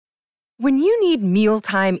When you need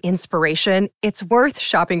mealtime inspiration, it's worth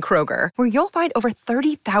shopping Kroger, where you'll find over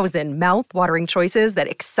 30,000 mouth-watering choices that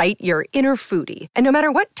excite your inner foodie. And no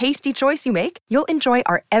matter what tasty choice you make, you'll enjoy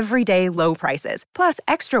our everyday low prices, plus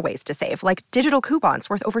extra ways to save, like digital coupons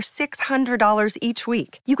worth over $600 each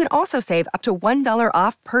week. You can also save up to $1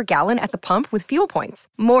 off per gallon at the pump with fuel points.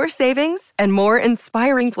 More savings and more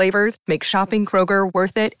inspiring flavors make shopping Kroger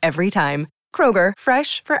worth it every time. Kroger,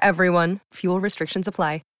 fresh for everyone. Fuel restrictions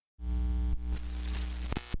apply.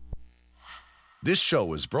 This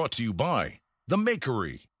show is brought to you by The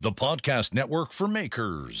Makery, the podcast network for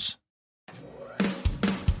makers.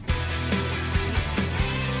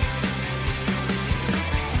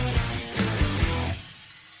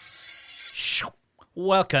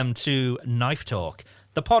 Welcome to Knife Talk,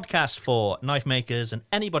 the podcast for knife makers and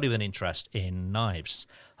anybody with an interest in knives.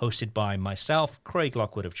 Hosted by myself, Craig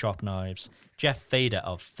Lockwood of Chop Knives, Jeff Fader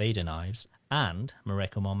of Fader Knives, and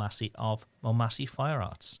Mareko Momasi of Momasi Fire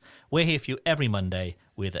Arts. We're here for you every Monday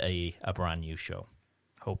with a brand new show.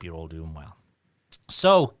 Hope you're all doing well.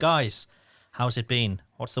 So, guys, how's it been?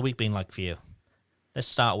 What's the week been like for you? Let's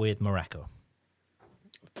start with Mareko.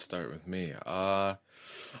 Let's start with me. I've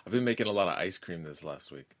been making a lot of ice cream this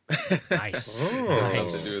last week. Nice.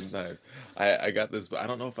 Nice. To do with knives. I got this, I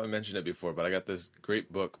don't know if I mentioned it before, but I got this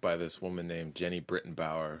great book by this woman named Jenny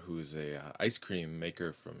Brittenbauer, who's a ice cream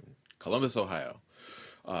maker from Columbus, Ohio.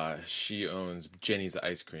 She owns Jenny's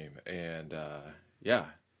Ice Cream, and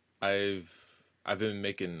I've been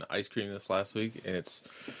making ice cream this last week, and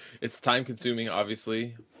it's time consuming,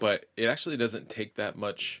 obviously, but it actually doesn't take that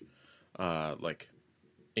much,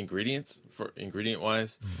 ingredient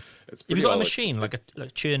wise. It's pretty. Have you got a machine, like a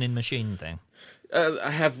churning machine thing?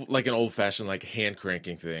 I have like an old fashioned like hand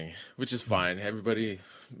cranking thing, which is fine. Everybody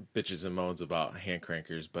bitches and moans about hand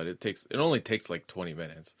crankers, but it only takes like 20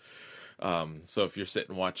 minutes. So if you're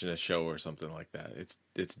sitting watching a show or something like that,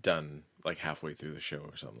 it's done like halfway through the show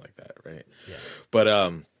or something like that, right? Yeah. But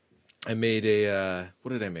I made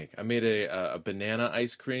what did I make? I made a banana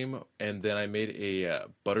ice cream, and then I made a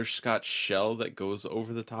butterscotch shell that goes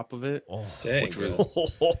over the top of it. Oh, dang, which was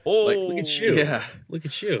like, look at you! Yeah, look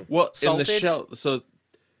at you. well, Salted? in the shell. So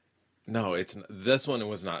no, this one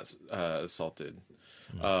was not salted,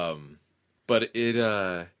 but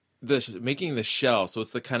it making the shell. So it's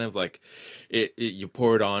the kind of like it you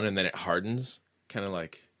pour it on and then it hardens, kind of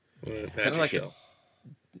like Shell.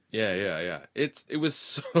 Yeah. It was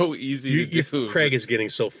so easy to do. Craig is getting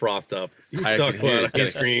so frothed up. You I talk can hear about he's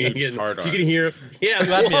ice got a cream. huge hard on. You can hear. Yeah,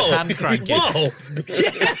 You had me whoa, hand cranking. whoa.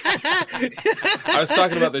 I was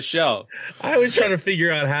talking about the shell. I was trying to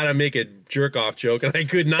figure out how to make a jerk off joke, and I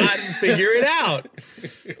could not figure it out.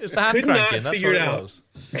 It's the hand Could not cranking. That's figure what it it out. was.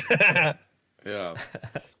 Yeah.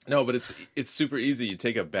 No, but it's super easy. You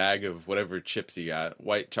take a bag of whatever chips you got,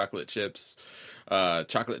 white chocolate chips,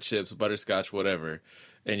 butterscotch, whatever,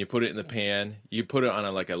 and you put it in the pan. You put it on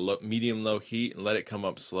a medium-low heat and let it come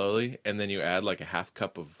up slowly, and then you add like a half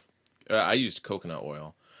cup of I used coconut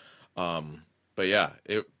oil. But yeah,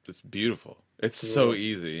 it's beautiful. It's so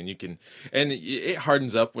easy, and it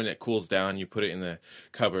hardens up when it cools down. You put it in the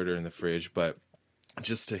cupboard or in the fridge, but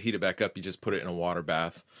just to heat it back up, you just put it in a water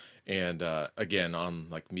bath, and again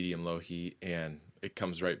on like medium-low heat, and it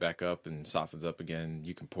comes right back up and softens up again.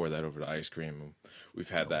 You can pour that over to ice cream.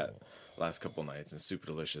 We've had that last couple nights, and it's super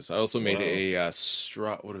delicious. I also made a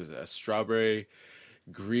strawberry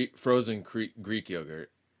frozen Greek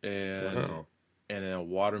yogurt and a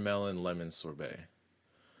watermelon lemon sorbet.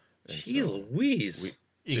 And Jeez Louise.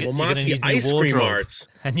 Momasi Ice Cream Arts.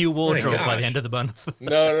 A new wardrobe by the gosh. end of the month.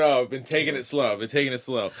 No. I've been taking it slow.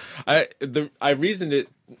 I reasoned it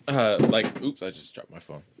oops, I just dropped my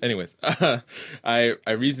phone. Anyways, I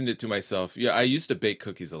reasoned it to myself. Yeah, I used to bake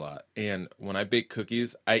cookies a lot, and when I bake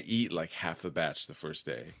cookies, I eat like half the batch the first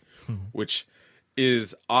day, which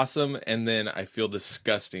is awesome, and then I feel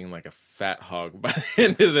disgusting like a fat hog by the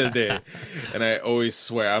end of the day. And I always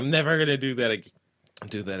swear I'm never gonna do that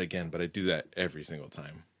again, but I do that every single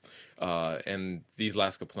time. And these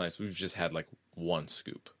last couple nights, we've just had like one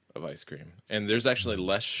scoop of ice cream, and there's actually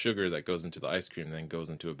less sugar that goes into the ice cream than goes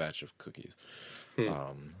into a batch of cookies.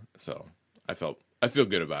 So I feel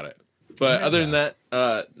good about it. But other than that,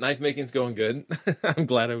 knife making's going good. I'm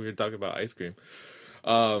glad we were talking about ice cream.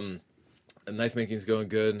 Knife making's going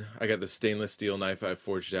good. I got the stainless steel knife I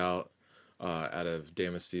forged out of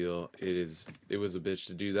Damasteel. It was a bitch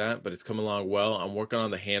to do that, but it's come along well. I'm working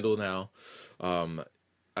on the handle now.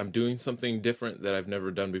 I'm doing something different that I've never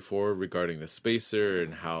done before regarding the spacer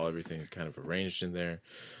and how everything's kind of arranged in there.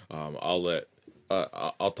 I'll let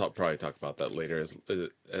probably talk about that later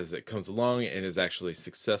as it comes along and is actually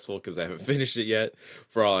successful, because I haven't finished it yet.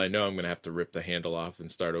 For all I know, I'm gonna have to rip the handle off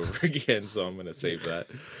and start over again, so I'm gonna save that.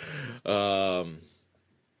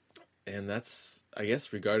 And that's, I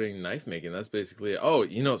guess, regarding knife making. That's basically it. Oh,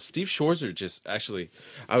 Steve Schwarzer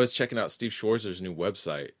I was checking out Steve Schwarzer's new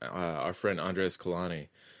website. Our friend Andres Kalani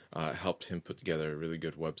helped him put together a really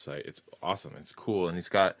good website. It's awesome. It's cool. And he's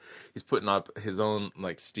putting up his own,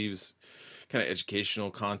 like, Steve's kind of educational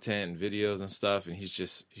content and videos and stuff. And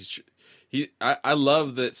I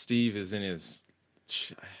love that Steve is in his,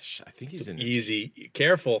 I think he's in his, easy,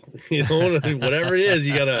 careful, whatever it is,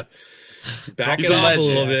 you gotta back it off a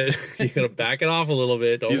little bit. You gotta back it off a little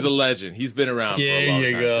bit. He's a legend. He's been around for a long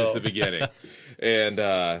time, since the beginning.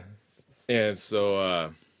 And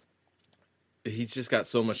so he's just got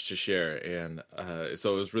so much to share, and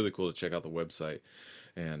so it was really cool to check out the website,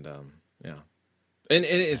 and yeah, and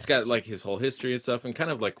it's got like his whole history and stuff, and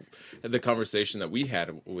kind of like the conversation that we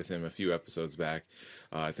had with him a few episodes back.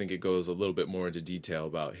 I think it goes a little bit more into detail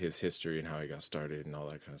about his history and how he got started and all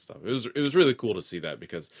that kind of stuff. It was really cool to see that,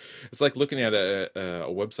 because it's like looking at a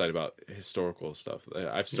website about historical stuff.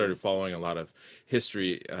 I've started following a lot of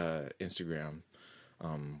history Instagram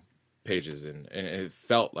pages, and it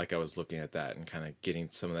felt like I was looking at that and kind of getting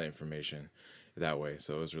some of that information that way.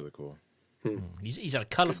 So it was really cool. He's had a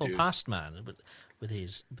colourful past, man, with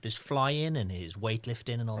his flying and his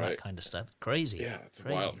weightlifting and all that kind of stuff. Crazy. Yeah, it's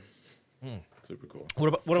wild. Super cool.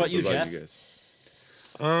 What about you, Jeff? You guys?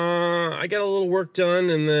 I got a little work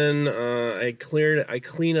done, and then I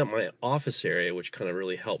cleaned up my office area, which kind of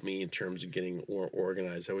really helped me in terms of getting more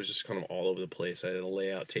organized. I was just kind of all over the place. I had a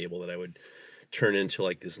layout table that I would turn into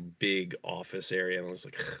like this big office area, and I was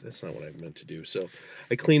like, that's not what I meant to do. So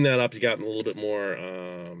I cleaned that up, gotten a little bit more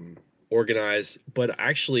organized. But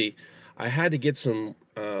actually, I had to get some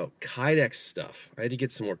Kydex stuff. I had to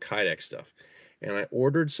get some more Kydex stuff. And I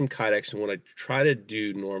ordered some Kydex, and what I try to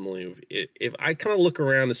do normally, if I kind of look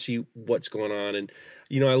around to see what's going on, and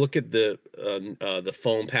I look at the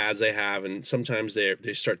foam pads I have, and sometimes they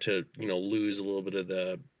start to lose a little bit of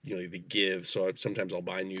the the give. So sometimes I'll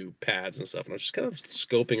buy new pads and stuff, and I was just kind of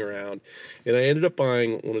scoping around, and I ended up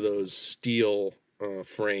buying one of those steel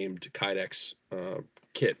framed Kydex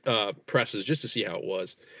kit presses just to see how it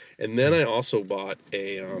was, and then I also bought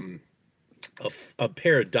a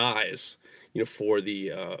pair of dies. For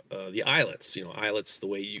the eyelets, eyelets, the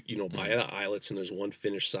way you buy eyelets, and there's one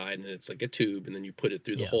finished side, and it's like a tube, and then you put it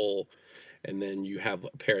through the hole, and then you have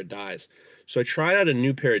a pair of dies. So I tried out a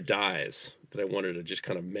new pair of dies that I wanted to just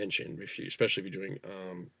kind of mention, especially if you're doing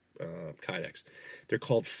Kydex. They're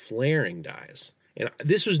called flaring dies, and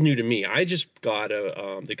this was new to me. I just got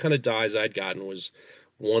the kind of dies I'd gotten was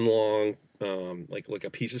one long, like a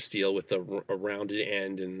piece of steel with a rounded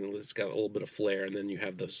end, and it's got a little bit of flare, and then you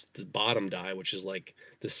have the bottom die, which is like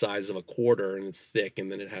the size of a quarter, and it's thick,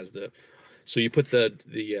 and then it has so you put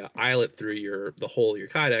the eyelet through the hole of your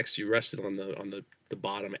Kydex, you rest it on the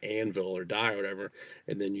bottom anvil or die or whatever,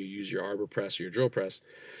 and then you use your arbor press or your drill press.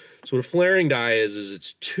 So what a flaring die is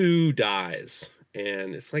it's two dies,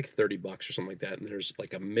 and it's like $30 or something like that, and there's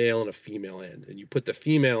like a male and a female end, and you put the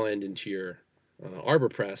female end into your arbor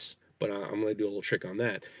press, but I'm going to do a little trick on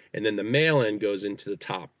that. And then the male end goes into the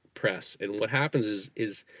top press. And what happens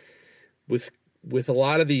is with a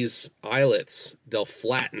lot of these eyelets, they'll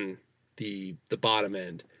flatten the bottom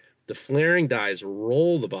end. The flaring dies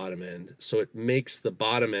roll the bottom end, so it makes the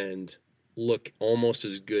bottom end look almost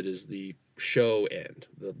as good as the show end,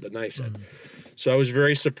 the nice end. So I was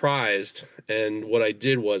very surprised. And what I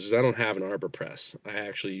did was I don't have an arbor press. I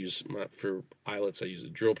actually use for eyelets, I use a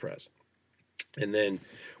drill press. And then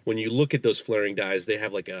when you look at those flaring dies, they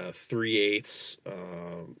have like a 3/8.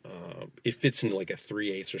 It fits into like a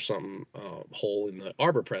 3/8 or something hole in the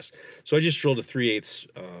arbor press. So I just drilled a 3/8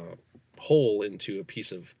 hole into a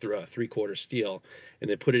piece of 3/4 steel, and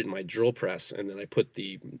then put it in my drill press. And then I put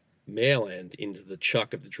the male end into the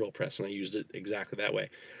chuck of the drill press, and I used it exactly that way.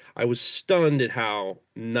 I was stunned at how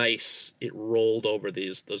nice it rolled over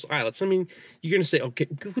those eyelets. I mean, you're gonna say, okay,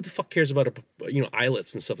 who the fuck cares about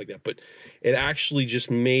eyelets and stuff like that? But it actually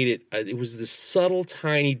just made it. It was this subtle,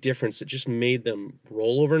 tiny difference that just made them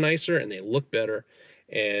roll over nicer, and they look better.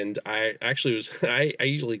 And I actually I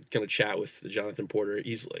usually kind of chat with Jonathan Porter.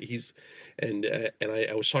 I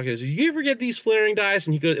was talking to him. You ever get these flaring dies?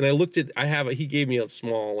 And he goes, and I looked at, he gave me a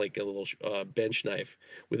small, like a little bench knife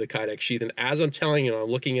with a Kydex sheath. And as I'm telling him, I'm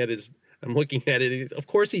looking at it. Of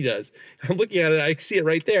course he does. I'm looking at it. I see it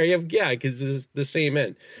right there. Yeah, because this is the same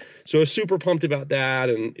end. So I was super pumped about that.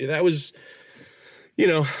 And that was,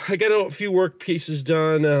 I got a few work pieces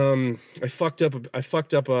done. I fucked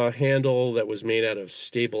up a handle that was made out of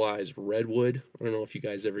stabilized redwood. I don't know if you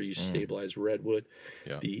guys ever use stabilized redwood.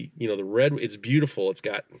 Yeah. The red, it's beautiful. It's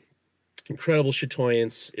got incredible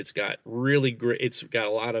chatoyance. It's got really great. It's got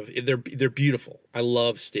a lot of. They're beautiful. I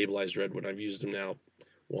love stabilized redwood. I've used them now,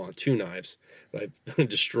 on 2 knives. But I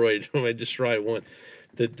destroyed one.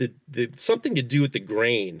 The something to do with the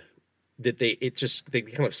grain that they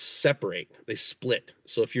kind of separate. They split.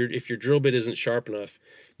 So if your drill bit isn't sharp enough,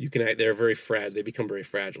 they're very fragile. They become very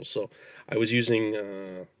fragile. So I was using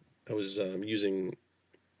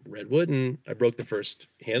redwood, and I broke the first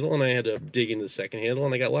handle, and I had to dig into the second handle,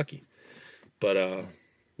 and I got lucky. But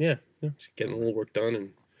yeah, just getting a little work done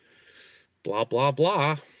and blah blah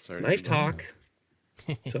blah. Sorry, Knife talk.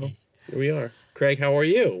 So here we are. Craig, how are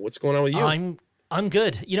you? What's going on with you? I'm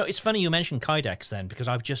good. It's funny you mentioned Kydex then, because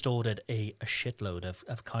I've just ordered a shitload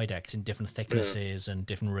of Kydex in different thicknesses and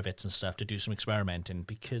different rivets and stuff to do some experimenting,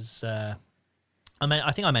 because I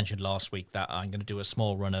think I mentioned last week that I'm going to do a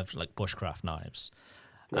small run of like bushcraft knives.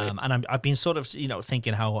 Right. And I've been sort of,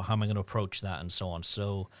 thinking how am I going to approach that and so on.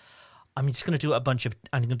 So I'm just going to do I'm going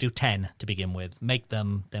to do 10 to begin with, make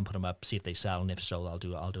them, then put them up, see if they sell. And if so, I'll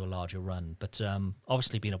do a larger run. But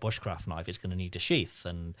obviously being a bushcraft knife, it's going to need a sheath,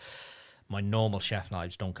 and my normal chef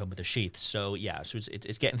knives don't come with a sheath. So yeah, so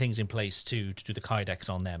it's getting things in place to do the Kydex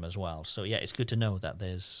on them as well. So yeah, it's good to know that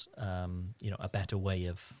there's a better way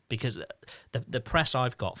of, because the press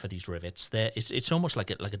I've got for these rivets, it's almost like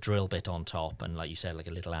a drill bit on top, and like you said, like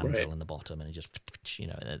a little anvil in the bottom, and it just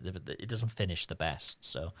it doesn't finish the best.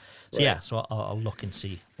 So yeah, so I'll look and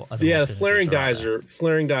see what other the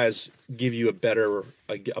flaring dies give you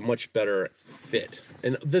a much better fit.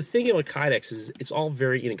 And the thing about Kydex is it's all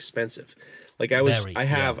very inexpensive. Like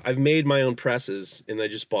I've made my own presses, and I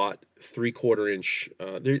just bought 3/4 inch.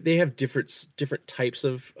 They have different types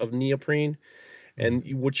of neoprene, and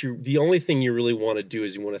the only thing you really want to do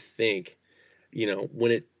is you want to think,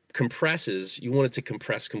 when it compresses, you want it to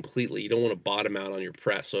compress completely. You don't want to bottom out on your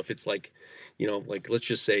press. So if it's like let's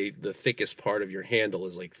just say the thickest part of your handle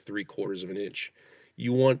is like 3/4 of an inch,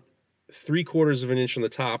 you want 3/4 of an inch on the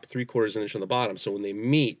top, 3/4 of an inch on the bottom. So when they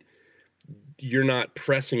meet, you're not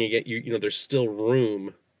pressing again. There's still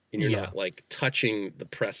room, and you're not like touching the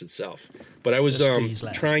press itself. But I was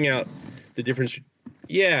trying out the difference.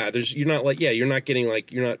 Yeah, you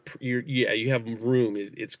have room.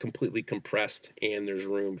 It's completely compressed, and there's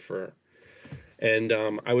room for. And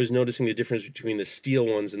I was noticing the difference between the steel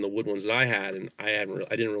ones and the wood ones that I had, and I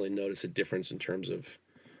didn't really notice a difference in terms of.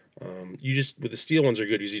 With the steel ones are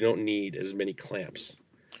good because you don't need as many clamps.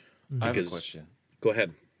 I have a question. Go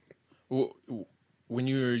ahead. When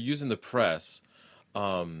you're using the press,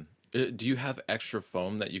 do you have extra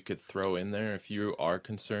foam that you could throw in there if you are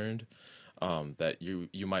concerned that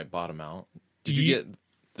you might bottom out? Did you get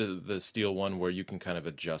the steel one where you can kind of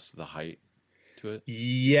adjust the height to it?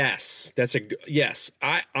 Yes, yes.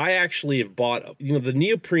 I actually have bought the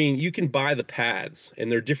neoprene. You can buy the pads,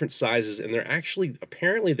 and they're different sizes, and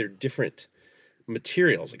apparently they're different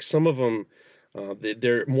materials. Like some of them,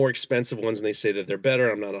 they're more expensive ones, and they say that they're better.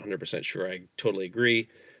 I'm not 100% sure. I totally agree,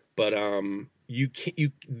 but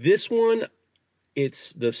this one,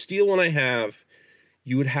 it's the steel one I have.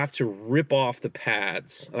 You would have to rip off the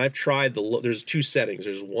pads. And I've tried there's 2 settings.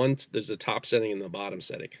 There's the top setting and the bottom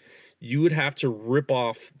setting. You would have to rip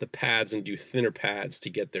off the pads and do thinner pads to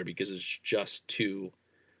get there, because it's just too.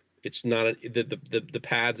 It's not the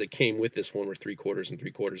pads that came with this one were 3/4 and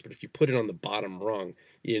 3/4. But if you put it on the bottom rung,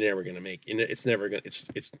 you're never gonna make. It's never gonna.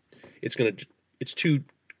 It's too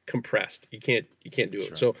compressed. You can't do it.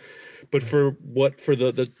 Sure. So, but for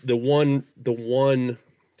the one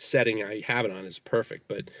setting I have it on is perfect.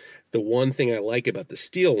 But the one thing I like about the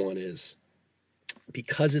steel one is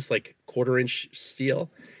because it's like 1/4 inch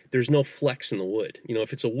steel. There's no flex in the wood.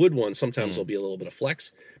 If it's a wood one, sometimes there'll be a little bit of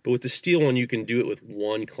flex, but with the steel one, you can do it with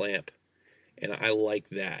one clamp. And I like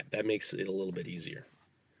that. That makes it a little bit easier.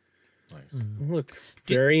 Nice. Look,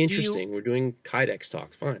 very interesting. We're doing Kydex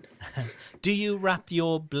talk. Fine. Do you wrap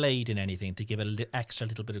your blade in anything to give it extra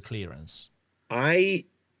little bit of clearance? I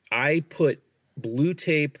put blue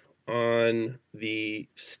tape on the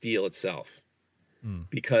steel itself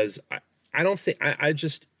because I don't think I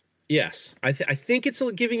just. Yes, I think it's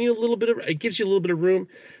giving you it gives you a little bit of room,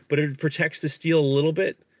 but it protects the steel a little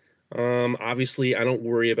bit. Obviously, I don't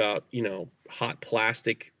worry about hot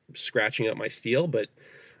plastic scratching up my steel, but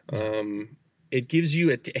it gives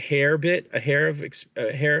you a hair. But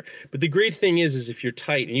the great thing is if you're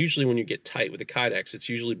tight, and usually when you get tight with the Kydex, it's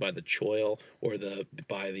usually by the choil or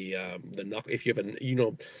by the knuckle. If you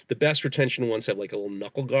have the best retention ones have like a little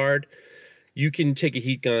knuckle guard. you can take a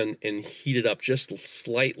heat gun and heat it up just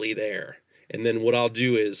slightly there. And then what I'll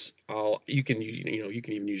do is you can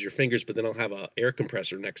even use your fingers, but then I'll have a air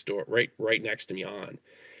compressor next door, right next to me on.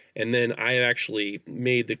 And then I have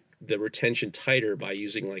made the retention tighter by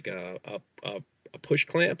using like a push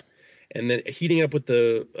clamp, and then heating it up with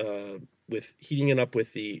the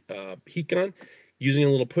heat gun, using a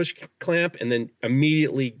little push clamp, and then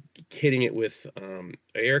immediately hitting it with an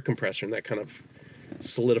air compressor, and that kind of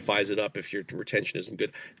solidifies it up if your retention isn't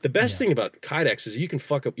good. The best thing about Kydex is you can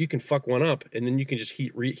fuck one up, and then you can just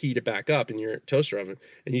reheat it back up in your toaster oven,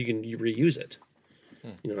 and you reuse it.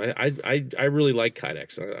 You know, I really like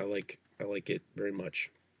Kydex. I like it very much.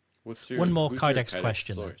 One more Kydex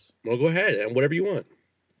question. Well, go ahead, and whatever you want.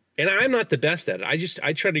 And I'm not the best at it.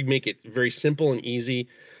 I try to make it very simple and easy.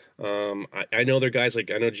 I know there are guys I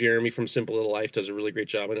know Jeremy from Simple Little Life does a really great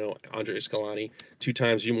job. I know Andre Scalani 2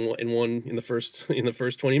 times in the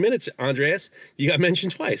first 20 minutes. Andreas, you got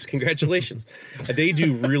mentioned twice. Congratulations. They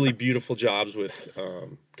do really beautiful jobs with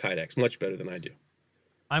Kydex, much better than I do.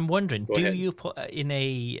 I'm wondering, you put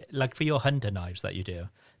for your hunter knives that you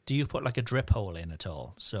do you put like a drip hole in at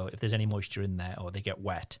all? So if there's any moisture in there or they get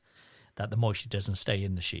wet, that the moisture doesn't stay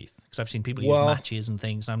in the sheath? Because I've seen people use matches and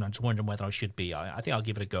things, and I'm just wondering whether I should be. I think I'll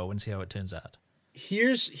give it a go and see how it turns out.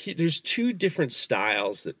 There's 2 different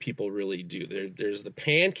styles that people really do. There's the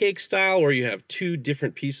pancake style where you have 2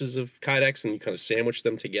 different pieces of Kydex and you kind of sandwich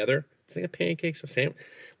them together. It's like a pancake, a sandwich.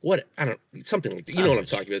 Something like that. You know what I'm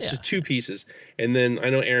talking about. It's just 2 pieces. And then I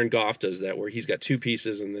know Aaron Goff does that where he's got 2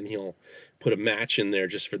 pieces and then he'll put a match in there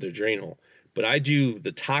just for the drain hole. But I do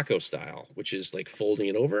the taco style, which is like folding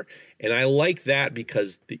it over. And I like that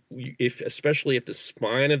because especially if the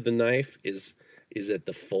spine of the knife is at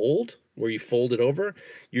the fold where you fold it over,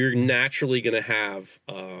 you're naturally going to have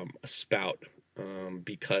a spout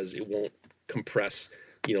because it won't compress,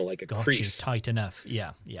 like a crease. Tight enough.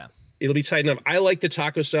 Yeah. It'll be tight enough. I like the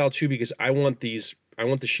taco style too because I want the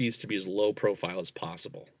sheaths to be as low profile as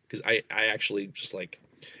possible because I actually just like,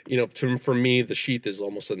 for me, the sheath is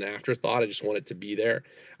almost an afterthought. I just want it to be there.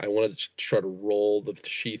 I wanted to try to roll the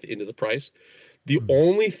sheath into the price. The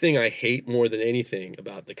only thing I hate more than anything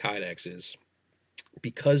about the Kydex is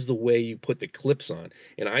because the way you put the clips on,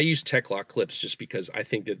 and I use Tech-Lock clips just because I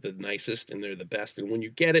think they're the nicest and they're the best. And when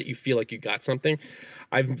you get it, you feel like you got something.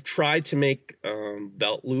 I've tried to make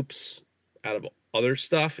belt loops out of other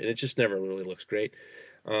stuff, and it just never really looks great.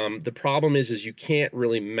 The problem is you can't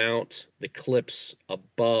really mount the clips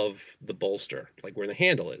above the bolster, like where the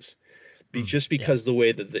handle is, just because the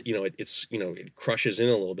way that it crushes in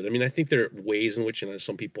a little bit. I mean, I think there are ways in which,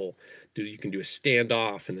 some people do. You can do a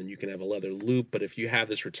standoff, and then you can have a leather loop. But if you have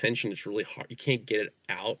this retention, it's really hard. You can't get it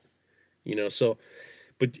out, So,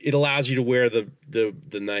 but it allows you to wear the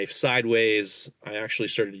knife sideways. I actually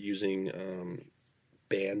started using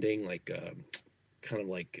banding, kind of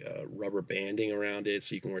like rubber banding around it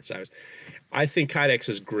so you can wear it sideways. I think Kydex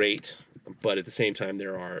is great, but at the same time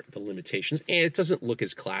there are the limitations, and it doesn't look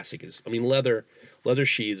as classic as leather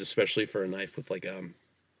sheaths, especially for a knife with like a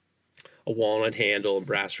walnut handle and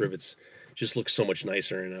brass rivets, just looks so much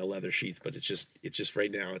nicer in a leather sheath. But it's just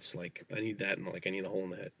right now it's like I need that, and like I need a hole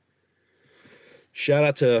in the head. Shout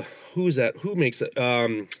out to who makes it.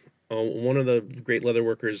 One of the great leather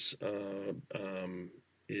workers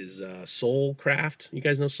is Soulcraft. You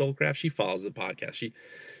guys know Soulcraft? She follows the podcast.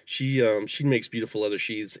 She makes beautiful leather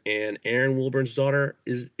sheaths. And Aaron Wilburn's daughter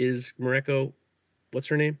is Mareko. What's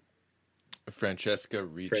her name? Francesca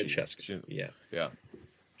Ricci. Yeah.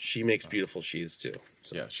 She makes beautiful sheaths too.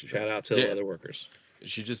 So yeah, shout out to the leather workers.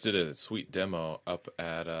 She just did a sweet demo up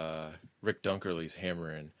at Rick Dunkerley's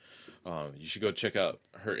Hammerin'. You should go check out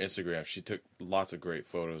her Instagram. She took lots of great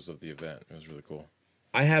photos of the event. It was really cool.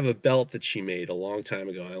 I have a belt that she made a long time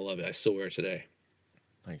ago. I love it. I still wear it today.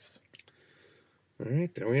 Nice. All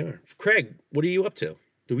right, there we are. Craig, what are you up to?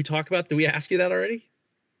 Did we ask you that already?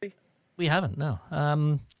 We haven't, no.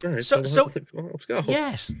 All right, so let's go.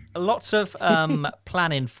 Yes, lots of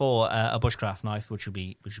planning for a bushcraft knife, which will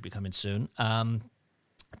be coming soon.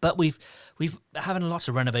 But we've having lots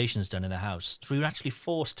of renovations done in the house. So we were actually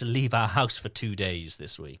forced to leave our house for 2 days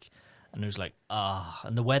this week. And it was like,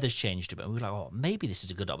 and the weather's changed a bit. And we were like, maybe this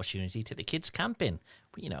is a good opportunity to take the kids camping.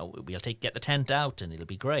 We'll get the tent out and it'll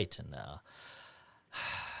be great. And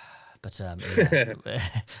but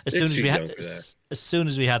as soon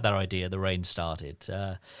as we had that idea, the rain started.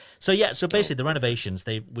 So basically the renovations,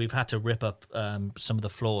 we've had to rip up some of the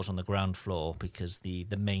floors on the ground floor because the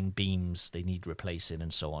main beams, they need replacing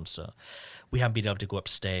and so on. So we haven't been able to go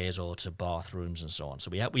upstairs or to bathrooms and so on. So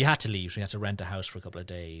we had to leave. So we had to rent a house for a couple of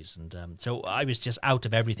days, and so I was just out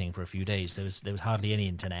of everything for a few days. There was hardly any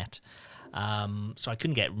internet. So I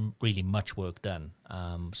couldn't get really much work done.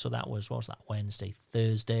 So that was, what was that, Wednesday,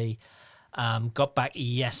 Thursday. Got back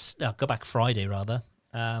Friday rather.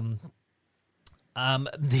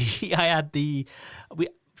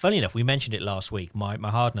 Funny enough, we mentioned it last week. My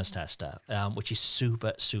hardness tester, which is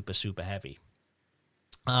super, super, super heavy.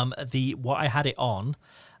 What I had it on,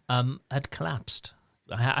 had collapsed.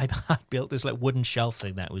 I built this like wooden shelf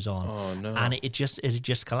thing that it was on, Oh no! and it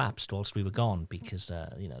just collapsed whilst we were gone because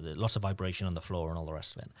there's lots of vibration on the floor and all the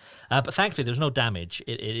rest of it. But thankfully there was no damage.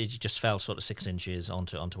 It just fell sort of 6 inches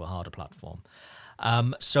onto a harder platform.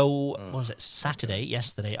 What was it?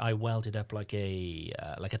 Yesterday, I welded up like a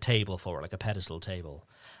table for it, like a pedestal table,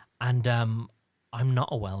 and I'm not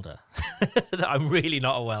a welder. I'm really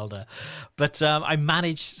not a welder, but I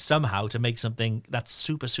managed somehow to make something that's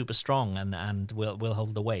super, super strong and will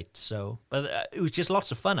hold the weight. So, but it was just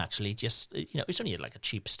lots of fun actually. Just it's only like a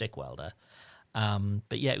cheap stick welder.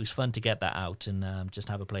 But yeah, it was fun to get that out and just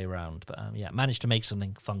have a play around. But managed to make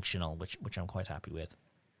something functional, which I'm quite happy with.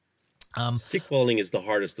 Stick welding is the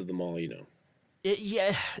hardest of them all,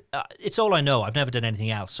 It's all I know. I've never done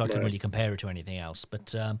anything else, so I couldn't Right. really compare it to anything else.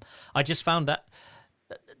 But I just found that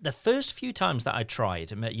the first few times that I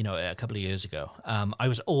tried, a couple of years ago, I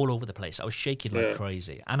was all over the place. I was shaking like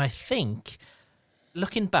crazy. And I think,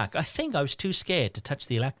 looking back, I was too scared to touch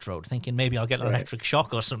the electrode, thinking maybe I'll get an electric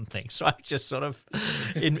shock or something. So I was just sort of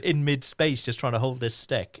in mid-space just trying to hold this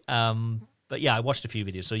stick. But yeah, I watched a few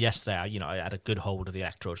videos. So yesterday, I had a good hold of the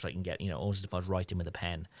electrode so I can get, almost if I was writing with a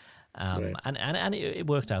pen. And it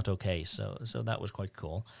worked out okay. So that was quite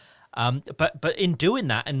cool. But in doing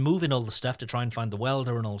that and moving all the stuff to try and find the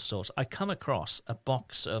welder and all sorts, I come across a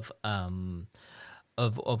box of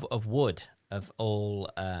wood, of all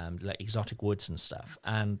like exotic woods and stuff.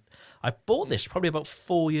 And I bought this probably about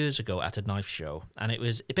 4 years ago at a knife show, and it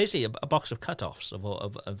was basically a box of cut-offs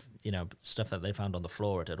of stuff that they found on the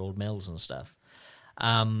floor at old mills and stuff.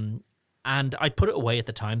 And I put it away at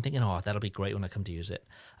the time thinking, that'll be great when I come to use it.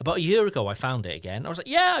 About a year ago, I found it again. I was like,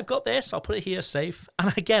 yeah, I've got this. I'll put it here safe.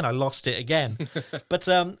 And again, I lost it again. But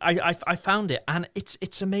I found it, and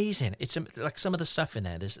it's amazing. It's like some of the stuff in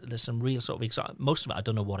there. There's some real sort of exotic. Most of it, I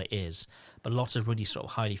don't know what it is, but lots of really sort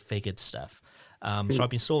of highly figured stuff. So I've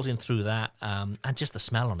been sorting through that, and just the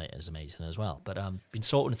smell on it is amazing as well. But been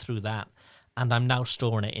sorting through that. And I'm now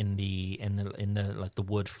storing it in the like the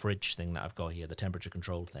wood fridge thing that I've got here, the temperature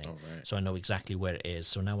controlled thing. Oh, right. So I know exactly where it is.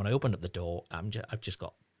 So now when I open up the door, I've just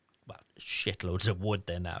got shitloads of wood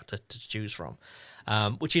there now to choose from,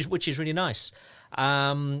 which is really nice.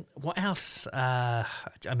 What else? I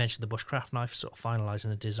mentioned the bushcraft knife, sort of finalising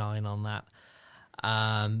the design on that.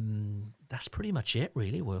 That's pretty much it,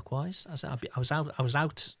 really, work wise. I was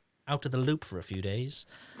out of the loop for a few days,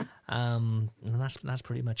 and that's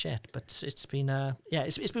pretty much it. But it's been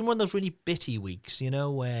it's been one of those really bitty weeks,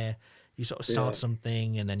 where you sort of start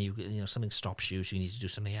something and then you something stops you, so you need to do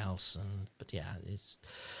something else. But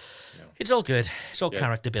it's all good. It's all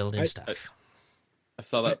character building stuff. I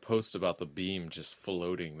saw that post about the beam just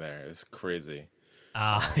floating there. It's crazy.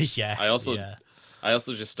 Yes. I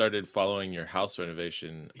also just started following your house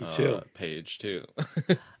renovation page too.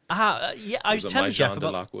 I was telling Jeff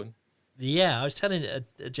about Lockwood. Yeah, I was telling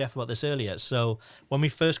Jeff about this earlier. So when we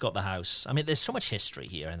first got the house, I mean, there's so much history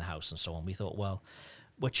here in the house and so on. We thought, well,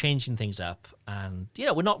 we're changing things up, and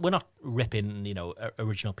we're not ripping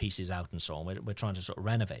original pieces out and so on. We're trying to sort of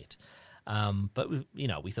renovate. But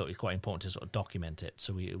we thought it was quite important to sort of document it.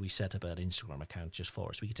 So we set up an Instagram account just for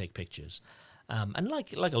us. We could take pictures. And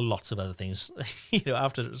like lots of other things,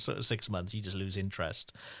 after sort of 6 months, you just lose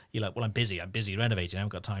interest. You're like, well, I'm busy renovating. I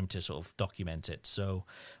haven't got time to sort of document it. So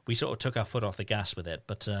we sort of took our foot off the gas with it.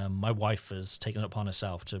 But my wife has taken it upon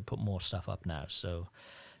herself to put more stuff up now. So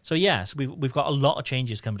yes, we've got a lot of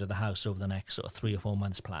changes coming to the house over the next sort of 3 or 4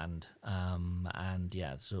 months planned.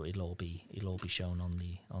 So it'll all be shown on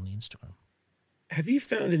the Instagram. Have you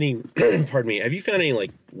found any? Pardon me. Have you found any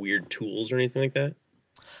like weird tools or anything like that?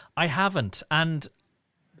 I haven't, and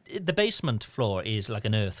the basement floor is like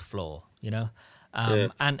an earth floor,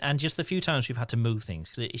 and just the few times we've had to move things,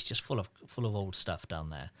 because it's just full of old stuff down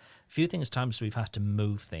there. A few times we've had to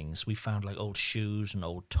move things, we found like old shoes and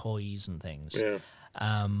old toys and things. Yeah.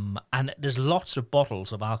 And there's lots of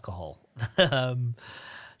bottles of alcohol.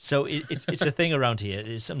 So it's a thing around here.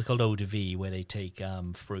 It's something called eau de vie, where they take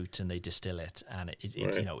fruit and they distill it, and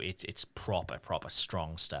it's proper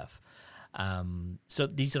strong stuff. So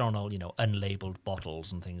these are on all unlabeled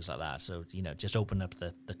bottles and things like that. So just open up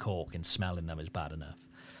the cork and smelling them is bad enough.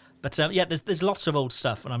 But there's lots of old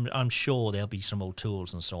stuff, and I'm sure there'll be some old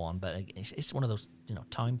tools and so on. But it's one of those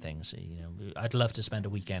time things. I'd love to spend a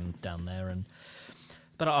weekend down there,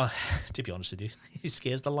 But to be honest with you, he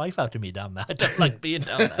scares the life out of me down there. I don't like being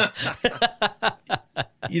down there.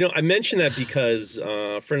 I mentioned that because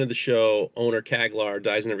a friend of the show, Owner Kaglar,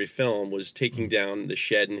 Dies in Every Film, was taking down the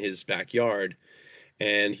shed in his backyard,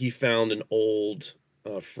 and he found an old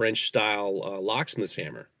French-style locksmith's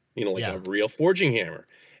hammer, a real forging hammer.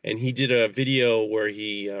 And he did a video where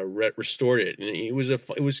he restored it, and it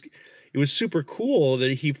was super cool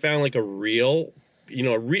that he found like a real,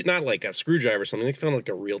 not like a screwdriver or something. He found like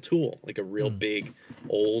a real tool, like a real big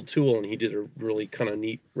old tool, and he did a really kind of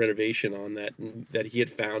neat renovation on that he had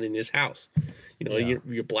found in his house.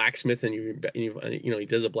 You're blacksmith, and he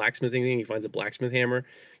does a blacksmithing thing. He finds a blacksmith hammer,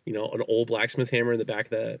 an old blacksmith hammer in the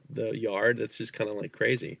back of the yard. That's just kind of like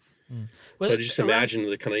crazy. Well, so just imagine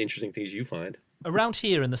the kind of interesting things you find. Around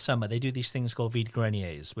here in the summer, they do these things called vide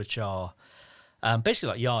greniers, which are basically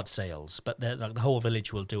like yard sales, but like the whole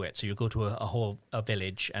village will do it. So you go to a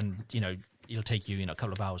village, and it'll take you a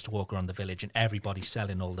couple of hours to walk around the village, and everybody's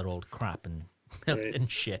selling all their old crap and and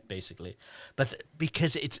shit, basically. But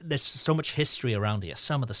because there's so much history around here,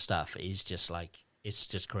 some of the stuff is just like, it's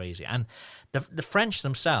just crazy. And the French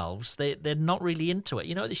themselves, they're not really into it.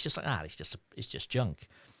 It's just like it's just junk.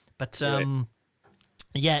 But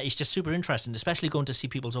yeah, it's just super interesting, especially going to see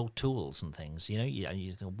people's old tools and things.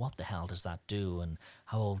 You think, what the hell does that do, and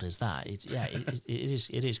how old is that? It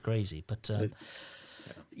is crazy. But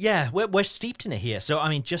yeah, we're steeped in it here. So I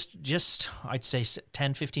mean, just I'd say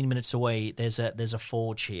 10, 15 minutes away, there's a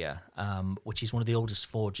forge here, which is one of the oldest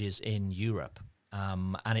forges in Europe.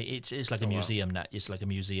 And it's like a museum now. It's like a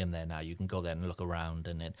museum there now. You can go there and look around,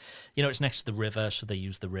 and it's next to the river, so they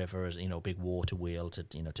use the river as a big water wheel to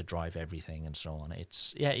to drive everything and so on.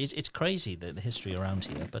 It's crazy the history around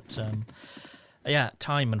here, but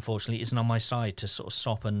time unfortunately isn't on my side to sort of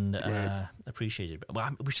stop and appreciate it. Well,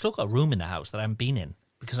 we've still got a room in the house that I haven't been in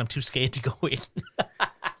because I'm too scared to go in.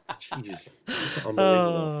 Jeez,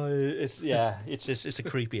 unbelievable. It's a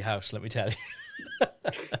creepy house, let me tell you.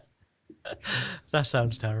 That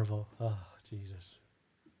sounds terrible. Oh, Jesus.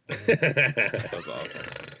 That's awesome.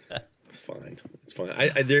 It's fine. It's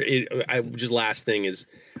fine. Just last thing is,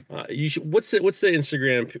 you should. What's the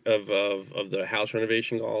Instagram of the house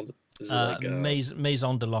renovation called? Is it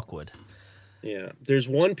Maison de Lockwood. Yeah. There's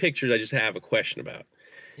one picture that I just have a question about.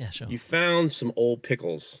 Yeah, sure. You found some old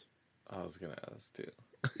pickles. I was gonna ask too.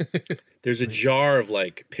 There's a jar of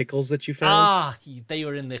like pickles that you found. They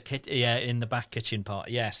were in the in the back kitchen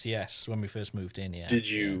part. Yes, when we first moved in. Yeah. Did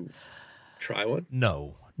you try one?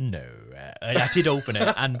 No. I did open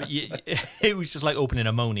it, and it was just like opening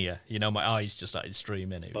ammonia. My eyes just started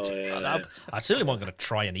streaming. It was I certainly wasn't going to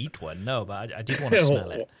try and eat one. No, but I did want to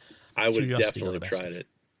smell it. I would definitely have tried it.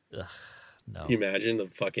 Ugh, no. Can you imagine the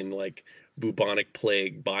fucking like bubonic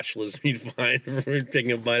plague botulism you'd find from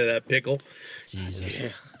taking a bite of that pickle? Jesus. Yeah.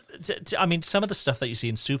 I mean, some of the stuff that you see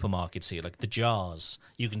in supermarkets here, like the jars,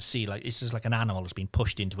 you can see like it's just like an animal has been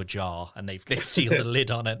pushed into a jar and they've sealed the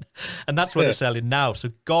lid on it, and that's what they're selling now. So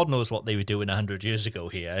God knows what they were doing 100 years ago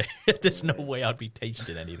here. There's no way I'd be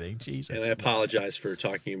tasting anything. Jesus. And I apologize for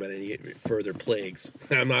talking about any further plagues.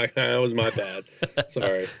 That was my bad.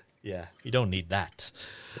 Sorry. Yeah, you don't need that.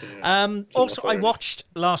 Also, I watched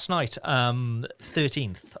last night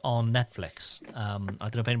 13th on Netflix. I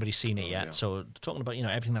don't know if anybody's seen it yet. Yeah. So talking about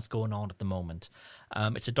everything that's going on at the moment.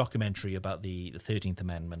 It's a documentary about the 13th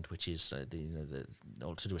Amendment, which is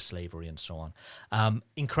all to do with slavery and so on.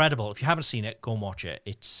 Incredible. If you haven't seen it, go and watch it.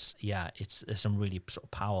 There's some really sort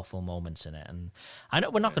of powerful moments in it. And I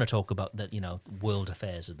know we're not going to talk about the world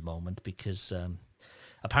affairs at the moment because.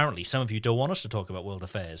 Apparently, some of you don't want us to talk about world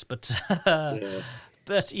affairs, but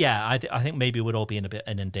but I think maybe we'd all be a bit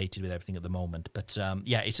inundated with everything at the moment. But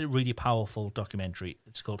it's a really powerful documentary.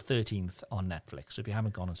 It's called 13th on Netflix. So if you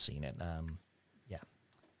haven't gone and seen it,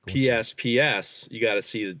 P.S. You got to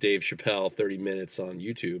see the Dave Chappelle 30 minutes on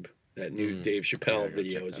YouTube. That new Dave Chappelle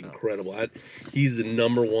video is incredible. He's the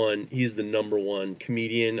number one. He's the number one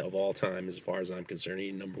comedian of all time, as far as I'm concerned.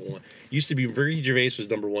 He's number one. Used to be Ricky Gervais was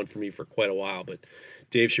number one for me for quite a while, but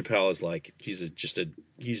Dave Chappelle is like he's a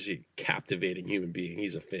captivating human being.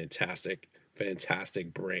 He's a fantastic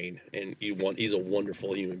brain, and he's a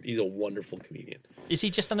wonderful human. He's a wonderful comedian. Is he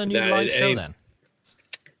just on a new live show then?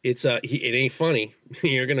 It ain't funny.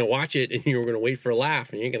 You're gonna watch it and you're gonna wait for a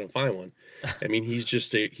laugh, and you ain't gonna find one. I mean, he's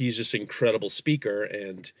just an incredible speaker,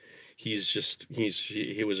 and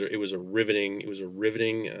it was a riveting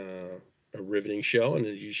show,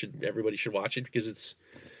 and everybody should watch it because it's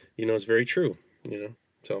it's very true.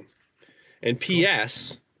 So, and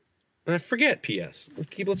P.S. and I forget P.S.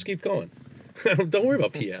 Let's keep going. Don't worry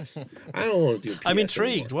about P.S. I don't want to do P.S. I'm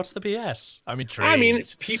intrigued. anymore. What's the P.S.? I'm intrigued. I mean,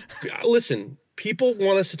 listen, people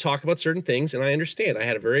want us to talk about certain things, and I understand. I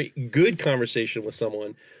had a very good conversation with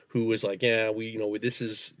someone who was like, "Yeah, this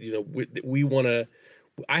is, we want to."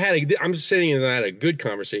 I'm sitting and I had a good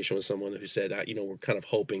conversation with someone who said, we're kind of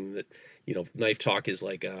hoping that, Knife Talk is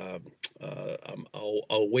like a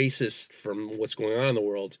oasis from what's going on in the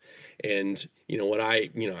world. And, I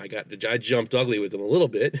jumped ugly with him a little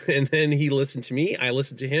bit, and then he listened to me. I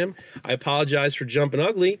listened to him. I apologized for jumping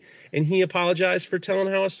ugly, and he apologized for telling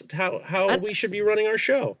how we should be running our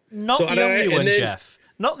show. Not So, the only one, then, Jeff.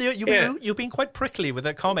 Not the you've been quite prickly with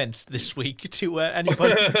the comments this week to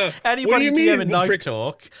anybody you DM mean? in Knife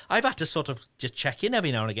Talk. I've had to sort of just check in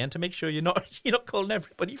every now and again to make sure you're not calling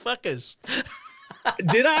everybody fuckers.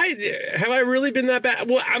 Did I? Have I really been that bad?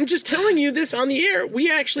 Well, I'm just telling you this on the air.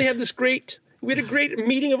 We actually had we had a great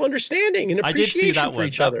meeting of understanding and I did appreciation see that for one.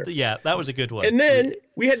 each other. That was a good one. And then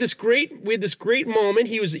we had this great moment.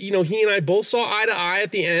 He and I both saw eye to eye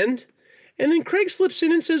at the end. And then Craig slips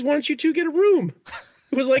in and says, "Why don't you two get a room?"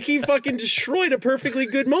 It was like he fucking destroyed a perfectly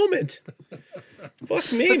good moment.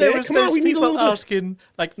 Fuck me, but there man. was Come on, we need a people little bit. asking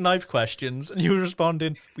like knife questions, and you were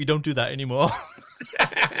responding, "We don't do that anymore."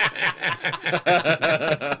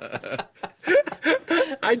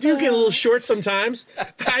 I do get a little short sometimes.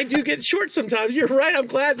 You're right. I'm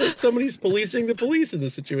glad that somebody's policing the police in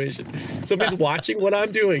this situation. Somebody's watching what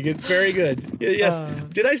I'm doing. It's very good. Yes.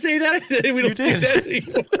 Did I say that? We don't do that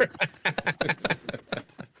anymore.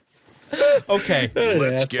 Okay.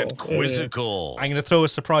 Let's get quizzical. I'm going to throw a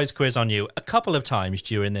surprise quiz on you a couple of times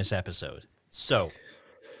during this episode. So,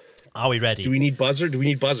 are we ready? Do we need buzzers?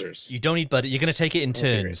 You don't need buzzer. You're going to take it in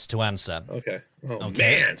turns to answer. Okay. Oh,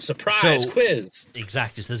 Okay. man. Surprise quiz.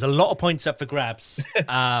 Exactly. So there's a lot of points up for grabs.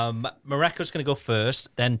 Morocco's going to go first,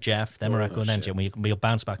 then Jeff, then Morocco, and then Jim. We'll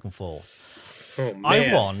bounce back and forth. Oh, man.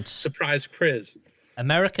 I want surprise quiz.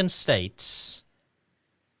 American states,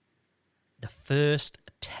 the first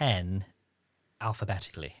 10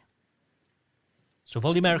 alphabetically. So of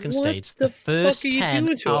all the American states, the first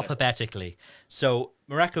 10 alphabetically. So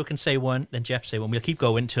Morocco can say one, then Jeff say one. We'll keep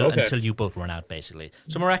going until you both run out, basically.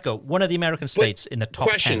 So Morocco, one of the American states in the top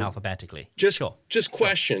 10 alphabetically. Just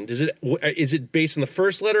question. Is it based on the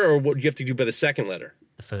first letter, or what do you have to do by the second letter?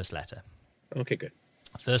 The first letter. Okay, good.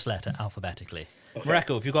 First letter alphabetically. Okay.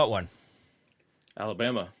 Morocco, have you got one?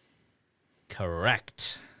 Alabama.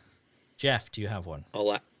 Correct. Jeff, do you have one?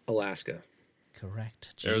 Alaska.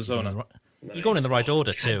 Correct. Jeez, Arizona. You're going in the right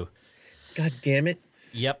order, too. God damn it.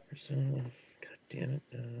 Yep. Arizona. God damn it.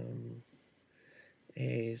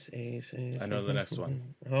 A's. I know the next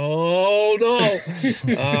one. Oh, no.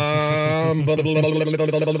 I'm going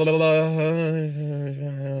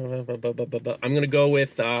to go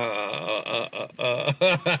with... it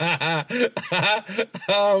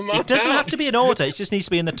doesn't have to be in order. It just needs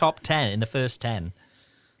to be in the top 10, in the first 10.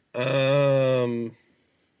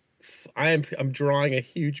 I'm drawing a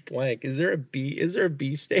huge blank. Is there a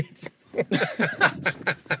B state?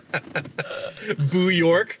 Boo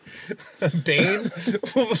York, Bane,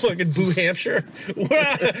 fucking Boo Hampshire. I'm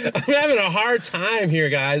having a hard time here,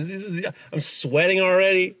 guys. I'm sweating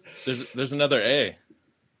already. There's another A.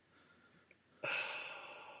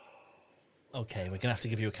 Okay, we're gonna have to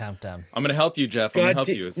give you a countdown. I'm gonna help you, Jeff. I'm gonna help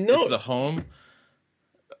you. It's the home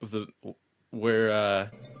of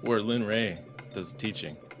where Lynn Ray does the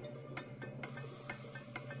teaching.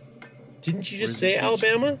 Didn't you just say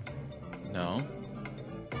Alabama? No.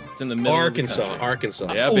 It's in the middle Arkansas. of the country.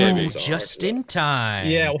 Arkansas. Yeah, baby. Just in time.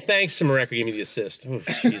 Yeah, well, thanks to Morocco giving me the assist. Oh,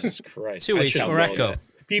 Jesus Christ. 2 weeks, Morocco.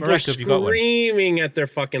 People Morocco, are screaming at their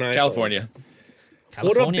fucking iPhones. California.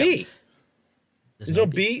 What about B? There's no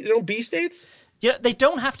B? No B states? Yeah, they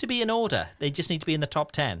don't have to be in order. They just need to be in the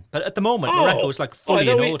top 10. But at the moment, Morocco is like fully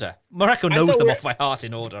in order. Morocco knows them off by heart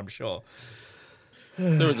in order, I'm sure.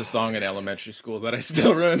 There was a song in elementary school that I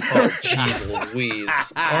still remember. Oh, jeez Louise.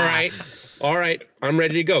 All right. I'm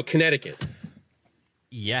ready to go. Connecticut.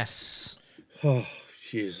 Yes. Oh,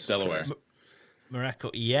 Jesus. Delaware. Morocco,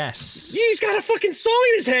 yes. He's got a fucking song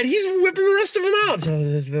in his head. He's whipping the rest of them out.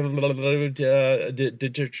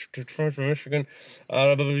 Detroit from Michigan.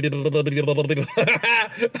 I'm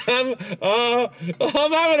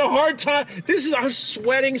having a hard time. I'm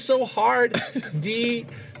sweating so hard.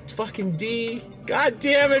 Fucking D. God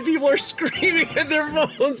damn it. People are screaming at their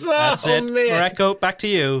phones. That's it. Man. Morocco, back to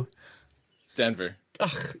you. Denver.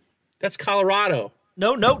 Ugh, that's Colorado.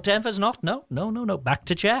 No, Denver's not. No. Back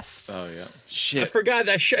to Jeff. Oh, yeah. Shit. I forgot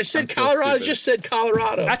that. I said I'm Colorado. so Just said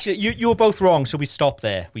Colorado. Actually, you were both wrong, so we stop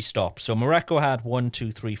there. So Morocco had 1,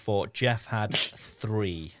 2, 3, 4. Jeff had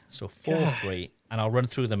 3. So 4, 3. And I'll run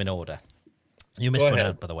through them in order. You missed one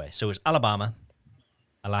out, by the way. So it was Alabama,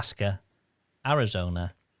 Alaska,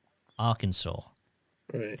 Arizona, Arkansas,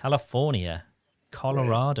 Right. California,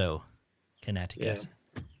 Colorado, Connecticut,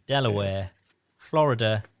 Delaware,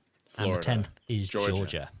 Florida, and the 10th is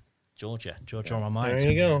Georgia. Georgia on my mind.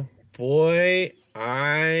 There you go. Boy,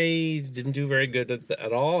 I didn't do very good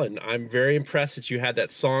at all, and I'm very impressed that you had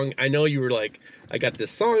that song. I know you were like, I got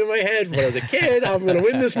this song in my head when I was a kid. I'm going to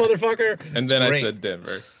win this motherfucker. And then I said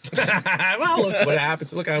Denver. Well, look what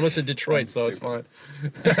happens. Look, I almost said Detroit, so it's fine.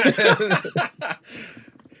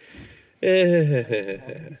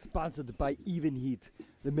 Sponsored by Evenheat,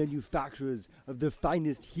 the manufacturers of the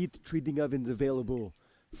finest heat treating ovens available.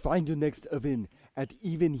 Find your next oven at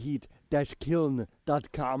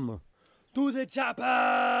evenheat-kiln.com. To the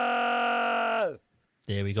chopper!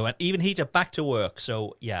 There we go. And Evenheat are back to work.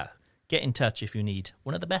 So, yeah, get in touch if you need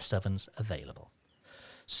one of the best ovens available.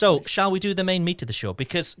 So, shall we do the main meat of the show?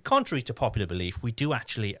 Because, contrary to popular belief, we do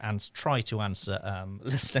actually try to answer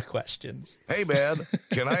listener questions. Hey, man,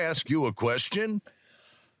 can I ask you a question?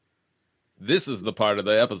 This is the part of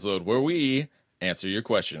the episode where we answer your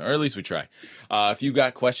question, or at least we try. If you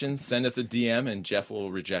got questions, send us a DM, and Jeff will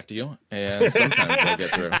reject you, and sometimes they'll get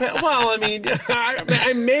through. Well, I mean,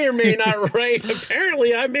 I may or may not write.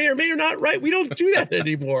 Apparently, I may or may not write. We don't do that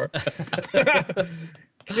anymore.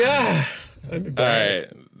 Yeah. All right,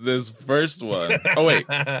 this first one. Oh, wait.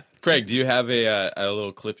 Craig, do you have a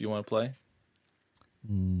little clip you want to play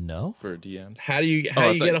No. for DMs? How do you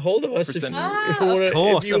get a hold of us if you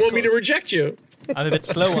want me to reject you? I'm a bit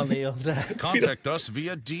slow on the old... Contact us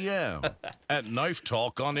via DM at Knife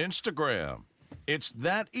Talk on Instagram. It's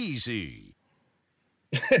that easy.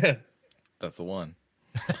 That's the one.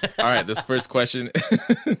 All right, this first question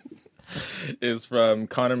is from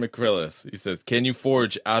Connor McCrillis. He says, can you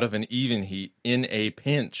forge out of an Evenheat in a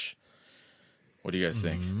pinch? What do you guys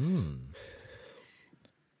think?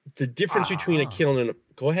 The difference between a kiln and a...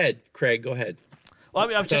 Go ahead, Craig, go ahead. Well, I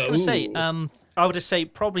mean, I was just going to say... I would just say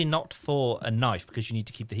probably not for a knife because you need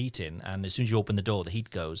to keep the heat in, and as soon as you open the door, the heat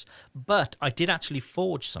goes. But I did actually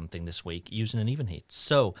forge something this week using an Evenheat.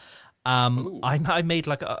 So I made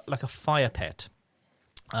like a fire pit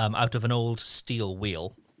out of an old steel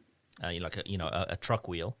wheel, a truck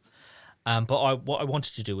wheel. But what I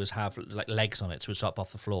wanted to do was have like legs on it, so it's up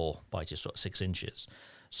off the floor by just sort of 6 inches.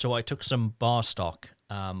 So I took some bar stock,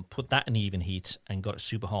 put that in Evenheat, and got it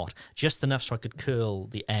super hot, just enough so I could curl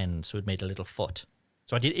the end, so it made a little foot.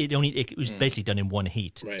 So I did it. It was basically done in one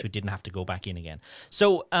heat, right. So it didn't have to go back in again.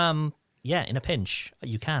 So yeah, in a pinch,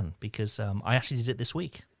 you can because I actually did it this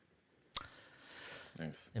week.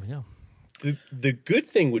 Nice. There we go. The good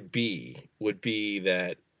thing would be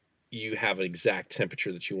that you have an exact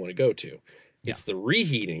temperature that you want to go to. It's the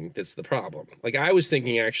reheating that's the problem. Like I was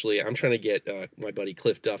thinking, actually, I'm trying to get my buddy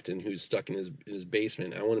Cliff Dufton, who's stuck in his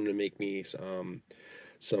basement. I want him to make me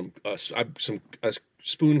a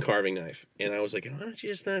spoon carving knife. And I was like, why don't you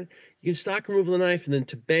just not? You can stock removal the knife, and then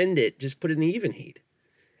to bend it, just put it in the Evenheat.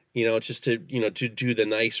 Just to do the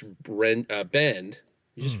nice bend.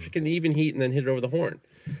 You just pick an Evenheat and then hit it over the horn.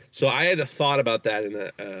 So I had a thought about that in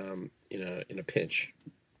a pinch.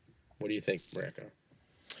 What do you think, Marco?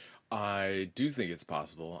 I do think it's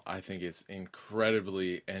possible. I think it's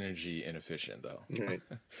incredibly energy inefficient, though. Right.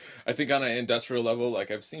 I think on an industrial level, like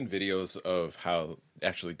I've seen videos of how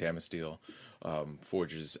actually Damasteel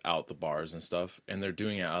forges out the bars and stuff, and they're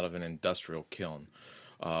doing it out of an industrial kiln.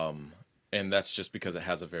 And that's just because it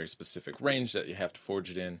has a very specific range that you have to forge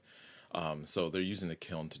it in. So they're using the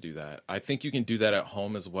kiln to do that. I think you can do that at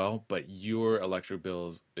home as well, but your electric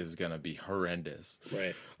bill is going to be horrendous.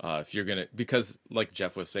 Right. If you're going to, because like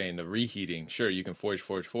Jeff was saying, the reheating, sure, you can forge,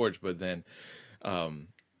 but then to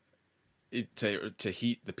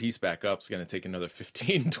heat the piece back up is going to take another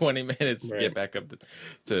 15, 20 minutes to get back up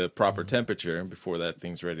to proper temperature before that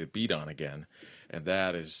thing's ready to beat on again. And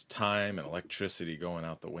that is time and electricity going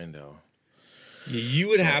out the window. You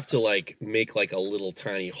would have to like make like a little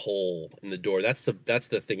tiny hole in the door. That's the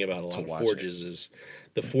thing about a lot of forges is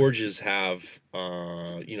the forges have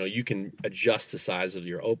you can adjust the size of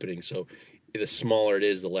your opening. So the smaller it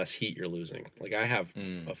is, the less heat you're losing. Like I have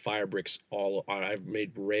fire bricks I've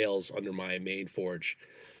made rails under my main forge.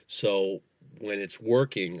 So when it's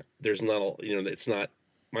working, there's not it's not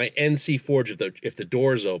my NC forge. If the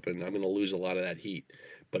door's open, I'm going to lose a lot of that heat.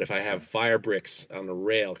 But if I have fire bricks on the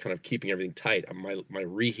rail, kind of keeping everything tight, my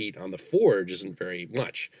reheat on the forge isn't very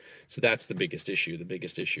much. So that's the biggest issue. The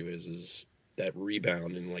biggest issue is that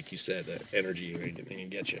rebound and, like you said, the energy can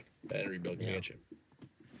get you. The energy bill can get you.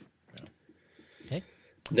 Yeah. Okay.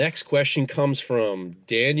 Next question comes from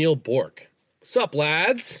Daniel Bork. What's up,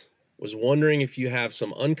 lads? Was wondering if you have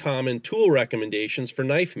some uncommon tool recommendations for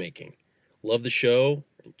knife making. Love the show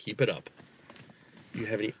and keep it up. Do you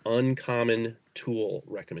have any uncommon tool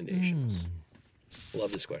recommendations?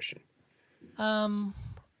 Love this question. Not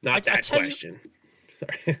that question.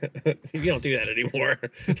 Sorry, you don't do that anymore.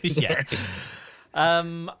 Yeah.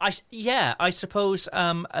 I suppose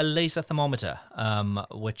a laser thermometer,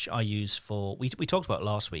 which I use for we talked about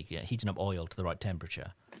last week, heating up oil to the right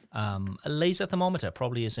temperature. A laser thermometer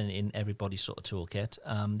probably is in everybody's sort of toolkit.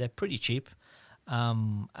 They're pretty cheap,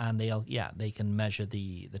 and they can measure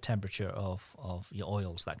the temperature of your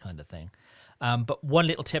oils, that kind of thing. But one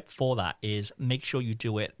little tip for that is make sure you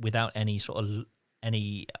do it without any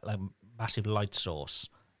massive light source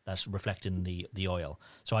that's reflecting the oil.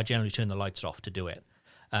 So I generally turn the lights off to do it,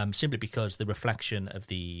 simply because the reflection of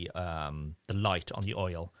the light on the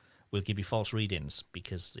oil will give you false readings,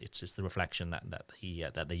 because it's the reflection that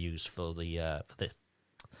they use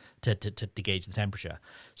to gauge the temperature.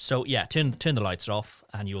 So yeah, turn the lights off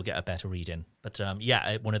and you will get a better reading. But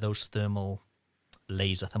one of those thermal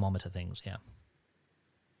laser thermometer things. Yeah.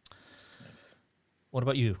 What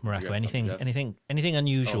about you, Mareko? Anything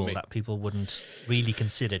unusual that people wouldn't really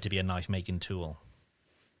consider to be a knife making tool?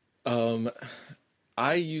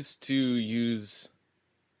 I used to use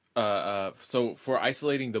so for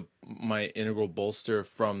isolating my integral bolster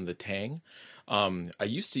from the tang, I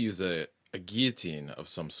used to use a guillotine of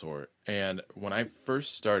some sort. And when I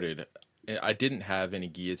first started, I didn't have any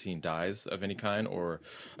guillotine dies of any kind, or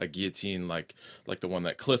a guillotine like the one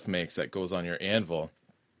that Cliff makes that goes on your anvil.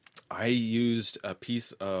 I used a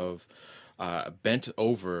piece of bent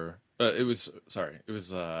over. It was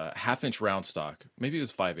a half-inch round stock. Maybe it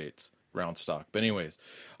was 5/8 round stock. But anyways,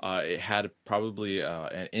 it had probably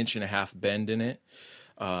an inch and a half bend in it,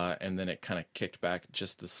 and then it kind of kicked back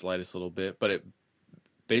just the slightest little bit. But it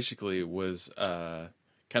basically was kind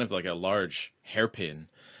of like a large hairpin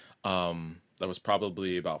that was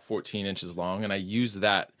probably about 14 inches long, and I used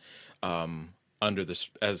that under this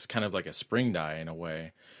as kind of like a spring die in a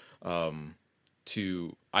way.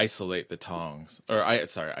 To isolate the tongs,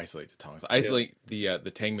 isolate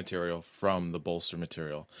the tang material from the bolster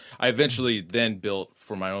material. I eventually then built,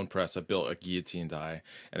 for my own press, I built a guillotine die,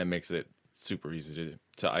 and it makes it super easy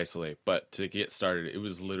to isolate. But to get started, it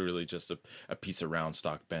was literally just a piece of round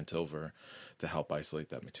stock bent over to help isolate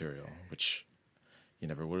that material, which you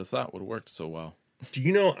never would have thought would have worked so well. Do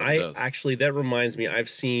you know, that reminds me, I've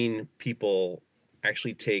seen people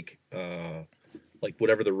actually take like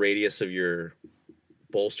whatever the radius of your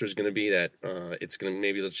bolster is going to be, that it's going to,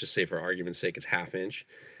 maybe let's just say for argument's sake, it's 1/2 inch.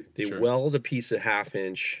 They weld a piece of 1/2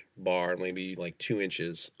 inch bar, maybe like 2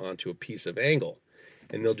 inches, onto a piece of angle,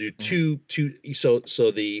 and they'll do two.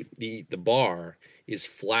 So the bar is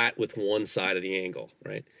flat with one side of the angle,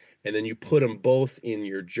 right? And then you put them both in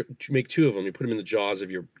to make two of them. You put them in the jaws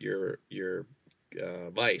of your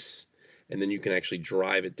vise, and then you can actually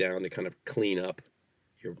drive it down to kind of clean up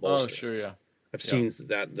your bolster. Oh, sure, yeah. I've seen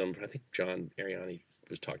that. I think John Ariani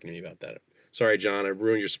was talking to me about that. Sorry, John, I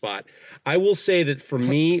ruined your spot. I will say that for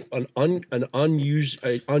me, an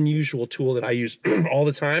unusual tool that I use all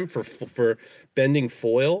the time for bending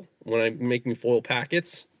foil when I'm making foil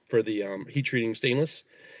packets for the heat treating stainless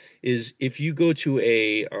is if you go to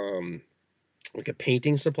a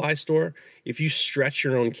painting supply store, if you stretch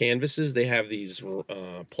your own canvases, they have these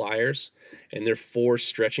pliers, and they're 4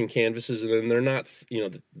 stretching canvases, and then they're not,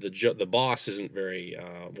 the boss isn't very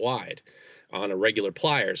wide on a regular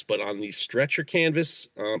pliers, but on these stretcher canvas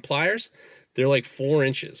pliers, they're like 4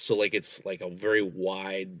 inches. So like it's like a very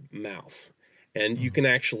wide mouth, and you can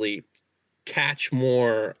actually catch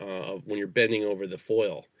more when you're bending over the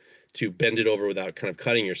foil to bend it over without kind of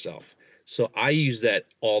cutting yourself. So I use that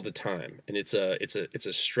all the time, and it's a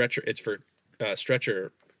stretcher. It's for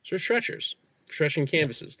stretchers, stretching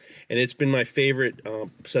canvases, and it's been my favorite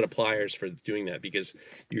set of pliers for doing that, because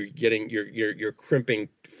you're crimping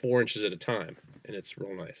 4 inches at a time, and it's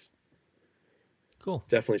real nice. Cool.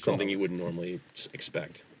 Definitely something you wouldn't normally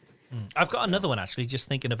expect. I've got another one, actually. Just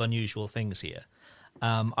thinking of unusual things here.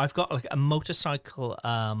 I've got like a motorcycle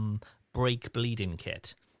brake bleeding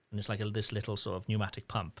kit. And it's like this little sort of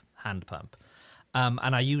pneumatic hand pump.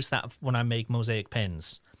 And I use that when I make mosaic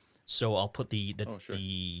pins. So I'll put the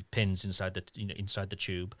pins inside the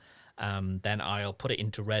tube. Then I'll put it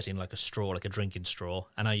into resin like a straw, like a drinking straw.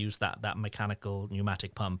 And I use that mechanical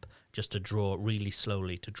pneumatic pump just to draw really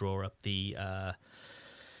slowly to draw up the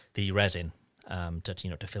resin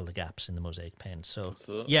to fill the gaps in the mosaic pin. So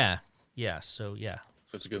absolutely. Yeah. That's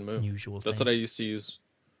a good move. Unusual. That's what I used to use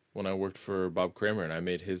when I worked for Bob Kramer, and I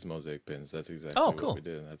made his mosaic pins. That's exactly what we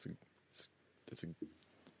did. That's a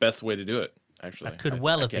best way to do it, actually. That could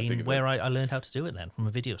well have been where I learned how to do it then, from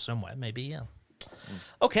a video somewhere, maybe, yeah.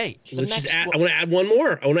 Okay. The Let's just next add, one- I want to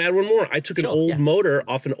add one more. I took an Sure, old yeah. motor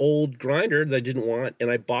off an old grinder that I didn't want, and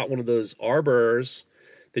I bought one of those arbors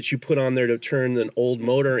that you put on there to turn an old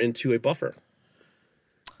motor into a buffer.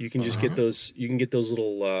 You can just get those. You can get those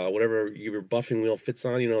little whatever your buffing wheel fits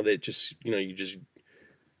on. That just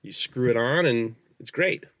you screw it on and it's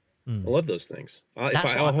great. I love those things.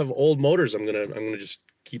 That's I'll what have old motors, I'm gonna just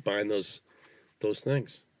keep buying those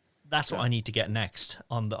things. That's what I need to get next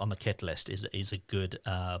on the kit list is a good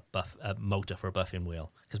motor for a buffing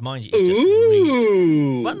wheel, because mine is just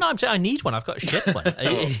really. Well, no, I'm saying I need one. I've got a shit one.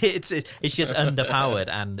 It's just underpowered,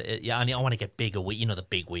 and I want to get bigger. The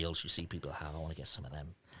big wheels you see people have. I want to get some of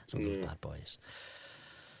them, some of those bad boys.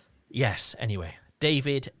 Yes. Anyway,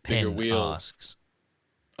 David Bigger Pin wheels. asks.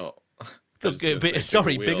 Oh,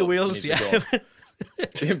 Sorry, bigger wheels. Yeah.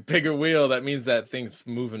 Bigger wheel. That means that thing's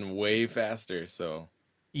moving way faster. So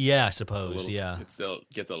Yeah, I it's suppose.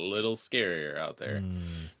 it gets a little scarier out there.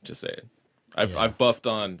 Just saying. I've buffed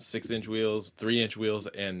on 6-inch wheels, 3-inch wheels,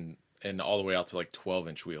 and all the way out to like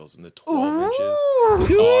 12-inch wheels, and the 12 inches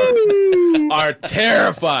are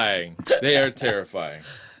terrifying. They are terrifying.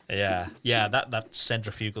 Yeah. That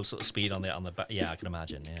centrifugal sort of speed on the back. Yeah, I can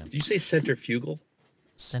imagine. Yeah. Do you say centrifugal?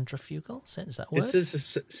 Centrifugal? Is that a It word?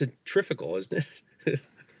 says centrifugal, isn't it?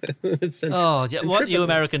 It's Oh, yeah. What do you centrifugal.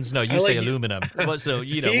 Americans know? You I say like it. aluminum. What do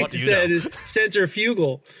you He know? said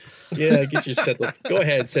centrifugal. Yeah, get your Go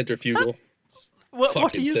ahead, centrifugal. What do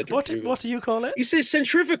fucking you centrifugal. what do you call it? You say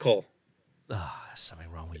centrifugal. There's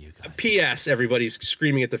something wrong with you guys. P.S. Everybody's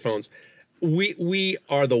screaming at their phones. We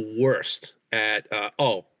are the worst at.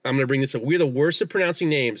 I'm going to bring this up. We're the worst at pronouncing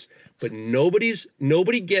names, but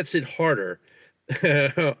nobody gets it harder.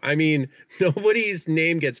 I mean, nobody's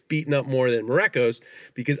name gets beaten up more than Mareko's,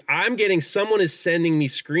 because someone is sending me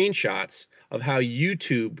screenshots of how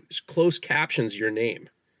YouTube close captions your name.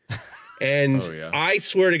 And Oh, yeah. I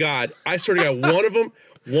swear to God, one of them,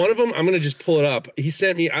 I'm going to just pull it up. He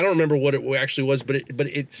sent me, I don't remember what it actually was, but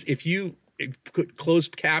it's, if you put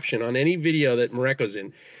closed caption on any video that Mareko's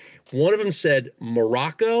in, one of them said,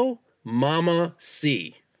 Morocco Mama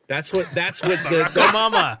C. That's what the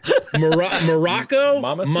Mama. Morocco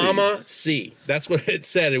Mama Mama C. C. That's what it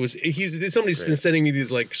said. It was somebody's been sending me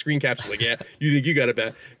these like screen captions like, yeah, you think you got it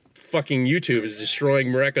bad. Fucking YouTube is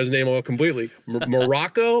destroying Mareko's name all completely.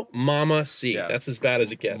 Morocco Mama C. Yeah. That's as bad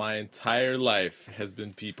as it gets. My entire life has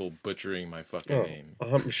been people butchering my fucking name.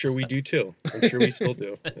 I'm sure we do too. I'm sure we still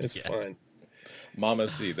do. It's fine. Mama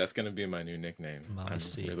C. That's going to be my new nickname. Mama I'm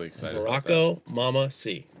C. really excited about Morocco Mama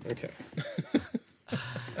C. Okay.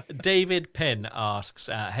 David Pin asks,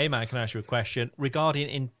 "Hey man, can I ask you a question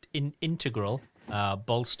regarding integral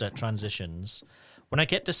bolster transitions? When I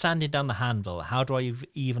get to sanding down the handle, how do I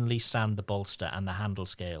evenly sand the bolster and the handle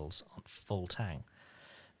scales on full tang?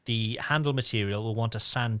 The handle material will want to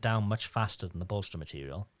sand down much faster than the bolster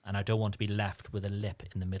material, and I don't want to be left with a lip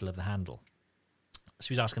in the middle of the handle." So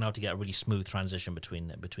he's asking how to get a really smooth transition between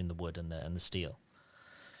the wood and the steel.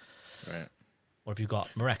 that. Right. What have you got,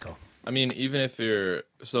 Mareko? I mean, even if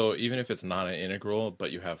it's not an integral,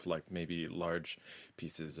 but you have like maybe large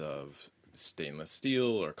pieces of stainless steel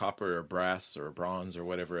or copper or brass or bronze or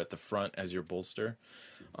whatever at the front as your bolster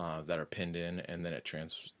that are pinned in, and then it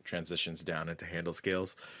transitions down into handle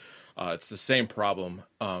scales. It's the same problem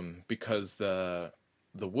because the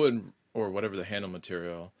wood or whatever the handle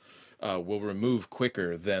material will remove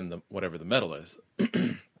quicker than whatever the metal is.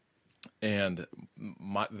 And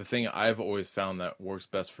the thing I've always found that works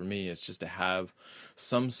best for me is just to have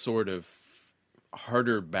some sort of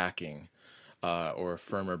harder backing or a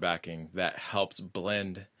firmer backing that helps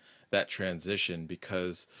blend that transition,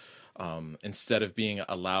 because instead of being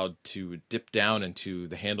allowed to dip down into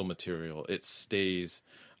the handle material, it stays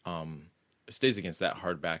against that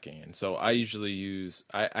hard backing. And so I usually use,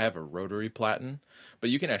 I have a rotary platen,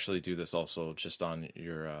 but you can actually do this also just on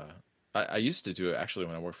your I used to do it actually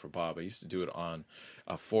when I worked for Bob. I used to do it on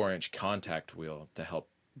a 4-inch contact wheel to help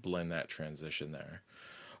blend that transition there.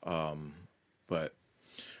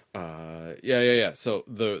 Yeah. So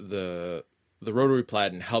the rotary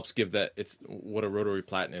platen helps give that. It's what a rotary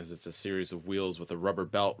platen is. It's a series of wheels with a rubber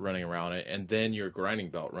belt running around it, and then your grinding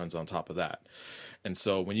belt runs on top of that. And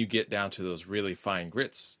so when you get down to those really fine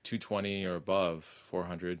grits, 220 or above,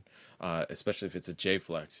 400, especially if it's a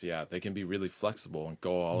J-Flex, yeah, they can be really flexible and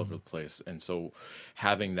go all over the place. And so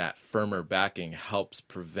having that firmer backing helps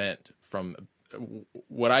prevent from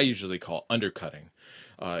what I usually call undercutting,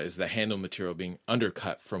 is the handle material being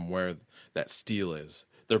undercut from where that steel is.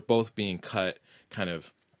 They're both being cut kind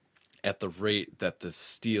of at the rate that the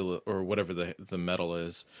steel or whatever the metal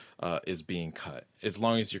is being cut. As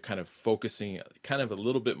long as you're kind of focusing kind of a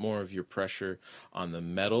little bit more of your pressure on the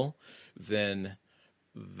metal, then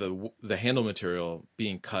the handle material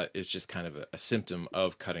being cut is just kind of a symptom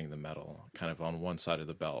of cutting the metal kind of on one side of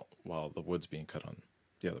the belt while the wood's being cut on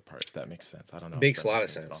the other part, if that makes sense. I don't know. Makes a lot of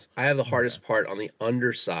sense. I have the hardest part on the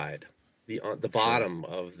underside, the bottom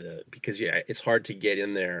of because it's hard to get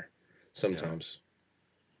in there sometimes.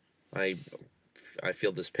 Yeah. I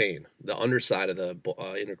feel this pain. The underside of the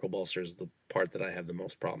integral bolster is the part that I have the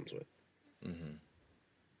most problems with. Mm-hmm.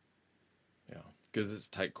 Yeah, because it's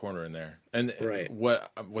a tight corner in there. And right.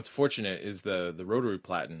 What's fortunate is the rotary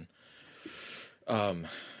platen, and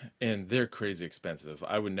they're crazy expensive.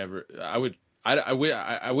 I wish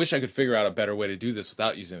I could figure out a better way to do this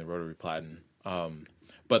without using the rotary platen.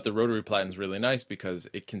 But the rotary platen is really nice because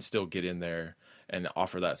it can still get in there and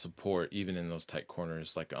offer that support even in those tight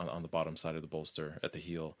corners, like on the bottom side of the bolster at the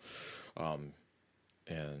heel.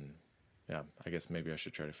 And yeah, I guess maybe I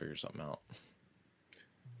should try to figure something out.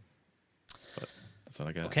 But that's what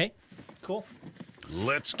I got. Okay, cool.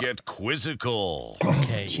 Let's get quizzical.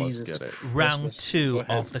 Okay, Let's get it. Round 2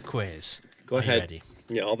 of the quiz. Go Are you ahead. ready?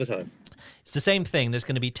 Yeah, all the time. It's the same thing. There's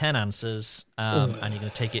going to be 10 answers, and you're going to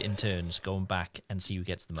take it in turns, going back and see who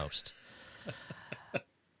gets the most.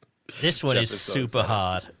 This one Jeff is is so super excited.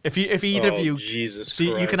 hard. If either of you, Jesus so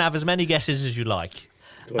you Christ. can have as many guesses as you like.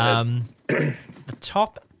 Go ahead. The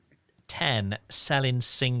top 10 selling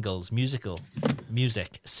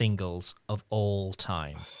music singles of all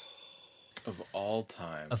time. Of all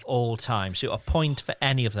time. Of all time. So a point for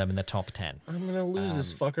any of them in the top 10. I'm going to lose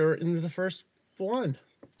this fucker into the first one.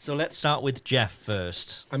 So let's start with Jeff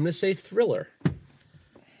first. I'm going to say Thriller.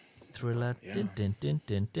 Thriller. Yeah. Dun, dun, dun,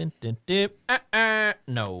 dun, dun, dun, dun.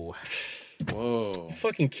 No. Whoa. You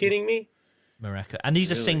fucking kidding me? Mareka. And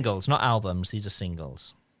these are Really? singles, not albums. These are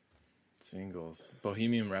singles. Singles.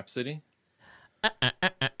 Bohemian Rhapsody?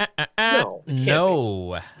 No. it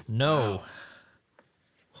can't No.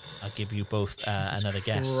 I'll give you both another be.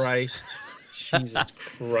 guess. Christ. Jesus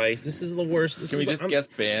Christ. This is the worst. Can we just guess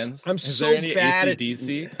bands? I'm Is so there any bad at-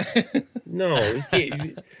 AC/DC? No. you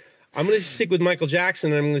can't. I'm going to stick with Michael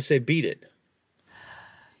Jackson, and I'm going to say Beat It.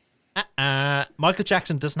 Michael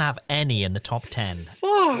Jackson doesn't have any in the top 10.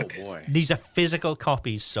 Oh Fuck. boy. These are physical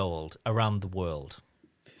copies sold around the world.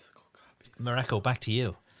 Physical copies. Mareko, back to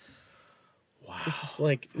you.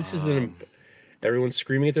 This is everyone's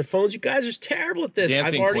screaming at their phones. You guys are terrible at this.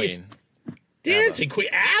 Dancing I've already Queen. Dancing Queen.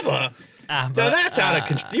 ABBA. ABBA, Now that's out of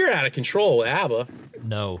control. You're out of control with ABBA.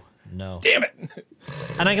 No. Damn it.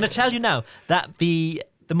 And I'm going to tell you now that the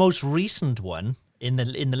most recent one in the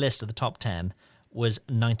list of the top 10 was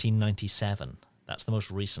 1997. That's the most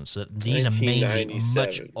recent. So these are mainly much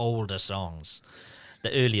 1997. older songs. The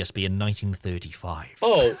earliest being 1935.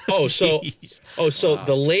 So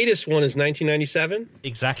the latest one is 1997.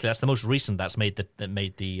 Exactly. That's the most recent that's made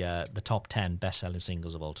the top 10 best-selling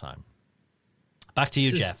singles of all time. Back to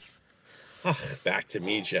you, This is- Jeff. Back to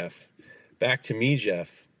me, Jeff.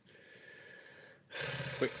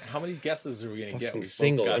 Wait, how many guesses are we going to get? Fucking We've both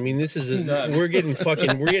single. got I mean, this is none. we're getting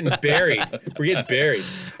buried. We're getting buried.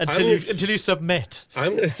 Until you submit.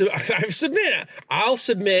 I'm gonna submit. I'll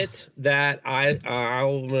submit that I'm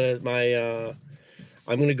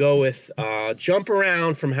gonna go with "Jump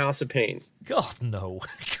Around" from House of Pain. God, no.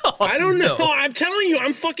 God, I don't know. no. I'm telling you,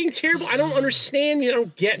 I'm fucking terrible. I don't understand. You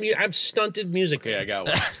don't get me. I'm stunted music. Okay, I got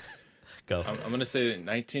one. Go. I'm going to say that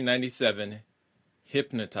 1997,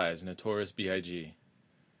 Hypnotize, Notorious B.I.G.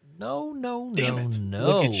 No. Damn it.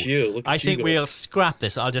 Look at you. Look at I you think go. we'll scrap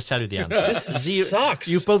this. I'll just tell you the answer. This sucks.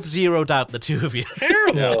 You both zeroed out, the two of you.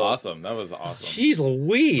 Terrible. Yeah, awesome. That was awesome. Jeez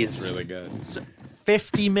Louise. Really good.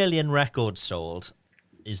 50 million records sold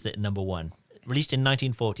is the number one. Released in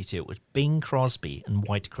 1942. It was Bing Crosby and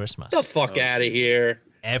White Christmas. Get the fuck out of here.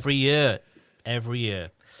 Every year.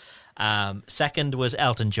 Second was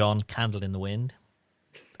Elton John, Candle in the Wind.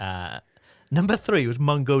 Number 3 was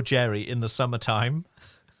Mungo Jerry, In the Summertime.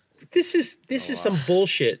 This is some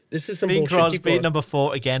bullshit. This is some Bing bullshit. Keep Crosby, going. number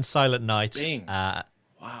 4, again, Silent Night. Bing. Wow.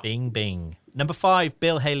 Wow. Bing. Number 5,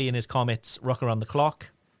 Bill Haley and his Comets, Rock Around the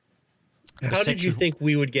Clock. Number How 6 did you was- think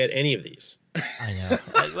we would get any of these? I know.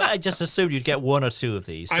 I just assumed you'd get one or two of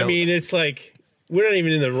these. I So mean, it's like we're not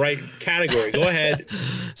even in the right category. Go ahead.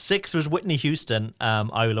 6 was Whitney Houston,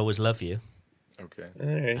 I Will Always Love You. Okay. All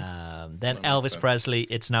right. Then That makes Elvis sense. Presley,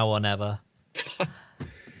 It's Now or Never.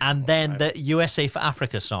 And then the USA for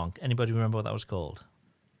Africa song. Anybody remember what that was called?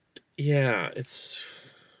 Yeah, it's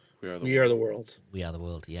We are the We Are the World. We Are the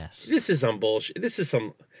World, yes. This is some bullshit. This is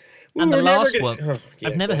some. we And the were never last gonna- one, Oh, yeah,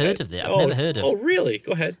 I've never go heard ahead. of it. I've never heard of Oh, really?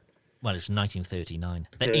 Go ahead. Well, it's 1939.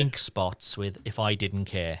 The ink spots with "If I Didn't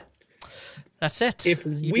Care." That's it. If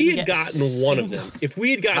You we didn't had get gotten one of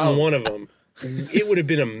them, it would have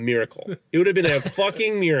been a miracle. It would have been a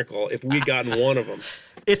fucking miracle if we'd gotten one of them.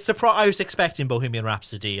 It's surprise. I was expecting Bohemian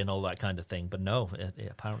Rhapsody and all that kind of thing, but no,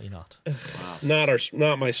 apparently not.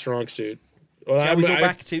 Not my strong suit. Well, Shall we go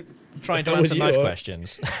back to trying to I'm answer with knife you.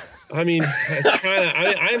 questions? I mean,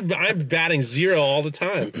 I'm batting 0 all the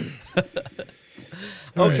time.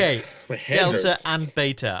 Okay. My head Delta hurts. and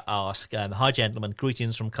Beta ask, "Hi, gentlemen.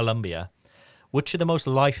 Greetings from Colombia. Which are the most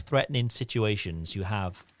life-threatening situations you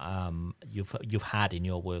have you've had in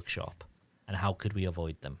your workshop, and how could we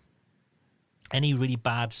avoid them? Any really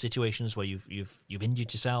bad situations where you've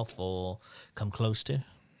injured yourself or come close to?"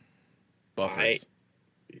 Buffers.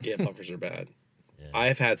 Buffers are bad.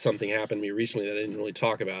 I've had something happen to me recently that I didn't really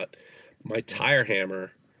talk about. My tire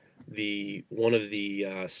hammer, one of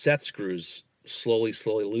the set screws slowly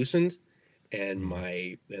loosened, and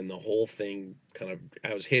the whole thing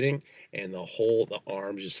I was hitting, and the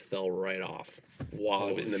arm just fell right off while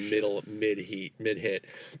I was in the mid hit.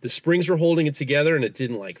 The springs were holding it together, and it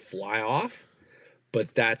didn't like fly off.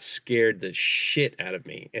 But that scared the shit out of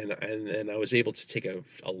me, and I was able to take a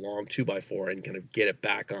long 2x4 and kind of get it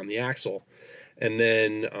back on the axle, and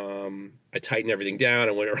then I tightened everything down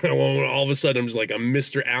and went around. All of a sudden, I'm just like a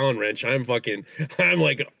Mr. Allen Wrench. I'm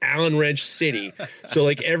like Allen Wrench City. So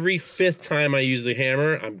like every 5th time I use the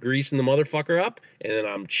hammer, I'm greasing the motherfucker up, and then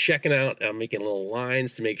I'm checking out. I'm making little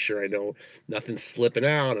lines to make sure I know nothing's slipping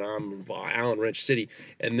out, and I'm Allen Wrench City.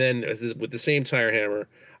 And then with the same tire hammer,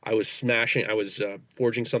 I was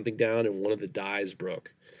forging something down, and one of the dies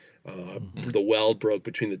broke. The weld broke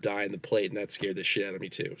between the die and the plate, and that scared the shit out of me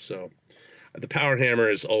too. So the power hammer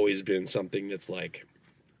has always been something that's like,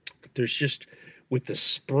 there's just, with the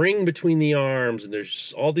spring between the arms, and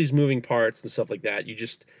there's all these moving parts and stuff like that,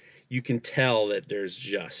 you can tell that there's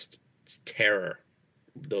just terror,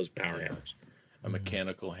 those power hammers. A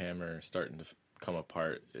mechanical hammer starting to come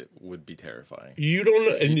apart, it would be terrifying. You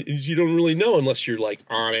don't really know unless you're like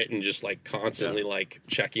on it and just like constantly like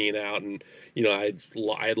checking it out. And I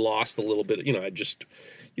had lost a little bit. I just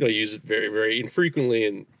use it very, very infrequently,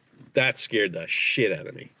 and that scared the shit out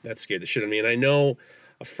of me. And I know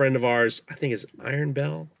a friend of ours, I think is Iron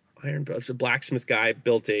Bell. It's a blacksmith guy,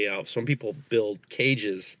 built some people build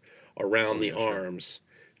cages around the arms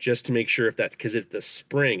just to make sure because it's the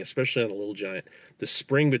spring, especially on a Little Giant, the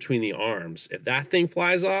spring between the arms, if that thing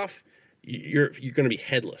flies off, you're going to be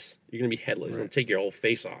headless. You're going to be headless. It's going to take your whole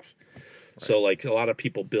face off. Right. So like a lot of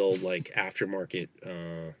people build like aftermarket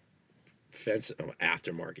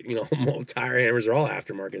tire hammers are all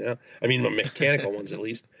aftermarket now. I mean, mechanical ones at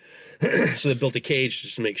least. So they built a cage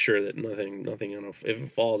just to make sure that nothing, if it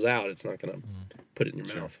falls out, it's not going to put it in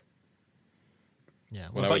your mouth. Yeah.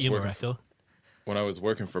 What about you, Mareko? When I was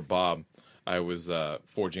working for Bob, I was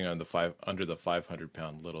forging under the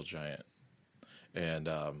 500-pound Little Giant, and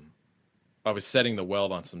I was setting the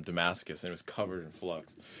weld on some Damascus, and it was covered in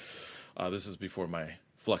flux. This is before my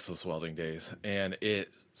fluxless welding days, and it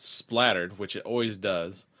splattered, which it always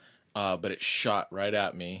does, but it shot right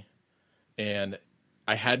at me, and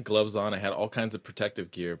I had gloves on, I had all kinds of protective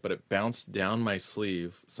gear, but it bounced down my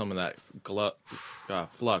sleeve, some of that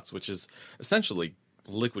flux, which is essentially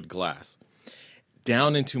liquid glass,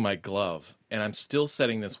 down into my glove, and I'm still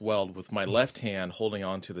setting this weld with my left hand holding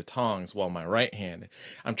on to the tongs while my right hand,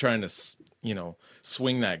 I'm trying to,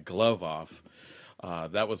 swing that glove off.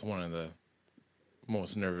 That was one of the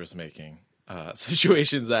most nervous-making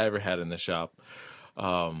situations I ever had in the shop.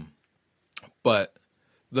 But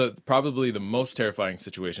probably the most terrifying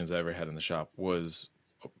situations I ever had in the shop was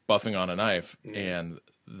buffing on a knife and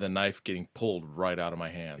the knife getting pulled right out of my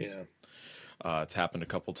hands. Yeah. It's happened a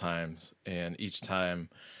couple times, and each time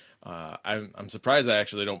I'm surprised I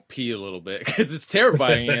actually don't pee a little bit because it's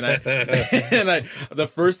terrifying. And the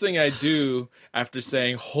first thing I do after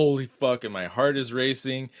saying "holy fuck" and my heart is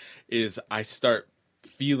racing is I start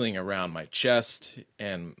feeling around my chest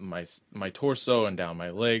and my torso and down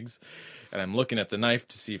my legs, and I'm looking at the knife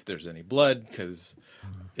to see if there's any blood, because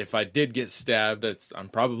if I did get stabbed, I'm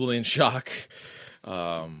probably in shock.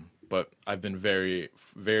 But I've been very,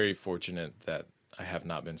 very fortunate that I have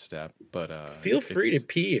not been stabbed. But feel free to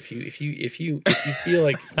pee if you feel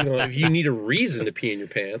like if you need a reason to pee in your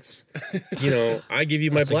pants. I give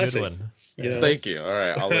you my blessing. Good one. Thank you. All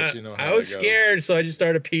right, I'll let you know how I was scared, so I just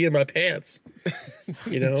started peeing in my pants.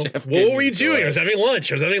 What were you doing? I was having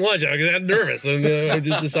lunch. I got nervous, and I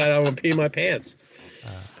just decided I want to pee in my pants.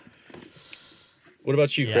 What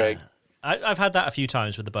about you, Craig? I've had that a few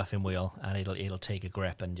times with the buffing wheel, and it'll take a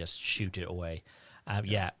grip and just shoot it away.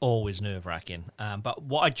 Yeah, always nerve-wracking. But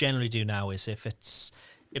what I generally do now is if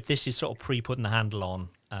this is sort of pre-putting the handle on,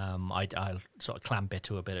 I'll sort of clamp it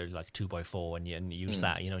to a bit of like 2x4 and use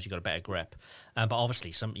that, so you got a better grip. But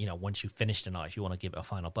obviously, once you've finished a knife, you want to give it a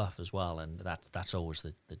final buff as well, and that's always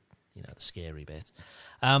the scary bit.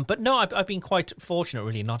 But no, I've been quite fortunate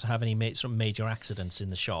really not to have any sort of major accidents in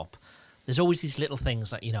the shop. There's always these little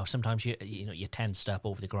things like, sometimes you're tensed up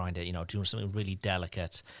over the grinder, doing something really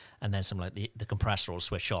delicate, and then something like the compressor will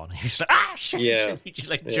switch on. And you're just like, shit! Yeah. You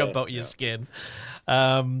just like jump out of your skin.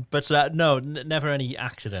 But no, never any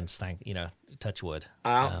accidents, touch wood.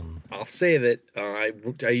 I'll say that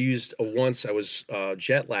I used once. I was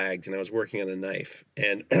jet lagged and I was working on a knife,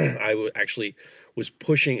 and actually was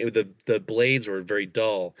pushing. The blades were very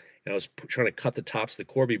dull. And I was trying to cut the tops of the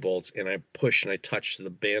Corby bolts, and I pushed and I touched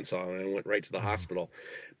the bandsaw, and I went right to the hospital.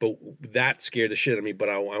 But that scared the shit out of me. But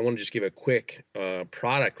I want to just give a quick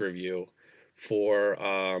product review for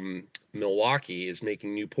Milwaukee is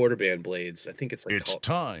making new Porterband blades. I think it's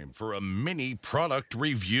time for a mini product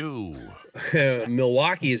review.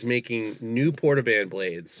 Milwaukee is making new Porterband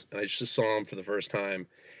blades. I just saw them for the first time.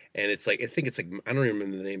 And it's like, I think it's like, I don't even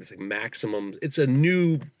remember the name. It's like Maximum. It's a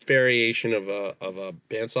new variation of a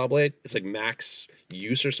bandsaw blade. It's like Max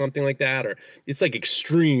Use or something like that. Or it's like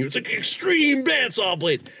Extreme. It's like Extreme bandsaw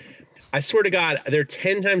blades. I swear to God, they're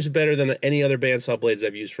 10 times better than any other bandsaw blades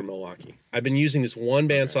I've used from Milwaukee. I've been using this one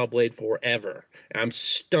bandsaw blade forever. I'm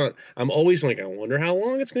stunned. I'm always like, I wonder how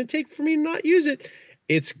long it's going to take for me to not use it.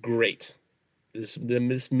 It's great.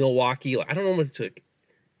 This Milwaukee, I don't know what it took.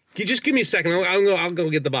 Just give me a second. I'll go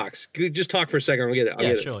get the box. Just talk for a second. I'll get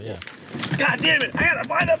it. Yeah. God damn it! I gotta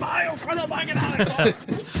find the bio for the fucking out.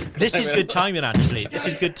 This is good timing, actually. This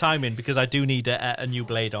is good timing because I do need a new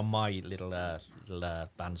blade on my little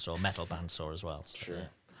bandsaw, metal bandsaw as well. So, sure.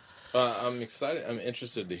 I'm excited. I'm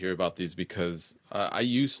interested to hear about these because I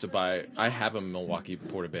used to buy. I have a Milwaukee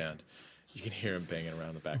Porterband. You can hear him banging around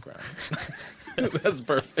in the background. That's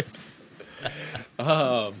perfect.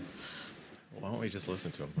 Why don't we just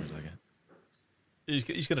listen to him for a second?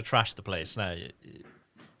 He's going to trash the place now.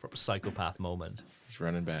 Proper psychopath moment. He's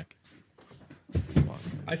running back.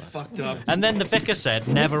 I fucked up. And then the vicar said,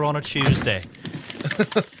 never on a Tuesday.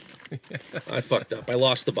 I fucked up. I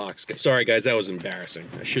lost the box. Sorry, guys. That was embarrassing.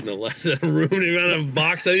 I shouldn't have left the room the amount of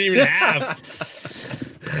box I didn't even have.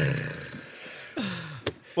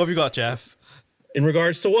 What have you got, Jeff? In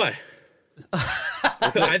regards to what? I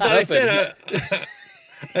thought I said...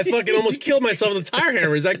 I fucking almost killed myself with a tire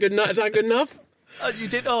hammer. Is that good? Not good enough? You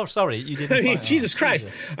did? Oh, sorry, you didn't. I mean, Jesus Christ!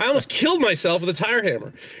 Jesus. I almost killed myself with a tire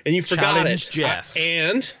hammer, and you forgot Challenge it. Jeff.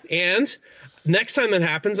 And next time that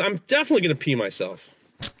happens, I'm definitely gonna pee myself.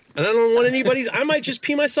 And I don't want anybody's. I might just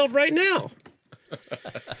pee myself right now.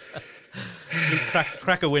 You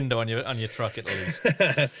crack a window on your truck at least.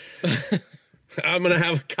 I'm gonna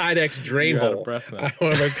have a Kydex drain You're hole. out of breath now. I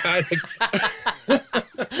want to have a Kydex.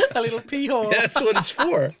 A little pee hole. That's what it's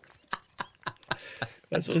for.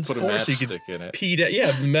 That's what Just it's put a for. So you matchstick in it. pee that. Yeah,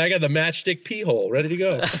 I got the matchstick pee hole ready to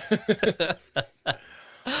go.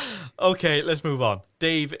 Okay, let's move on.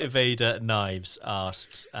 Dave Evader Knives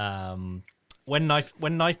asks, when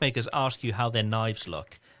knife makers ask you how their knives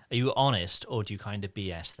look, are you honest or do you kind of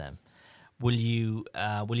BS them? Will you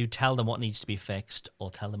tell them what needs to be fixed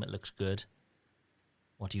or tell them it looks good?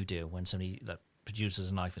 What do you do when somebody that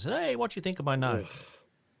produces a knife and says, "Hey, what do you think of my knife?"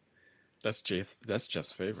 That's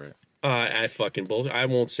Jeff's favorite. I fucking bullshit. I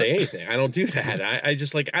won't say anything. I don't do that. I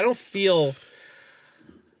just like, I don't feel.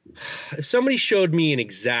 If somebody showed me an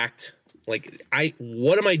exact, like,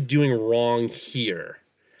 what am I doing wrong here?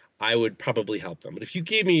 I would probably help them. But if you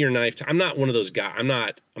gave me your knife, I'm not one of those guys. I'm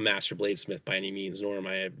not a master bladesmith by any means, nor am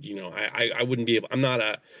I, I wouldn't be able,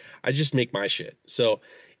 I just make my shit. So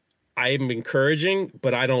I'm encouraging,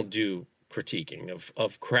 but I don't do critiquing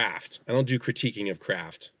of craft. I don't do critiquing of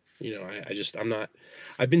craft. I'm not,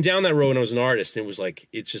 I've been down that road when I was an artist, and it was like,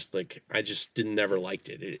 it's just like, I just never liked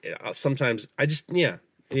it. Sometimes the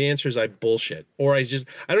answer is I bullshit, or I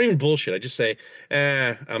don't even bullshit. I just say,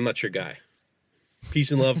 I'm not your guy.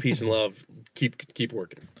 Peace and love, peace and love. Keep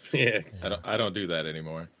working. Yeah. I don't do that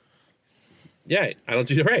anymore. Yeah, I don't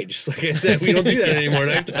do that. Right. Just like I said, we don't do that anymore.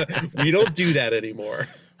 We don't do that anymore.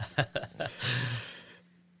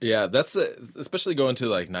 Yeah, that's especially going to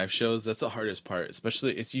like knife shows. That's the hardest part.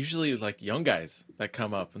 Especially, it's usually like young guys that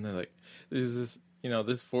come up and they're like, "There's this,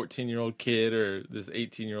 this 14-year-old kid or this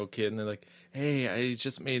 18-year-old kid," and they're like, "Hey, I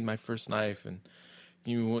just made my first knife, and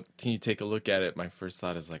can you take a look at it?" My first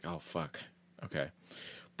thought is like, "Oh fuck, okay,"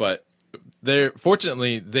 but they're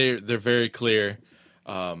very clear.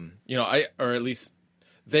 Or at least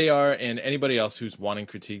they are, and anybody else who's wanting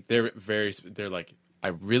critique, they're like I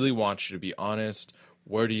really want you to be honest.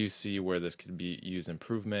 Where do you see where this could be used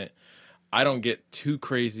improvement? I don't get too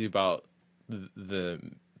crazy about the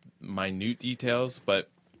minute details, but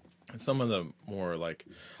some of the more like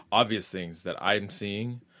obvious things that I'm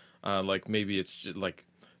seeing, like maybe it's just like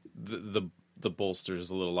the bolster is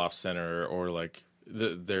a little off center, or like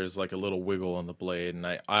there's like a little wiggle on the blade, and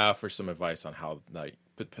I offer some advice on how like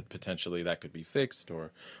potentially that could be fixed,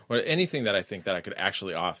 or anything that I think that I could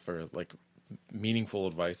actually offer like meaningful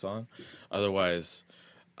advice on. Otherwise,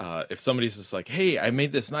 if somebody's just like, hey, I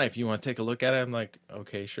made this knife, you want to take a look at it? I'm like,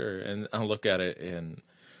 okay, sure. And I'll look at it and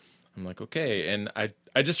I'm like, okay. And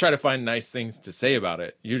I just try to find nice things to say about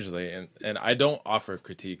it usually. And I don't offer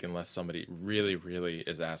critique unless somebody really, really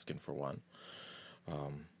is asking for one.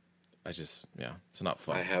 It's not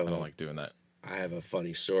fun. I don't like doing that. I have a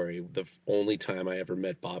funny story. The only time I ever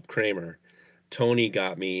met Bob Kramer, Tony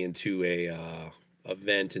got me into a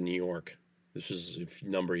event in New York. This was a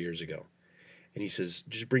number of years ago. And he says,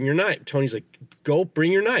 just bring your knife. Tony's like, go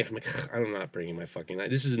bring your knife. I'm like, I'm not bringing my fucking knife.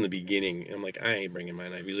 This is in the beginning. And I'm like, I ain't bringing my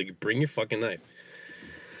knife. He's like, bring your fucking knife.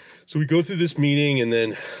 So we go through this meeting, and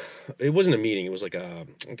then it wasn't a meeting. It was like a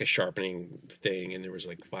sharpening thing. And there was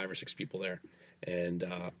like 5 or 6 people there. And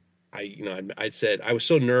I'd said, I was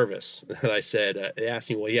so nervous that I said, he asked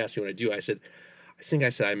me what I do. I said,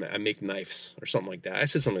 I make knives or something like that. I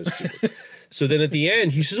said something stupid. So then at the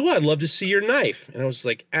end, he says, well, I'd love to see your knife. And I was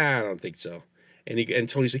like, I don't think so. And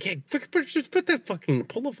Tony's like, hey, just pull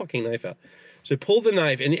the fucking knife out. So I pulled the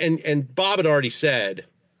knife, and Bob had already said,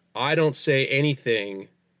 I don't say anything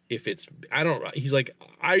if it's, he's like,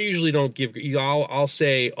 I usually don't give, I'll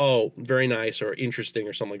say, oh, very nice or interesting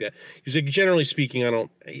or something like that. He's like, generally speaking,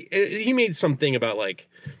 he made something about like,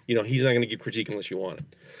 he's not going to give critique unless you want it.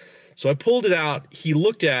 So I pulled it out, he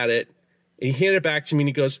looked at it, and he handed it back to me, and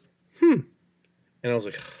he goes, and I was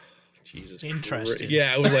like, Jesus. Interesting.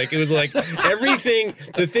 Yeah, it was like everything,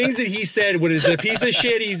 the things that he said when it's a piece of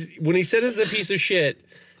shit, when he said it's a piece of shit,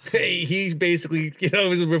 he basically, it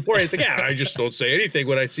was before, it's like, I just don't say anything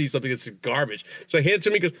when I see something that's garbage. So I hand it to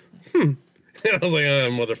him, he goes, And I was like, oh,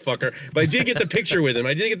 motherfucker. But I did get the picture with him.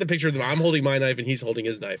 I'm holding my knife and he's holding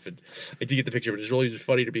his knife. And I did get the picture, but it's really just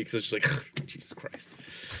funny to me because it's just like, Jesus Christ.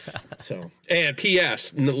 So, and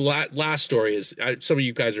P.S. Last story is, some of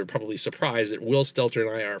you guys are probably surprised that Will Stelter and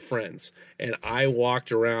I are friends. And I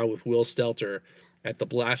walked around with Will Stelter at the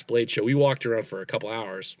Blast Blade show. We walked around for a couple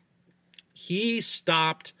hours. He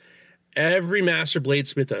stopped every master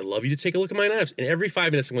bladesmith. I'd love you to take a look at my knives. And every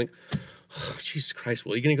 5 minutes, I'm like, oh, Jesus Christ,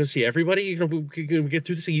 Will, you going to go see everybody? You're going to get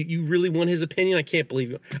through this? You really want his opinion? I can't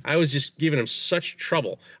believe it. I was just giving him such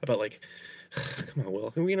trouble about like, come on, Will,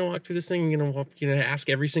 are we going to walk through this thing? You're going to ask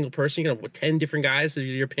every single person, 10 different guys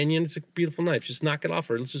your opinion. It's a beautiful knife. Just knock it off,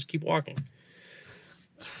 or let's just keep walking.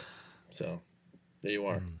 So there you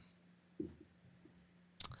are.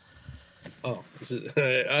 Oh, this is,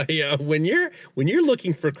 yeah. When you're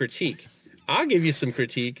looking for critique, I'll give you some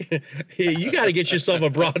critique. You got to get yourself a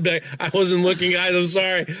Broadbeck. I wasn't looking, guys. I'm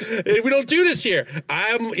sorry. We don't do this here.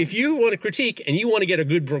 If you want to critique and you want to get a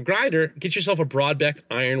good grinder, get yourself a Broadbeck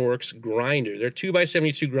Ironworks grinder. Their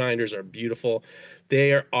 2x72 grinders are beautiful.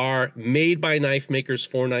 They are made by knife makers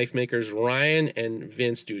for knife makers. Ryan and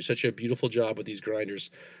Vince do such a beautiful job with these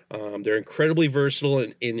grinders. They're incredibly versatile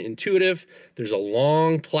and intuitive. There's a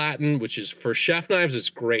long platen, which is for chef knives. It's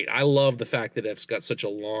great. I love the fact that it's got such a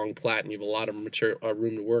long platen. You have a lot of material,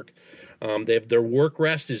 room to work. Their work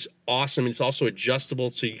rest is awesome. It's also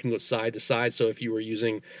adjustable, so you can go side to side. So if you were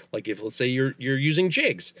using, like, if let's say you're using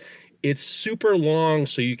jigs, it's super long,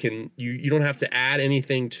 so you don't have to add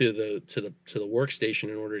anything to the workstation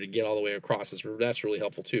in order to get all the way across. That's really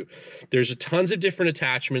helpful too. There's tons of different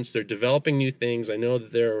attachments. They're developing new things. I know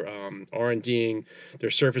that they're R&D'ing their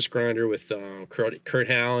surface grinder with Kurt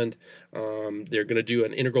Halland. They're going to do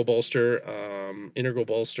an integral bolster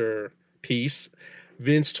piece.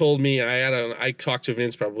 Vince told me, I talk to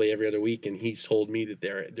Vince probably every other week, and he's told me that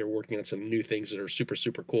they're working on some new things that are super,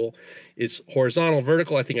 super cool. It's horizontal,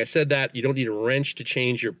 vertical. I think I said that. You don't need a wrench to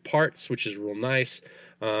change your parts, which is real nice.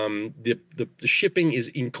 The shipping is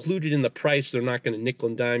included in the price. They're not going to nickel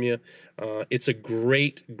and dime you. It's a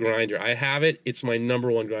great grinder. I have it. It's my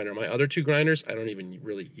number one grinder. My other two grinders, I don't even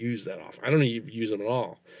really use that often. I don't even use them at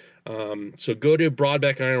all. So go to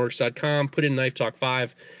broadbeckironworks.com, put in Knife Talk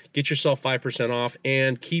 5, get yourself 5% off,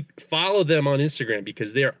 and follow them on Instagram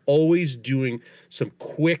because they're always doing some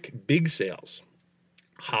quick big sales,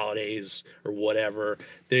 holidays or whatever.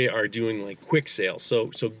 They are doing like quick sales.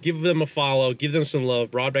 So give them a follow, give them some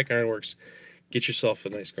love. Broadbeck Ironworks, get yourself a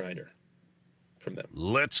nice grinder. from them.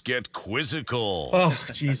 Let's get quizzical. Oh,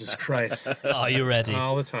 Jesus Christ. Are you ready?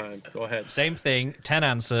 All the time. Go ahead. Same thing. 10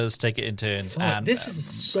 answers. Take it in turns. Fuck, And this is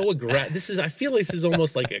so aggressive. I feel like this is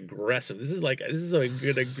almost like aggressive. This is a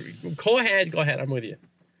good. Go ahead. I'm with you.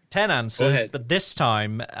 10 answers, ahead. but this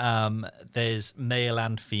time there's male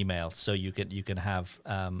and female, so you can have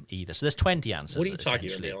either. So there's 20 answers. What are you talking about,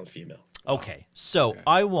 essentially. male and female? Okay, so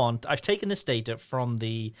I've taken this data from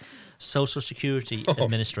the Social Security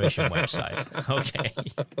Administration website. Okay.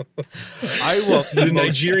 I want The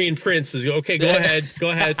Nigerian prince is okay. Go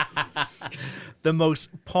ahead. the most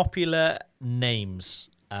popular names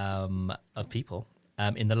of people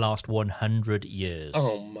in the last 100 years.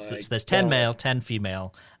 Oh my So there's 10 God. male, 10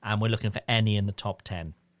 female, and we're looking for any in the top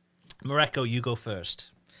 10. Mareko, you go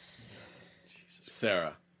first.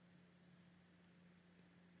 Sarah.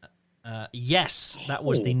 Yes, that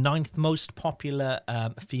was the 9th most popular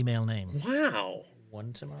female name. Wow.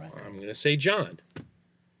 One to Mareko. I'm gonna say John.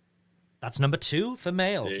 That's number 2 for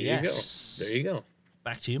male. There Yes. you go. There you go.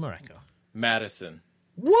 Back to you, Mareko. Madison.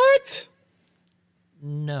 What?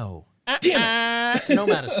 No. Damn it. No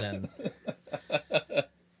Madison.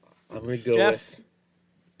 I'm gonna go Jeff? with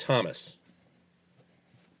Thomas.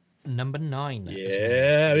 Number 9. is male.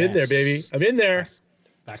 Yeah, I'm in there, Yes. baby. I'm in there.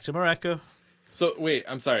 Back to Mareko. So wait,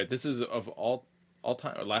 I'm sorry. This is of all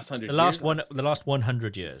time or last 100 The last years? the last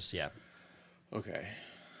 100 years, yeah. Okay.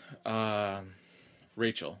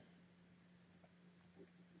 Rachel.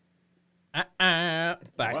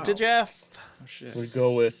 Back to Jeff. Oh shit. I'm gonna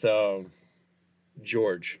go with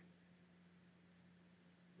George.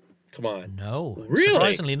 Come on. No. Really?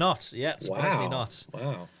 Surprisingly not. Yeah, surprisingly Wow.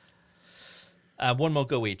 not. Wow. One more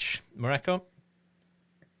go each. Mareko?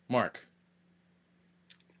 Mark.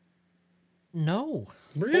 No.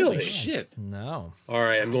 Really? Holy shit. No. All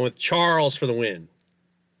right, I'm going with Charles for the win.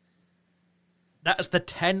 That is the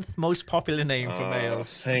 10th most popular name for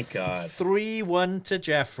males. Thank God. 3-1 to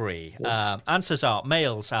Jeffrey. Answers are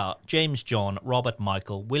males are James, John, Robert,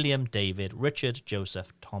 Michael, William, David, Richard,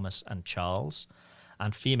 Joseph, Thomas, and Charles.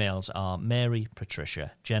 And females are Mary,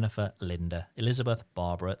 Patricia, Jennifer, Linda, Elizabeth,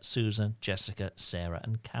 Barbara, Susan, Jessica, Sarah,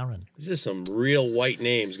 and Karen. This is some real white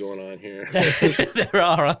names going on here. There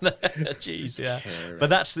are on there. Jeez, yeah. But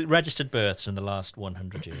that's the registered births in the last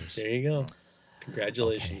 100 years. There you go.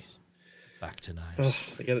 Congratulations. Back to knives. Oh,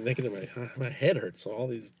 I got a negative. My head hurts. All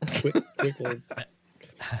these quick ones.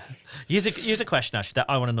 Here's a question, actually, that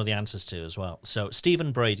I want to know the answers to as well. So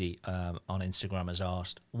Stephen Brady on Instagram has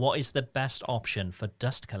asked, what is the best option for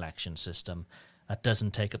dust collection system that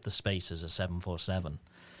doesn't take up the space as a 747?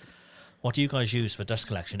 What do you guys use for dust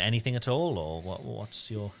collection? Anything at all, or what's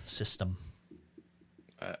your system?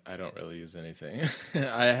 I don't really use anything.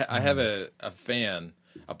 I have a fan,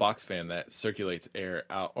 a box fan that circulates air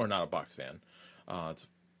out, or not a box fan. I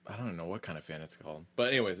don't know what kind of fan it's called, but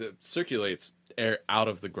anyways, it circulates air out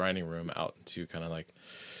of the grinding room out into kind of like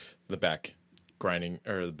the back grinding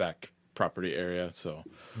or the back property area. So,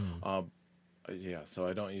 yeah. So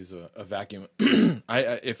I don't use a vacuum.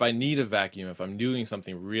 If I need a vacuum, if I'm doing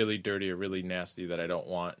something really dirty or really nasty that I don't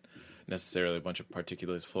want necessarily a bunch of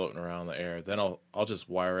particulates floating around the air, then I'll just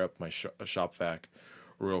wire up my shop vac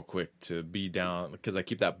real quick to be down, because I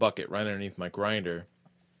keep that bucket right underneath my grinder.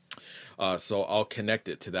 So I'll connect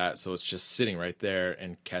it to that, so it's just sitting right there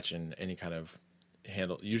and catching any kind of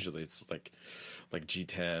handle. Usually it's like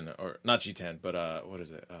G10, or not G10, but what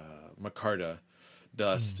is it? Micarta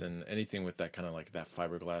dust and anything with that kind of like that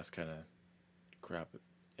fiberglass kind of crap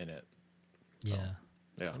in it. Yeah.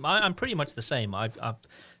 Yeah. I'm pretty much the same. I've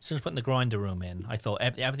since putting the grinder room in, I thought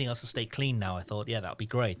everything else will stay clean now. I thought, yeah, that'll be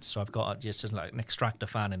great. So I've got just like an extractor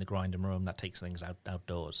fan in the grinder room that takes things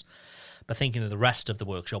outdoors. But thinking that the rest of the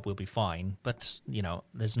workshop will be fine. But, you know,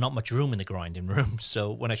 there's not much room in the grinding room.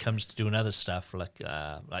 So when it comes to doing other stuff, like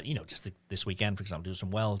you know, just this weekend, for example, do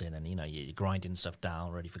some welding and, you know, you're grinding stuff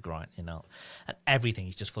down, ready for grind, you know, and everything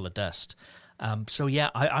is just full of dust. So,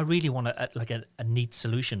 yeah, I really want a neat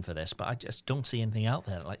solution for this, but I just don't see anything out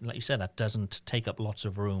there. Like you said, that doesn't take up lots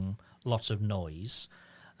of room, lots of noise.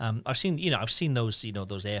 I've seen those, you know,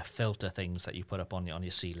 those air filter things that you put up on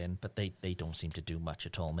your ceiling, but they don't seem to do much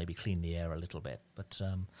at all. Maybe clean the air a little bit, but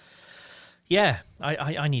yeah,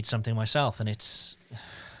 I need something myself, and it's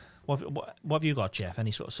what have you got, Jeff?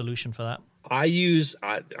 Any sort of solution for that? I'm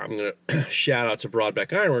gonna shout out to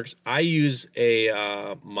Broadbeck Ironworks. I use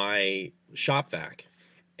my shop vac,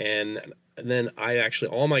 and then I actually,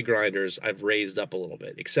 all my grinders I've raised up a little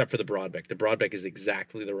bit, except for the Broadbeck. The Broadbeck is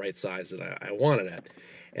exactly the right size that I wanted at.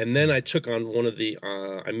 And then I took on one of the,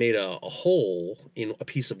 I made a hole in a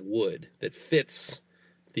piece of wood that fits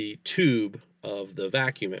the tube of the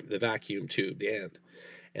vacuum tube, the end.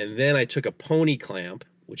 And then I took a pony clamp,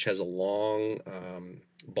 which has a long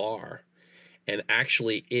bar, and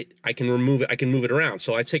actually I can remove it. I can move it around.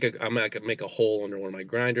 So I can make a hole under one of my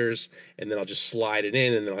grinders, and then I'll just slide it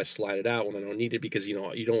in, and then I slide it out when I don't need it, because you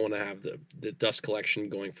don't want to have the dust collection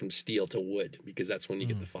going from steel to wood, because that's when you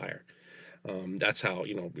get the fire. That's how,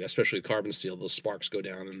 especially carbon steel, those sparks go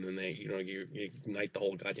down, and then they, you ignite the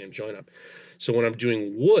whole goddamn joint up. So when I'm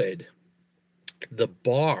doing wood, the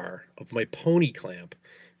bar of my pony clamp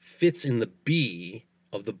fits in the B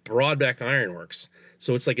of the Broadback Ironworks.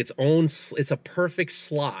 So it's like it's a perfect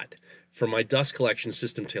slot for my dust collection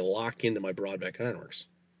system to lock into my Broadback Ironworks.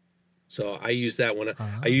 So I use that when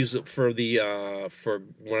I use it for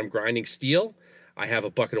when I'm grinding steel. I have a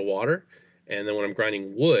bucket of water, and then when I'm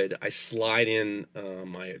grinding wood, I slide in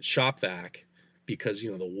my shop vac, because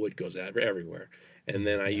the wood goes everywhere, and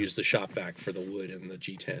then I use the shop vac for the wood and the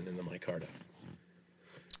G10 and the micarta.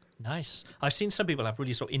 Nice. I've seen some people have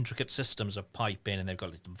really sort of intricate systems of piping, and they've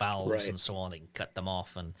got valves and so on. They can cut them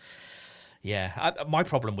off, and my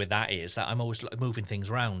problem with that is that I'm always moving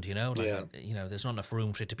things around. There's not enough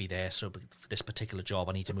room for it to be there. So for this particular job,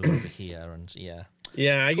 I need to move over here, and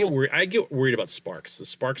I get worried. I get worried about sparks. The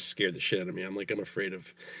sparks scare the shit out of me. I'm afraid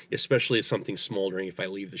of, especially if something's smoldering. If I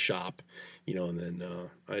leave the shop, and then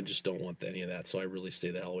I just don't want any of that. So I really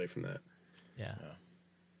stay the hell away from that. Yeah.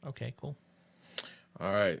 Okay. Cool.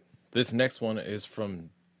 All right. This next one is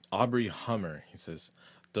from Aubrey Hummer. He says,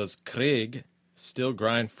 "Does Craig still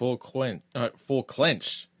grind full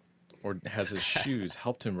clench, or has his shoes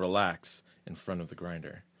helped him relax in front of the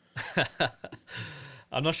grinder?"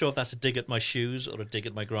 I'm not sure if that's a dig at my shoes or a dig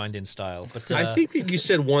at my grinding style, but I think that you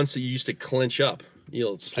said once that you used to clench up.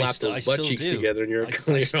 You'll slap those butt cheeks together, and you're all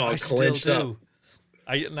clenched up.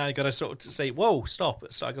 Now I got to sort of say, "Whoa, stop!"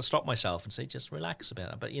 So I got to stop myself and say, "Just relax a bit."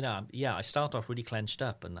 But I start off really clenched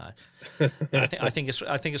up, and I think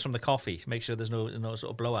it's from the coffee. Make sure there's no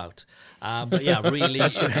sort of blowout. But yeah, really.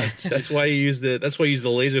 That's why you use the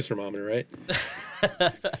laser thermometer, right?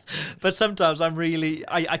 But sometimes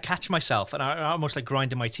I catch myself, and I almost like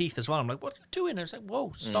grinding my teeth as well. I'm like, "What are you doing?" And it's like,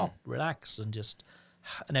 "Whoa, stop, relax," and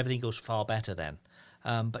everything goes far better then.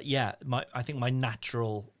 But yeah, I think my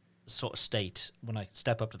natural sort of state when I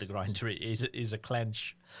step up to the grinder is a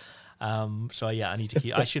clench. So I need to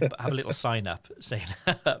keep. I should have a little sign up saying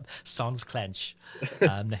 "Sans clench"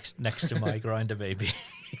 next to my grinder, maybe.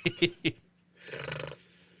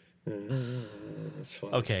 That's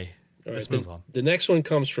fun. Okay, let's move on. The next one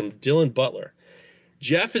comes from Dylan Butler.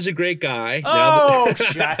 Jeff is a great guy. Oh,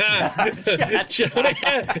 shut. That's what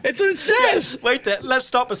it says. Wait, let's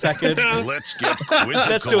stop a second. Let's get quizzical.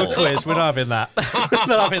 Let's do a quiz. We're not having that.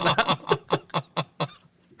 Not having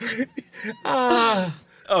that.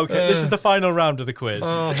 Okay, this is the final round of the quiz.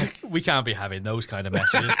 We can't be having those kind of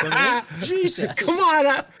messages. Jesus. Come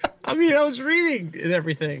on. I was reading and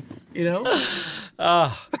everything,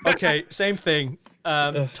 Okay, same thing.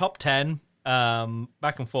 Top 10.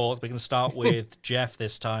 Back and forth. We're going to start with Jeff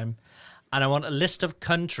this time, and I want a list of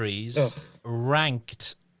countries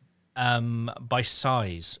ranked by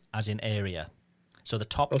size, as in area. So the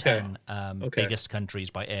top 10 biggest countries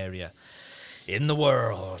by area in the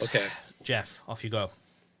world. Okay, Jeff, off you go.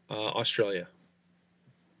 Australia.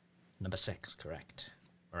 Number 6, correct.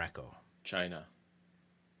 Morocco. China.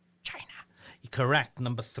 You're correct.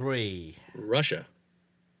 Number 3. Russia.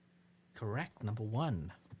 Correct. Number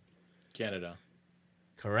 1. Canada.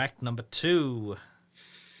 Correct. Number 2.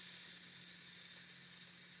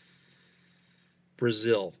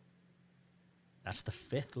 Brazil. That's the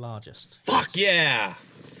 5th largest. Fuck yeah!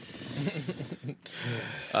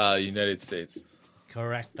 United States.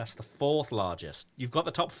 Correct. That's the 4th largest. You've got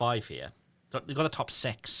the top 5 here. You've got the top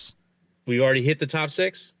 6. We already hit the top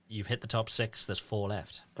 6? You've hit the top 6. There's 4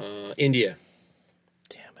 left. India.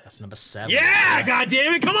 Damn it. That's number 7. Yeah! God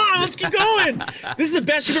damn it! Come on, let's keep going. This is the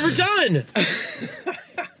best you've ever done.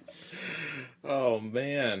 Oh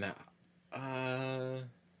man.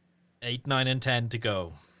 8, 9, and 10 to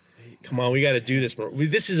go. Come on, we got to do this, bro.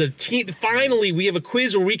 This is a team. Finally, we have a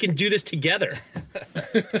quiz where we can do this together.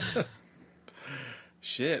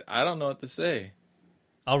 Shit, I don't know what to say.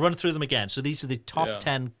 I'll run through them again. So these are the top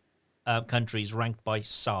 10 countries ranked by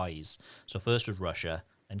size. So first was Russia,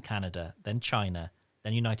 then Canada, then China,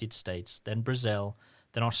 then United States, then Brazil,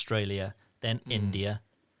 then Australia, then India.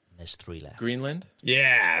 And there's 3 left. Greenland?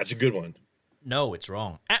 Yeah, that's a good one. No, it's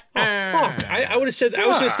wrong. Oh, fuck. I would have said, I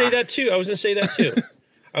was going to say that too.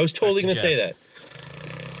 I was totally going to say that.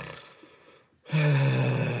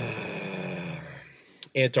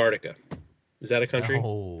 Antarctica. Is that a country?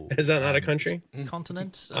 No. Is that not a country?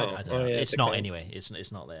 Continent? Oh, I don't know. yeah, It's not anyway.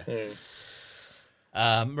 It's not there.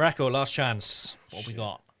 Morocco, last chance. What we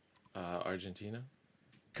got? Argentina.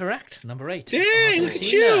 Correct. Number 8. Dang, look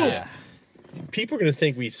at you. Yeah. People are going to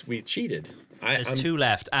think we cheated. There's 2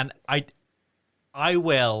 left, and I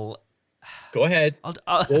will. Go ahead.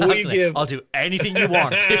 What will you give? I'll do anything you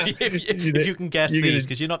want if you can guess these,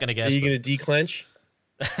 because you're not going to guess. Are you them. going to declench?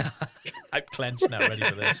 I'm clenched now, ready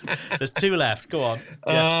for this. There's 2 left. Go on.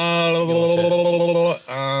 I'm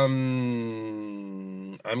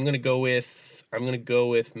going to go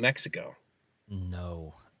with Mexico.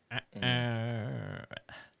 No.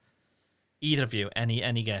 Either of you,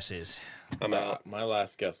 any guesses? I'm out. My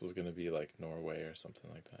last guess was going to be like Norway or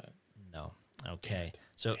something like that. No. Okay.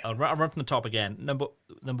 So I'll run from the top again. Number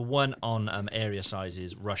 1 on area size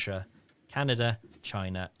is Russia, Canada,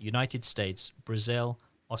 China, United States, Brazil,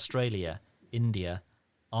 Australia, India,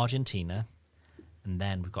 Argentina, and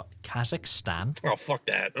then we've got Kazakhstan. Oh, fuck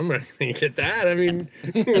that. I'm not going to get that. I mean,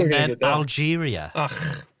 and then Algeria. Ugh,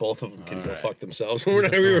 both of them can go fuck themselves. We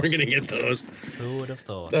weren't going to get those. Who would have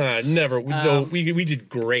thought? Never. We did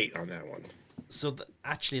great on that one. So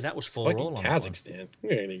actually, that was 4 all on Kazakhstan.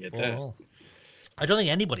 We're going to get that. All. I don't think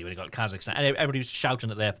anybody would have got Kazakhstan. Everybody was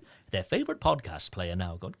shouting at their favorite podcast player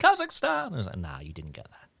now, going, Kazakhstan. I was like, nah, you didn't get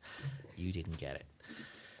that. You didn't get it.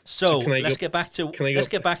 So let's get back to. Can I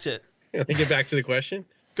get back to the question?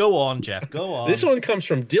 Go on, Jeff. Go on. This one comes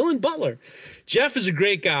from Dylan Butler. Jeff is a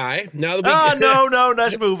great guy. Now that no.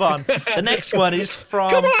 Let's move on. The next one is from.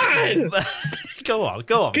 Come on. Go on.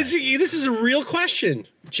 Because this is a real question.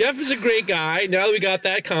 Jeff is a great guy. Now that we got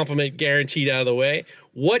that compliment guaranteed out of the way,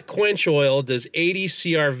 what quench oil does 80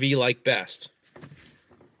 CRV like best?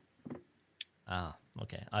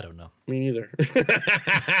 Okay. I don't know. Me neither.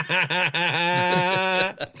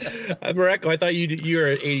 Morocco, I thought you were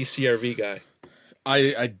an 80 CRV guy.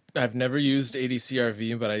 I've never used 80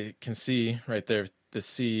 CRV, but I can see right there the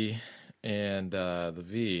C and the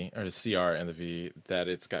V, or the CR and the V, that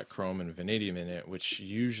it's got chrome and vanadium in it, which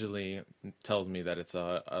usually tells me that it's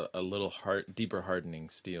a little deeper hardening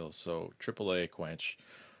steel. So AAA quench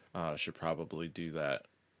should probably do that.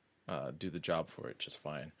 Do the job for it just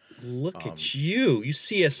fine. Look at you. You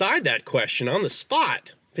CSI'd that question on the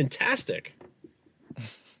spot. Fantastic.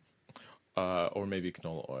 Or maybe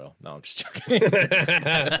canola oil. No, I'm just joking.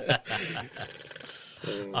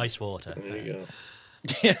 Ice water. There you go.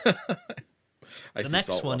 The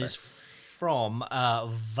next one is from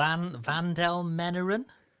Vandel Meneran.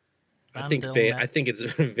 I think it's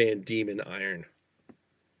Van Diemen Iron.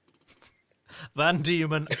 Van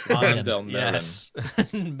Diemen Iron. Vandel Yes.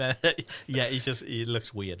 Yeah, he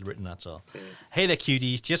looks weird written, that's all. Hey there,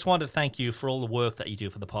 cuties. Just wanted to thank you for all the work that you do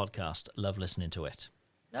for the podcast. Love listening to it.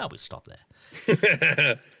 Now we'll stop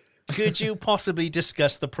there. Could you possibly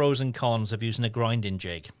discuss the pros and cons of using a grinding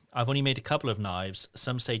jig? I've only made a couple of knives.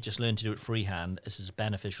 Some say just learn to do it freehand. This is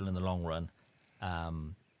beneficial in the long run.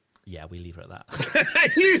 Yeah, we leave it at that.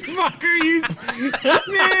 You fucker,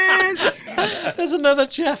 man! There's another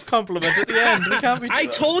Jeff compliment at the end. We can't be I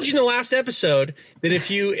told you in the last episode that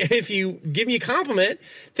if you give me a compliment,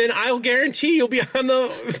 then I'll guarantee you'll be on the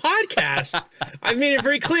podcast. I made it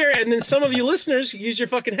very clear, and then some of you listeners use your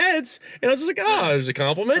fucking heads, and I was just like, oh, it was a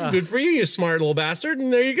compliment. Good for you, you smart little bastard.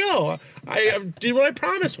 And there you go. I did what I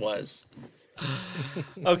promised was.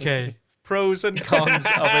 Okay. Pros and cons of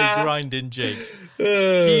a grinding jig.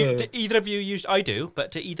 Do either of you use? I do,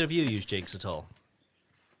 but do either of you use jigs at all?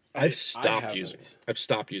 I've stopped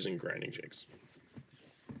using grinding jigs.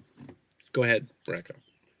 Go ahead, Racco.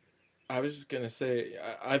 I was just gonna say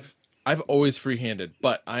I've always freehanded,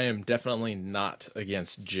 but I am definitely not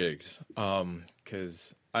against jigs.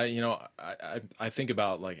 Because I think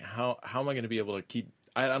about like how am I gonna be able to keep?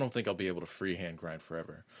 I don't think I'll be able to freehand grind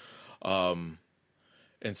forever. And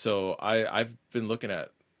so I've been looking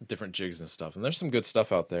at different jigs and stuff, and there's some good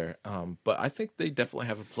stuff out there. But I think they definitely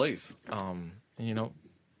have a place. I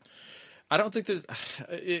don't think there's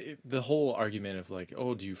the whole argument of like,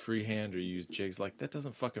 oh, do you freehand or use jigs? Like that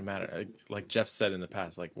doesn't fucking matter. Like Jeff said in the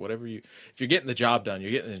past, like if you're getting the job done,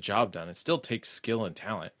 you're getting the job done. It still takes skill and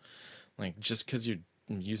talent. Like just because you're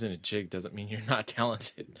using a jig doesn't mean you're not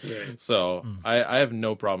talented. Right. So I have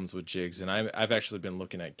no problems with jigs, and I've actually been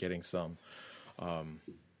looking at getting some.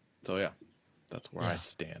 So yeah, that's where I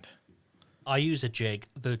stand. I use a jig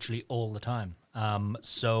virtually all the time.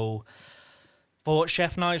 So for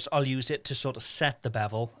chef knives, I'll use it to sort of set the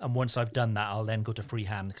bevel, and once I've done that, I'll then go to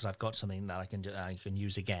freehand because I've got something that I can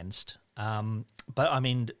use against. But I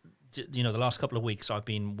mean, the last couple of weeks I've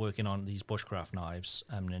been working on these bushcraft knives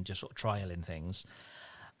and just sort of trialing things.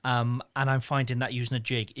 And I'm finding that using a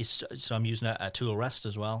jig so I'm using a tool rest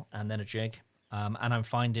as well, and then a jig. And I'm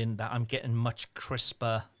finding that I'm getting much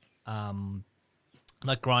crisper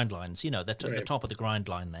like grind lines, the Right. top of the grind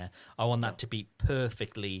line there. I want that to be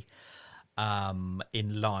perfectly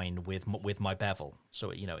in line with my bevel,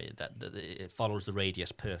 so it follows the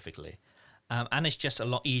radius perfectly. And it's just a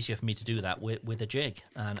lot easier for me to do that with a jig,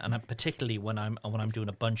 and particularly when I'm doing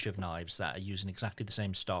a bunch of knives that are using exactly the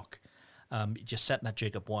same stock. You just set that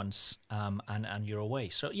jig up once, and you're away.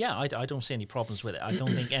 So yeah, I don't see any problems with it. I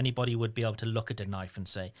don't think anybody would be able to look at a knife and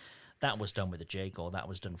say that was done with a jig or that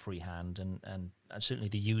was done freehand, and certainly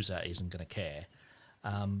the user isn't going to care.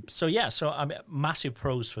 So massive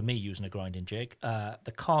pros for me using a grinding jig.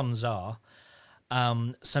 The cons are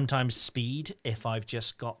sometimes speed. If I've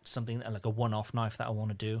just got something like a one-off knife that I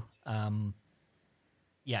want to do,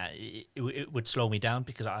 it would slow me down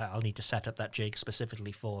because I'll need to set up that jig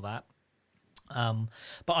specifically for that.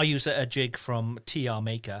 But I use a jig from TR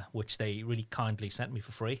Maker, which they really kindly sent me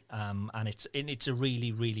for free, and it's a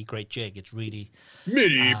really, really great jig. It's really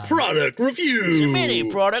Mini product review. it's a mini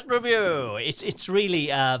product review. It's really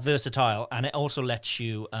versatile, and it also lets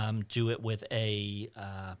you do it with a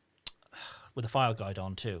file guide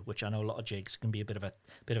on too, which I know a lot of jigs can be a bit of a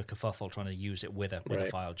kerfuffle trying to use it with a Right.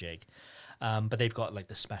 file jig. But they've got like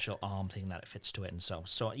the special arm thing that it fits to it and so.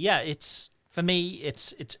 So yeah, it's for me,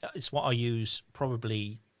 it's what I use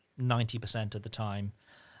probably 90% of the time.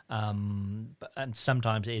 And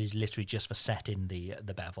sometimes it is literally just for setting the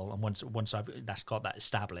bevel, and once that's got that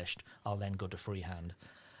established, I'll then go to freehand.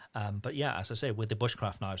 But yeah, as I say, with the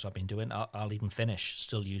bushcraft knives I've been doing, I'll even finish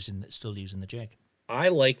still using the jig. I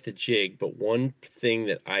like the jig, but one thing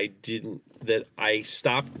that I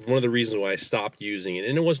stopped, one of the reasons why I stopped using it,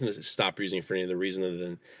 and it wasn't to stop using it for any other reason other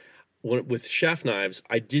than with chef knives,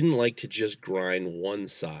 I didn't like to just grind one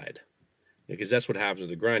side, because that's what happens with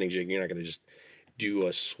the grinding jig. You're not going to just do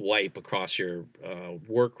a swipe across your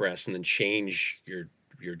work rest and then change your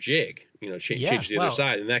jig, change the other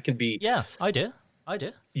side. And that can be, Yeah, I do.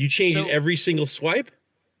 you change it every single swipe.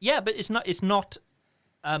 Yeah, but it's not.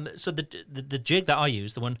 So the jig that I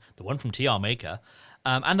use, the one from TR Maker,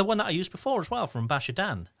 and the one that I used before as well from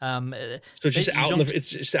Bashadan. So it's just out. It's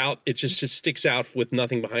just out. It just sticks out with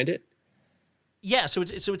nothing behind it. Yeah, so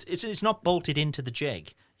it's not bolted into the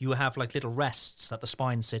jig. You have like little rests that the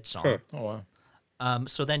spine sits on. Huh. Oh wow.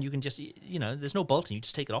 So then you can just there's no bolting. You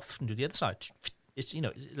just take it off and do the other side. It's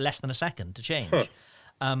less than a second to change.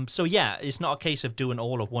 Huh. So yeah, it's not a case of doing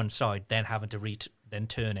all of one side, then having to then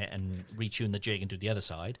turn it and retune the jig and do the other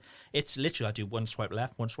side. It's literally I do one swipe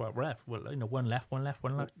left, one swipe right. Well, one left, one left,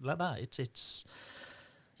 like that. It's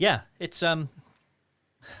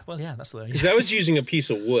well, yeah, that's the way. Because I was using a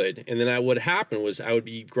piece of wood, and then what happened was I would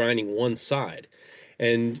be grinding one side,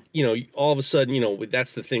 and all of a sudden,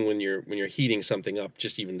 that's the thing when you're heating something up,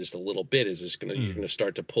 just a little bit is just you're gonna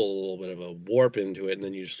start to pull a little bit of a warp into it, and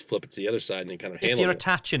then you just flip it to the other side, and it kind of handles If you're it.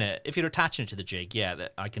 attaching it to the jig, yeah,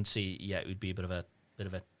 that I can see. Yeah, it would be a bit of a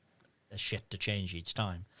shit to change each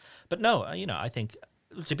time. But no, I think,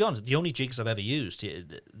 to be honest, the only jigs I've ever used,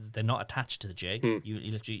 they're not attached to the jig.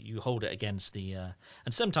 You hold it against the,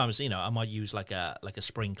 and sometimes I might use like a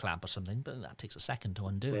spring clamp or something, but that takes a second to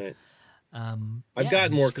undo. Right. I've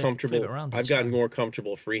gotten more comfortable. I've gotten more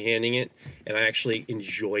comfortable freehanding it, and I actually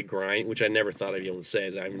enjoy grind, which I never thought I'd be able to say.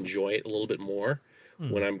 Is I enjoy it a little bit more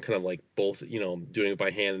when I'm kind of like both, doing it by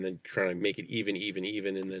hand and then trying to make it even,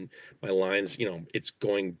 and then my lines, it's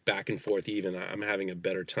going back and forth even. I'm having a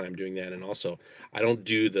better time doing that, and also I don't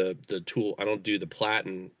do the tool. I don't do the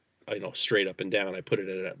platen, straight up and down. I put it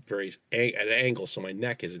at an angle so my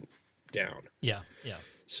neck isn't down. Yeah.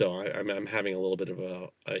 So I'm having a little bit of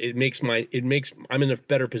I'm in a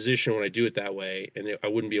better position when I do it that way, and I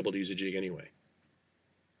wouldn't be able to use a jig anyway.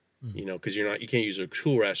 Because you can't use a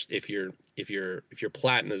tool rest if your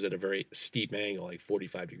platen is at a very steep angle, like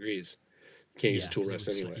 45 degrees. You can't use a tool rest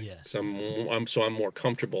anyway. Yes. So I'm more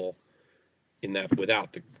comfortable in that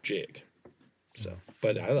without the jig. So,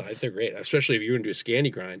 but they're great, especially if you're going to do a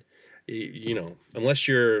Scandi grind. Unless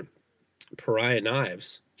you're Pariah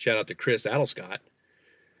Knives. Shout out to Chris Adelscott.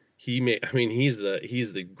 He's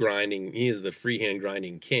the freehand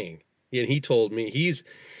grinding king. And he told me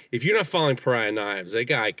if you're not following Pariah Knives, that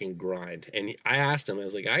guy can grind. And I asked him, I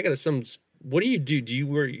was like, what do you do? Do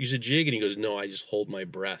you use a jig? And he goes, no, I just hold my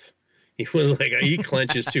breath. He was like, he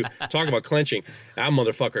clenches too. Talk about clenching. That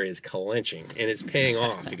motherfucker is clenching, and it's paying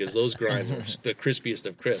off because those grinds are the crispiest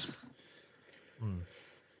of crisp.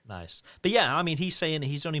 Nice. But yeah, he's saying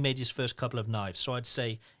he's only made his first couple of knives. So I'd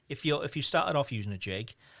say if you started off using a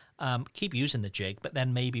jig, keep using the jig, but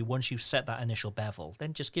then maybe once you set that initial bevel,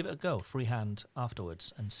 then just give it a go, freehand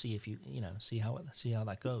afterwards, and see if see how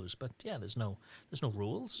that goes. But yeah, there's no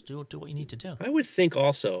rules. Do what you need to do. I would think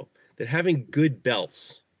also that having good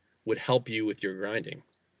belts would help you with your grinding.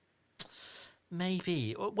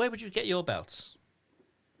 Maybe. Where would you get your belts?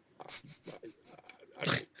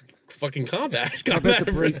 Fucking combat. Combat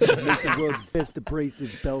Abrasives make the world's best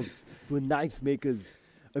abrasive belts for knife makers.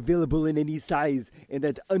 Available in any size and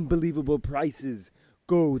at unbelievable prices.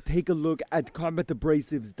 Go take a look at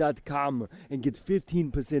combatabrasives.com and get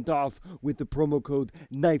 15% off with the promo code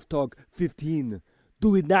KNIFETALK15.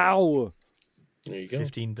 Do it now! There you go.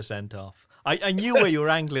 15% off. I knew where you were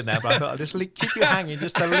angling there, but I thought I'll just keep you hanging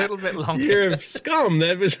just a little bit longer. You're a scum.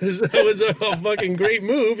 That was a fucking great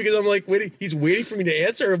move because I'm like, he's waiting for me to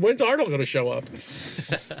answer. When's Arnold going to show up?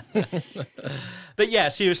 But yeah,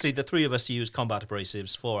 seriously, the three of us use Combat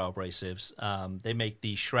Abrasives for our abrasives. They make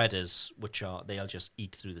the shredders, they'll just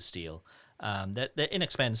eat through the steel. They're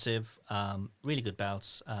inexpensive, really good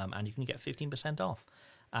belts, and you can get 15% off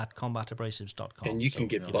at combatabrasives.com. And you can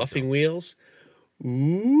get buffing wheels.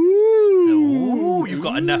 Ooh, you've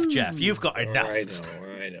got enough, Jeff. You've got enough. I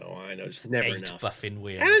know. It's never 8 enough. buffing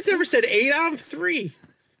wheels. And it's never said 8 out of 3.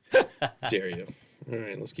 Dare you? All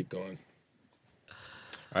right, let's keep going.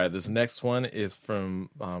 All right, this next one is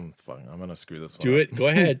from I'm gonna screw this one. Do it. Go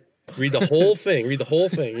ahead. Read the whole thing. You'll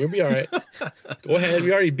be all right. Go ahead.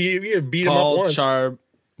 We already beat him up once.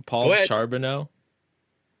 Paul Charbonneau.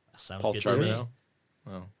 That sounds Paul good to me. Charbonneau.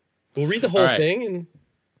 Oh. We'll read the whole thing and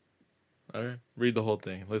okay. Read the whole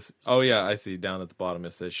thing. Oh yeah, I see down at the bottom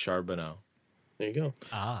it says Charbonneau. there you go.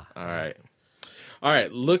 Ah. All right.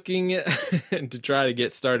 Looking to try to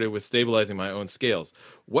get started with stabilizing my own scales.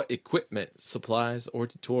 What equipment, supplies, or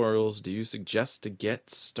tutorials do you suggest to get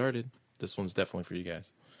started? This one's definitely for you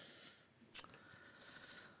guys.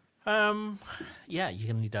 Yeah, you're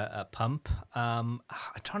gonna need a pump. I'm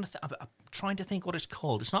trying to think what it's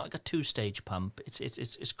called. It's not like a 2-stage pump.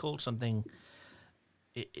 It's called something.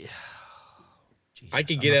 Jesus, I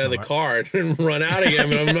could get out of the car and run out again,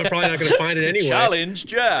 but I'm probably not going to find it anyway. Challenge,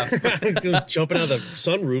 Jeff. Jumping out of the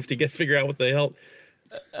sunroof to figure out what the hell.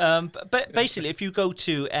 But basically, if you go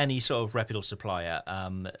to any sort of reputable supplier,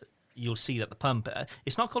 you'll see that the pump,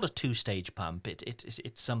 it's not called a 2-stage pump.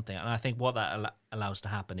 It's something. And I think what that allows to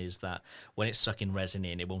happen is that when it's sucking resin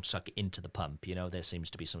in, it won't suck into the pump. You know, there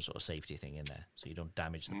seems to be some sort of safety thing in there, so you don't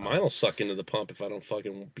damage the pump. Mine will suck into the pump if I don't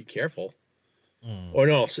fucking be careful. Or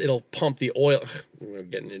no, it'll pump the oil. We're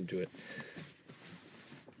getting into it.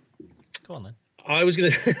 Go on then. I was gonna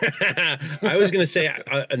say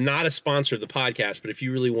not a sponsor of the podcast, but if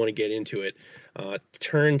you really want to get into it,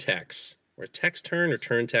 TurnTex or TexTurn or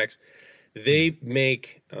TurnTex, they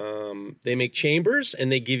make chambers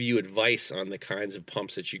and they give you advice on the kinds of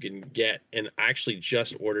pumps that you can get. And I actually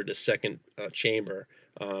just ordered a second chamber.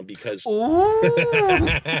 Because yeah,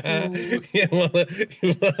 well,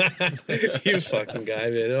 you fucking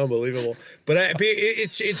guy, man, unbelievable. But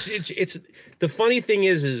it's the funny thing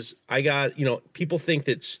is I got, people think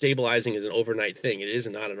that stabilizing is an overnight thing. It is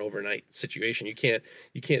not an overnight situation. You can't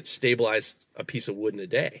stabilize a piece of wood in a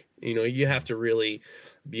day. You have to really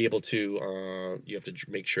be able to you have to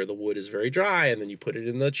make sure the wood is very dry, and then you put it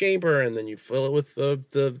in the chamber, and then you fill it with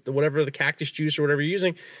the whatever, the cactus juice or whatever you're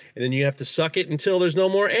using, and then you have to suck it until there's no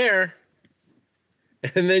more air,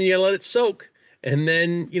 and then you gotta let it soak, and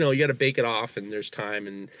then you gotta bake it off, and there's time,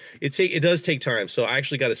 and it does take time. So I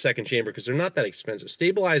actually got a second chamber because they're not that expensive.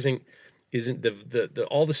 Stabilizing isn't the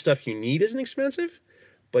all the stuff you need isn't expensive,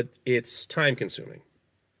 but it's time consuming.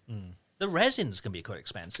 The resins can be quite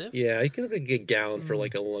expensive. Yeah, you can get a gallon for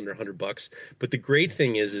like a little under $100. But the great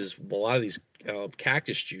thing is a lot of these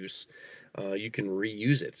cactus juice, you can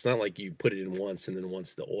reuse it. It's not like you put it in once and then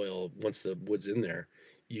once the wood's in there,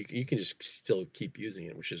 you can just still keep using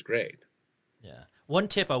it, which is great. Yeah. One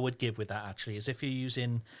tip I would give with that actually is if you're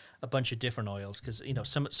using a bunch of different oils, because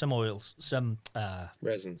some oils, some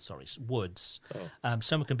resins, woods,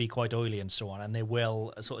 some can be quite oily and so on, and they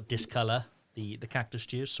will sort of discolor the cactus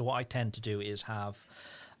juice. So what I tend to do is have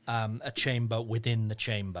a chamber within the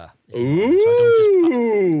chamber.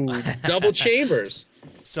 Ooh, double chambers.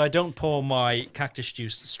 So I don't pour my cactus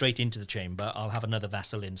juice straight into the chamber. I'll have another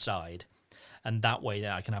vessel inside. And that way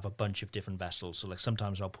I can have a bunch of different vessels. So like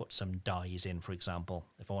sometimes I'll put some dyes in, for example,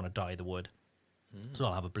 if I want to dye the wood. So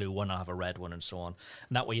I'll have a blue one, I'll have a red one, and so on.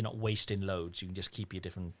 And that way you're not wasting loads. You can just keep your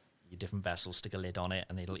different vessels, stick a lid on it,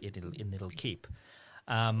 and it'll keep.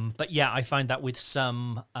 But yeah, I find that with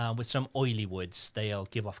some oily woods, they'll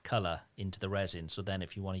give off color into the resin. So then,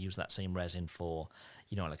 if you want to use that same resin for,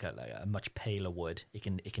 like a much paler wood, it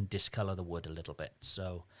can discolor the wood a little bit.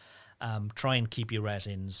 So try and keep your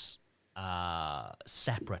resins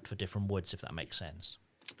separate for different woods, if that makes sense.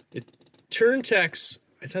 TurnTex,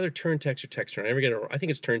 It's either Turntex or Texturn. I never get it. I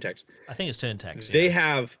think it's Turntex. I think it's Turntex. They Yeah.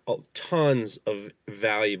 have tons of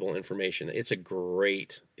valuable information. It's a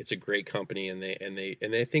great company, and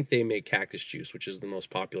I think they make Cactus Juice, which is the most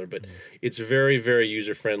popular. But it's very, very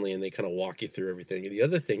user friendly, and they kind of walk you through everything. And the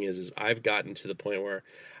other thing is I've gotten to the point where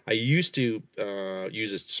I used to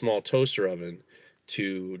use a small toaster oven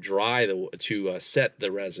to set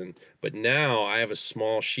the resin, but now I have a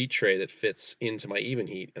small sheet tray that fits into my even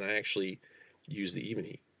heat, and I actually use the even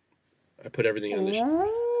heat. I put everything in the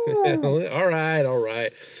all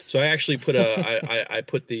right. So I actually put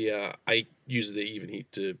I use the even heat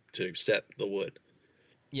to set the wood.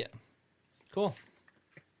 Yeah. Cool.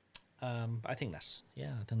 I think that's, I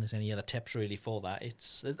don't think there's any other tips really for that.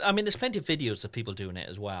 There's plenty of videos of people doing it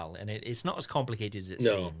as well, and it's not as complicated as it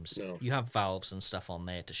seems. No. You have valves and stuff on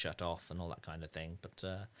there to shut off and all that kind of thing, but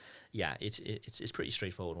it's pretty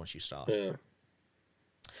straightforward once you start. Yeah.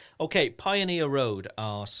 Okay, Pioneer Road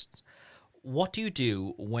asked, what do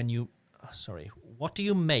you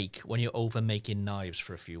make when you're over making knives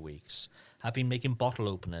for a few weeks? I've been making bottle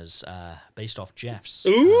openers based off Jeff's.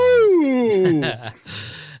 Ooh.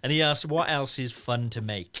 And he asked, what else is fun to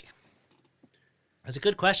make? It's a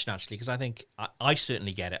good question, actually, because I think I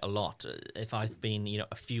certainly get it a lot. If I've been,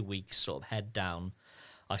 a few weeks sort of head down,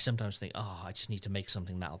 I sometimes think, I just need to make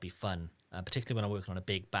something that'll be fun, particularly when I'm working on a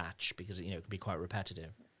big batch, because it can be quite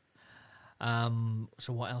repetitive.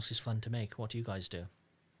 So what else is fun to make? What do you guys do?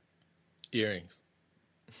 Earrings.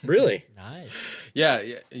 Really? Nice. Yeah.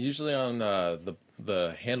 Usually on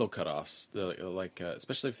the handle cutoffs,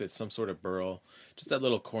 especially if it's some sort of burl, just that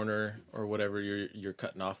little corner or whatever you're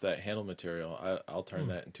cutting off that handle material. I'll turn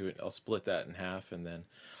that into it. I'll split that in half, and then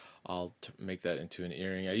I'll make that into an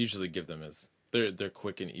earring. I usually give them as they're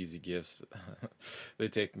quick and easy gifts. They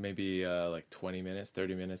take maybe 20 minutes,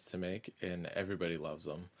 30 minutes to make, and everybody loves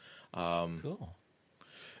them. Cool.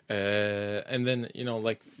 And then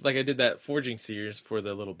like I did that forging series for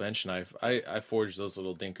the little bench knife. I forged those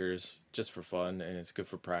little dinkers just for fun, and it's good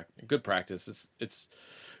for good practice. It's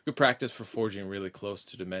good practice for forging really close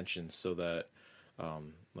to dimensions, so that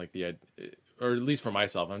or at least for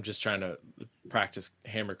myself, I'm just trying to practice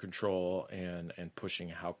hammer control and pushing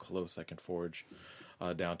how close I can forge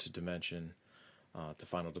down to dimension, to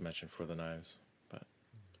final dimension for the knives. But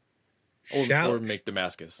or make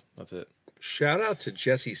Damascus. That's it. Shout out to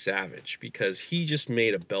Jesse Savage, because he just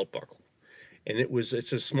made a belt buckle, and it's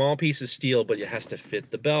a small piece of steel, but it has to fit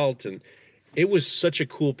the belt, and it was such a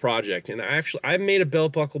cool project. And I've made a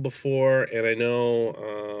belt buckle before, and I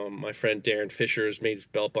know my friend Darren Fisher has made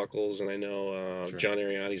belt buckles, and I know John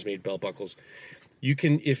Ariani's made belt buckles. You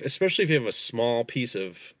can, especially if you have a small piece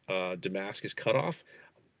of Damascus cut off,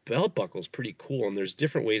 belt buckle is pretty cool, and there's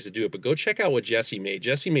different ways to do it. But go check out what Jesse made.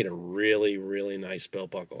 Jesse made a really, really nice belt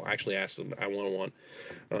buckle. I actually asked him, I want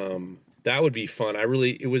one. That would be fun.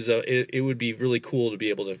 It would be really cool to be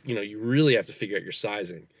able to, you really have to figure out your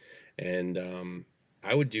sizing. And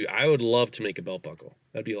I would love to make a belt buckle.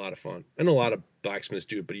 That'd be a lot of fun. I know a lot of blacksmiths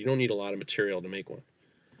do it, but you don't need a lot of material to make one.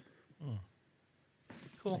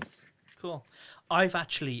 Cool. I've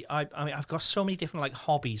got so many different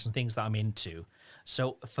hobbies and things that I'm into.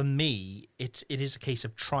 So for me, it is a case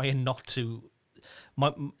of trying not to.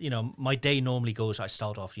 My day normally goes. I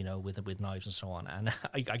start off, with knives and so on, and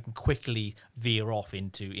I can quickly veer off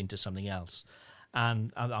into something else.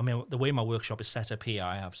 And the way my workshop is set up here,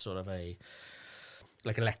 I have sort of a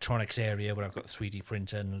electronics area where I've got a 3D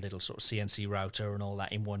printer and a little sort of CNC router and all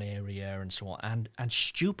that in one area and so on. And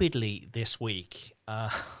stupidly this week,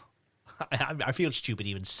 I feel stupid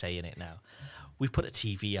even saying it now. We put a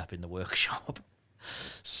TV up in the workshop.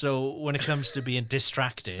 So when it comes to being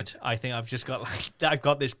distracted, I think I've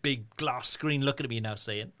got this big glass screen looking at me now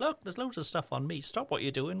saying, look, there's loads of stuff on me. Stop what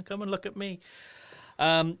you're doing. Come and look at me.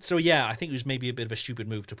 So yeah, I think it was maybe a bit of a stupid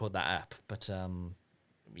move to put that up. But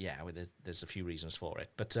there's a few reasons for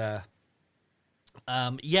it. But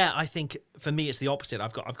I think for me it's the opposite.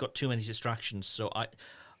 I've got too many distractions. So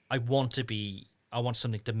I want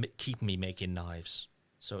something to keep me making knives.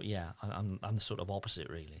 So yeah, I'm the sort of opposite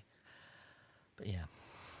really. But yeah,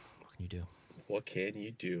 what can you do? What can you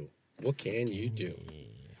do? What can you do?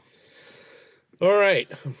 All right.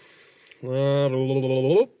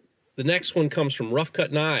 The next one comes from Rough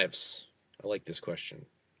Cut Knives. I like this question.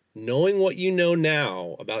 Knowing what you know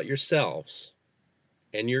now about yourselves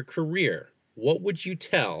and your career, what would you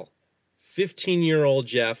tell 15-year-old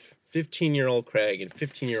Jeff, 15-year-old Craig, and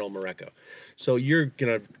 15-year-old Mareko? So you're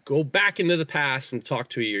going to go back into the past and talk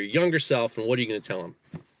to your younger self, and what are you going to tell him?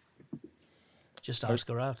 Just ask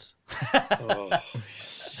her out.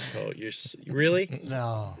 So you're really?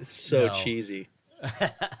 No. It's so cheesy.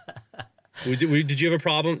 Did you have a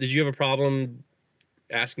problem? Did you have a problem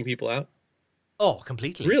asking people out? Oh,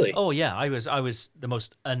 completely. Really? Oh, yeah. I was the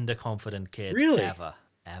most underconfident kid Really? ever.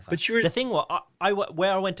 But you were the thing was,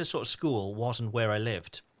 where I went to sort of school wasn't where I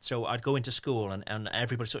lived. So I'd go into school and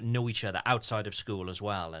everybody sort of knew each other outside of school as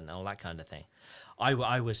well and all that kind of thing.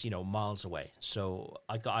 I was, miles away. So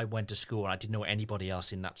I went to school and I didn't know anybody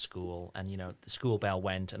else in that school. And, the school bell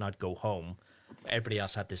went and I'd go home. Everybody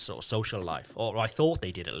else had this sort of social life, or I thought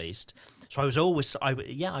they did at least. So I was always, I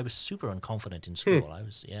was super unconfident in school. I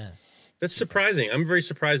was, yeah. That's surprising. I'm very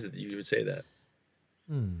surprised that you would say that.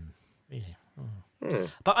 Really?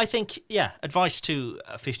 But I think, advice to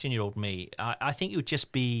a 15-year-old me, I think it would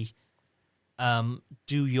just be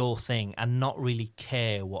do your thing and not really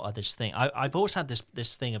care what others think. I've always had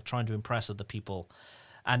this thing of trying to impress other people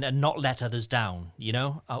and not let others down,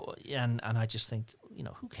 and I just think,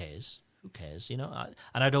 who cares? Who cares? And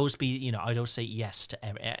I'd always be, I'd always say yes to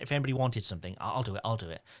if anybody wanted something, I'll do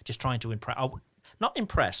it. Just trying to impress. Not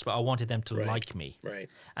impressed, but I wanted them to like me. Right.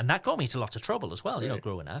 And that got me into lots of trouble as well, Right.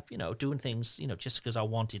 growing up, doing things, just because I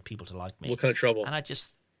wanted people to like me. What kind of trouble? And I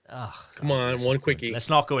just, come on, one quickie. Let's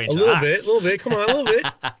not go into a little that. bit. Come on, a little bit.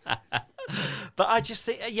 But I just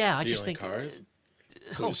think, I just Stealing think. cars?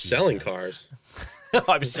 Oh, Selling geez, cars.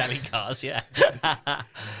 I was selling cars, yeah.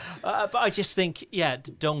 But I just think,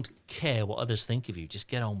 don't care what others think of you. Just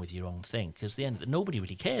get on with your own thing, because nobody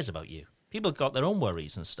really cares about you. People got their own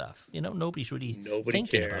worries and stuff. Nobody's really thinking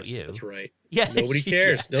cares. about you. That's right. Yeah, Nobody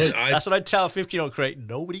cares. Yeah. No, that's what I tell 15-year-old Craig.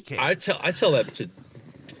 Nobody cares. I tell that to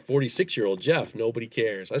 46-year-old Jeff. Nobody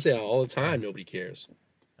cares. I say that all the time. Nobody cares.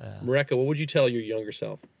 Mareka, what would you tell your younger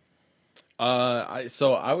self? I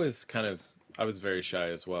was very shy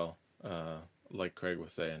as well, like Craig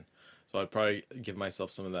was saying. So I'd probably give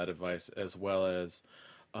myself some of that advice, as well as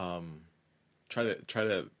try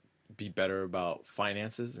to be better about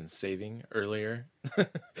finances and saving earlier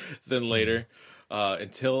than later.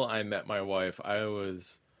 Until I met my wife, I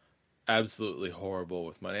was absolutely horrible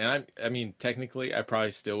with money. And I mean, technically, I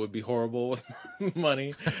probably still would be horrible with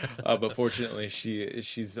money, but fortunately,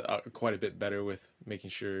 she's quite a bit better with making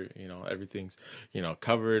sure everything's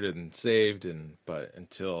covered and saved. But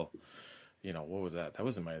until what was that? That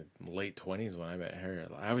was in my late 20s when I met her.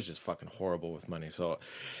 I was just fucking horrible with money. So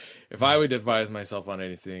if I would advise myself on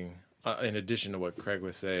anything, in addition to what Craig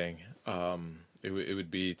was saying, it would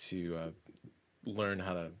be to learn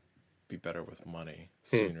how to be better with money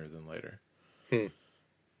sooner than later.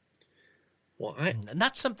 Well, and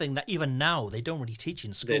that's something that even now they don't really teach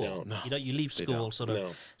in school. They don't. No. You leave school sort of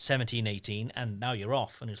No. 17, 18, and now you're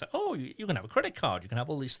off. And it's like, oh, you can have a credit card. You can have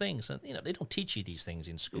all these things. And, they don't teach you these things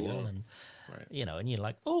in school. No. And, Right. and you're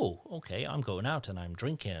like, oh, okay, I'm going out and I'm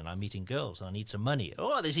drinking and I'm meeting girls and I need some money.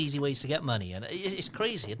 Oh, there's easy ways to get money. And it's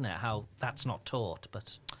crazy, isn't it, how that's not taught.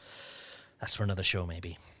 But that's for another show,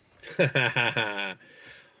 maybe.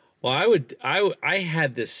 Well, I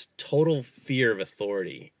had this total fear of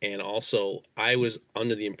authority, and also I was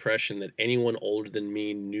under the impression that anyone older than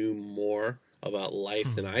me knew more about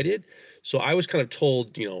life than I did. So I was kind of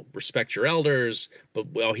told, respect your elders, but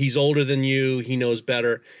he's older than you, he knows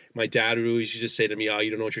better. My dad would always used to say to me, oh,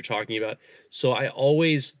 you don't know what you're talking about. So I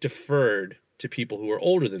always deferred to people who were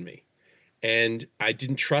older than me. And I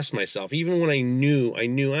didn't trust myself, even when I knew I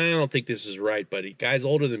don't think this is right, but the guy's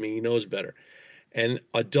older than me, he knows better. And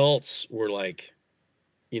adults were like,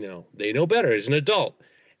 they know better as an adult.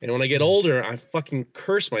 And when I get older, I fucking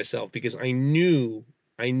curse myself because I know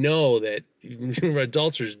that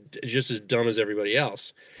adults are just as dumb as everybody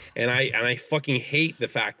else. And I fucking hate the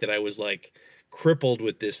fact that I was like crippled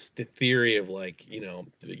with the theory of like,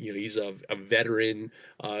 he's a veteran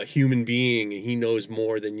human being and he knows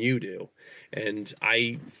more than you do. And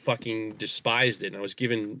I fucking despised it. And I was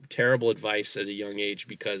given terrible advice at a young age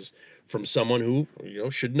because from someone who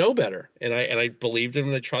should know better, and I believed him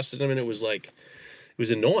and I trusted him, and it was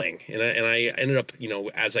annoying, and I ended up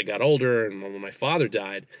as I got older and when my father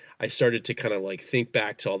died, I started to kind of like think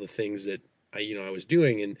back to all the things that I was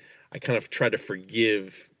doing, and I kind of tried to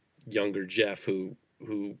forgive younger Jeff who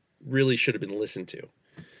really should have been listened to.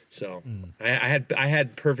 So I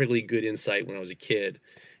had perfectly good insight when I was a kid.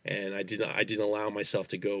 And I didn't allow myself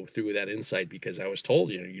to go through with that insight because I was told,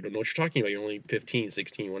 you don't know what you're talking about. You're only 15,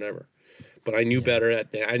 16, whatever. But I knew better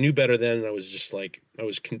I knew better then, and I was just like, I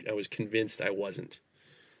was convinced I wasn't.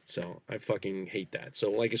 So I fucking hate that. So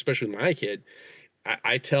like, especially with my kid,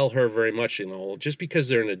 I tell her very much, just because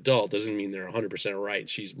they're an adult doesn't mean they're 100% right.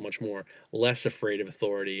 She's much less afraid of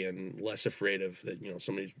authority and less afraid of that,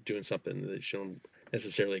 somebody's doing something that she don't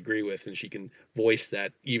necessarily agree with, and she can voice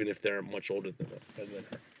that even if they're much older than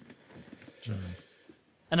her.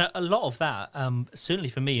 And a lot of that, certainly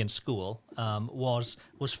for me in school, was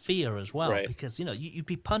fear as well, Right. because you'd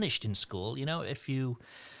be punished in school,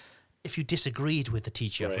 if you disagreed with the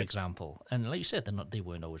teacher, for Right. example. And like you said, they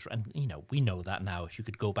weren't always, and we know that now. If you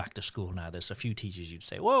could go back to school now, there's a few teachers you'd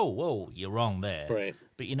say, whoa, you're wrong there. Right.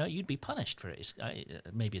 But you'd be punished for it.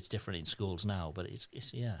 Maybe it's different in schools now, but it's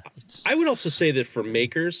I would also say that for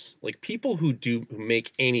makers, like people who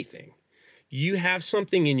make anything, you have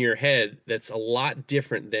something in your head that's a lot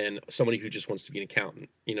different than somebody who just wants to be an accountant.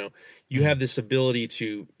 You have this ability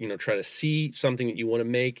to, try to see something that you want to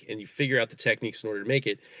make, and you figure out the techniques in order to make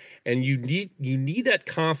it. And you need that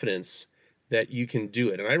confidence that you can do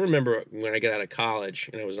it. And I remember when I got out of college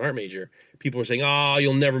and I was an art major, people were saying, "Oh,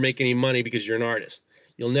 you'll never make any money because you're an artist.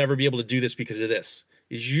 You'll never be able to do this because of this."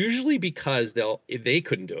 It's usually because they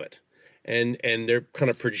couldn't do it. And they're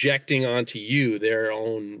kind of projecting onto you their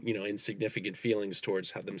own, insignificant feelings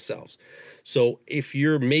towards themselves. So if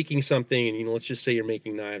you're making something and, let's just say you're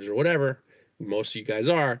making knives or whatever, most of you guys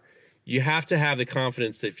are, you have to have the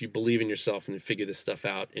confidence that if you believe in yourself and figure this stuff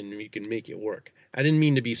out and you can make it work. I didn't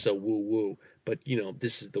mean to be so woo-woo, but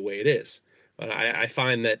this is the way it is. But I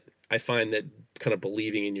find that kind of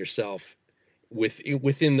believing in yourself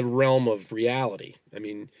within the realm of reality. I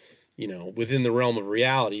mean, within the realm of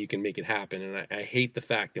reality, you can make it happen. And I hate the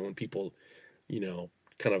fact that when people,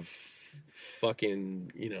 kind of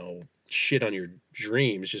fucking, shit on your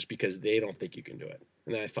dreams just because they don't think you can do it.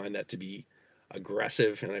 And I find that to be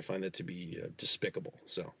aggressive, and I find that to be despicable.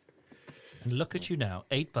 So, and look at you now,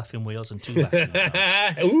 8 buffing wheels and 2 vacuum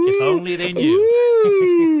knives. Ooh, If only they knew.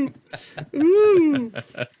 Ooh, ooh.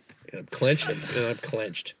 And I'm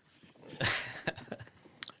clenched.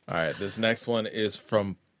 All right, this next one is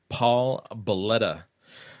from Paul Boletta.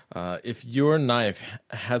 If your knife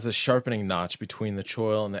has a sharpening notch between the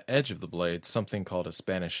choil and the edge of the blade, something called a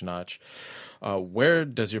Spanish notch, where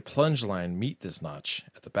does your plunge line meet this notch?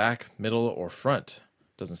 At the back, middle, or front?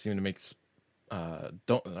 Doesn't seem to make.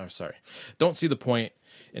 Don't see the point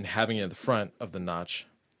in having it at the front of the notch.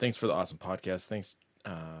 Thanks for the awesome podcast. Thanks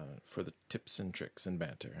for the tips and tricks and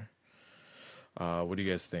banter. What do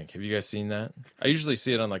you guys think? Have you guys seen that? I usually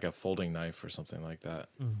see it on like a folding knife or something like that.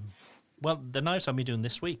 Mm-hmm. Well, the knives I've been doing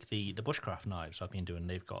this week, the bushcraft knives I've been doing,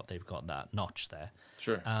 they've got that notch there.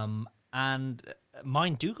 Sure. And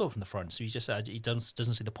mine do go from the front, so he just said he doesn't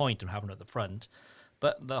see the point in having it at the front.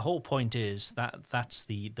 But the whole point is that's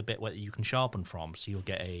the bit where you can sharpen from. So you'll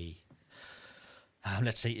get a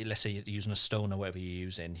let's say you're using a stone or whatever you're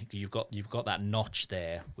using. You've got that notch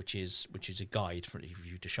there, which is a guide for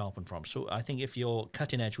you to sharpen from. So I think if your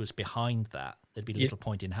cutting edge was behind that, there'd be little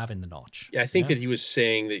point in having the notch. Yeah, I think that he was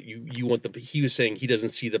saying that you want he was saying he doesn't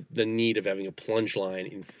see the need of having a plunge line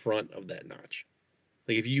in front of that notch.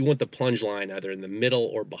 Like if you want the plunge line either in the middle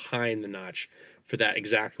or behind the notch for that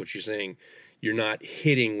exactly what you're saying, you're not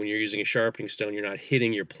hitting when you're using a sharpening stone, you're not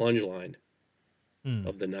hitting your plunge line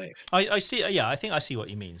of the knife. I see. Yeah, I think I see what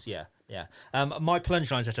he means. Yeah. My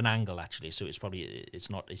plunge line's at an angle actually, so it's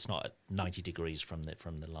not at 90 degrees from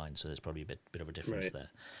the line, so there's probably a bit of a difference there.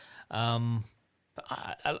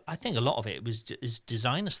 But I think a lot of it is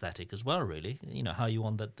design aesthetic as well, really. How you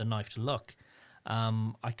want the knife to look.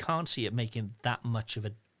 I can't see it making that much of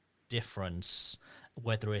a difference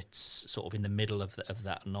whether it's sort of in the middle of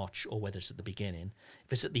that notch or whether it's at the beginning.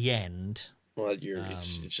 If it's at the end, well,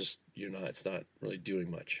 it's not really doing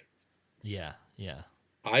much. Yeah.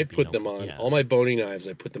 I put them on all my boning knives.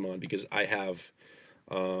 I put them on because I have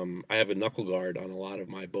a knuckle guard on a lot of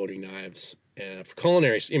my boning knives. For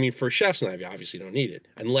culinary, I mean, for a chef's knife, you obviously don't need it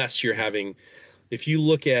unless you're having. If you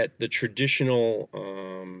look at the traditional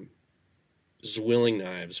Zwilling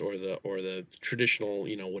knives or the traditional,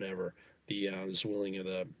 whatever, the Zwilling or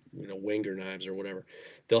the Wenger knives or whatever,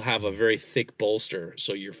 they'll have a very thick bolster,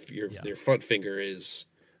 so their front finger is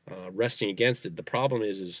resting against it. The problem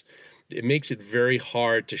is it makes it very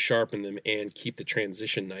hard to sharpen them and keep the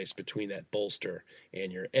transition nice between that bolster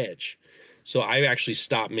and your edge. So I actually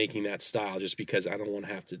stopped making that style just because I don't want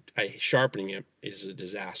to have to. Sharpening it is a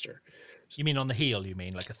disaster. You mean on the heel? You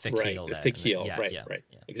mean like a thick heel? Right, a thick heel. Right,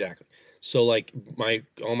 exactly. So like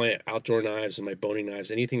all my outdoor knives and my boning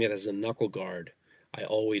knives, anything that has a knuckle guard, I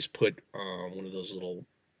always put one of those little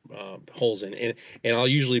holes in, and I'll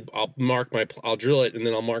drill it, and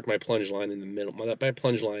then I'll mark my plunge line in the middle. My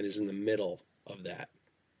plunge line is in the middle of that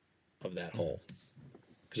hole,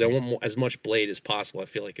 because I want as much blade as possible. I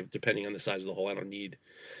feel like depending on the size of the hole, I don't need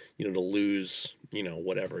to lose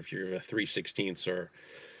whatever. If you're a 3/16 or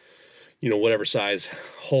whatever size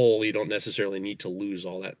hole, you don't necessarily need to lose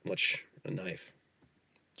all that much a knife.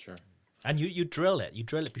 Sure. And you drill it. You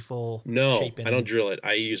drill it before No, shaping. I don't drill it.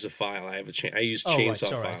 I use a file. I use Oh, right. chainsaw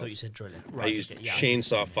Sorry, files. I thought you said drill it. I Right. use okay, yeah,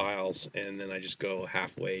 chainsaw files, and then I just go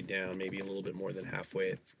halfway down, maybe a little bit more than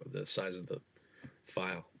halfway the size of the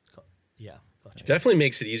file. Yeah, gotcha. Definitely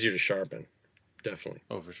makes it easier to sharpen. Definitely.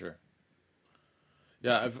 Oh, for sure.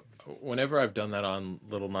 Yeah, whenever I've done that on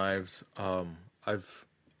little knives, I've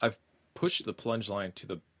pushed the plunge line to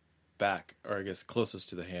the back, or I guess closest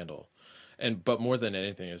to the handle, but more than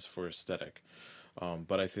anything is for aesthetic.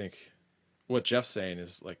 But I think what Jeff's saying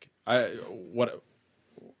is like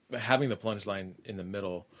having the plunge line in the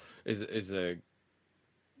middle is a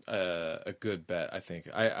good bet. I think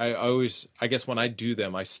I guess when I do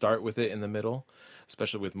them, I start with it in the middle,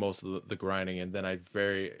 especially with most of the grinding, and then I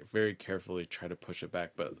very, very carefully try to push it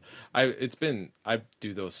back. But I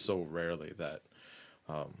do those so rarely that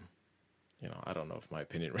I don't know if my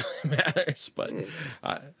opinion really matters, but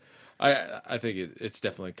I think it's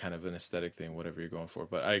definitely kind of an aesthetic thing, whatever you're going for.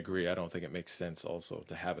 But I agree. I don't think it makes sense also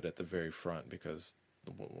to have it at the very front, because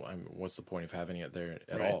what's the point of having it there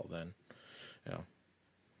at all then? Yeah.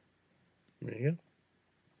 There you go.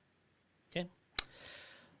 Okay.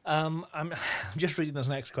 I'm just reading this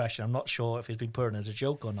next question. I'm not sure if it's been put in as a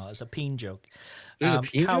joke or not. It's a peen joke. There's a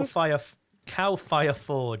peen joke? Cow Fire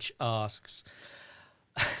Forge asks,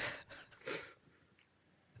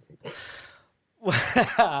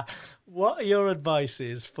 what are your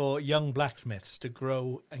advices for young blacksmiths to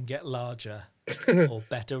grow and get larger or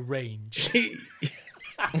better range? You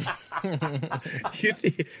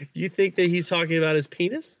think that he's talking about his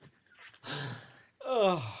penis?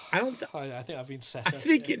 Oh, I think I've been set up.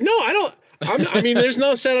 No, I don't. I mean, there's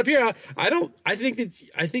no setup here. I think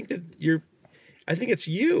that you're. I think it's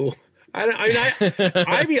you.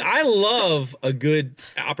 I mean, I love a good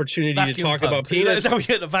opportunity vacuum to talk pump. about penis. Is that what you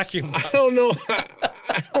get, the vacuum pump? I don't know.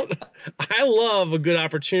 I love a good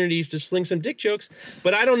opportunity to sling some dick jokes,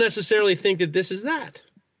 but I don't necessarily think that this is that.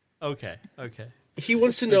 Okay. He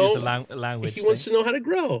wants to know. Language. He wants to know how to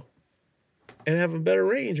grow and have a better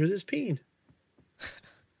range with his peen.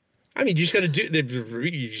 I mean, you just got to do.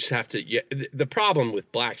 You just have to. Yeah, the problem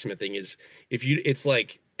with blacksmithing is it's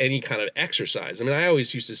like any kind of exercise. I mean, I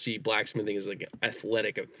always used to see blacksmithing as like an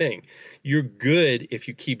athletic thing. You're good if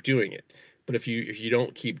you keep doing it, but if you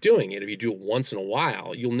don't keep doing it, if you do it once in a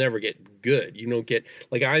while, you'll never get good. You don't get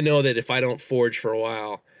like I know that if I don't forge for a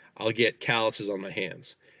while, I'll get calluses on my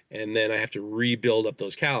hands. And then I have to rebuild up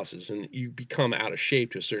those calluses, and you become out of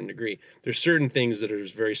shape to a certain degree. There's certain things that are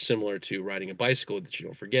very similar to riding a bicycle that you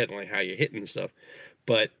don't forget, like how you're hitting and stuff.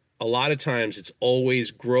 But a lot of times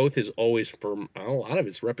growth is always from a lot of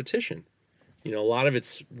it's repetition. A lot of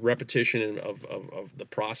it's repetition of the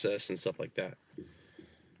process and stuff like that.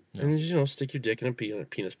 Yeah. And stick your dick in a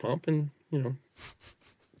penis pump and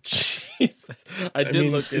Jesus. I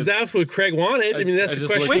look. Is that what Craig wanted? I mean, that's the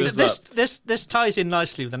question. Wait, this ties in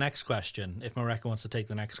nicely with the next question. If Mareka wants to take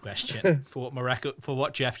the next question for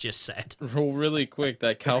what Jeff just said. Really quick,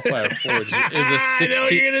 that Cal Fire Forge is a 16. I know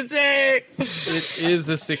what you're gonna say. It is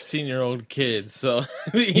a 16-year-old kid, so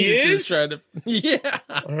he's just trying to. Yeah.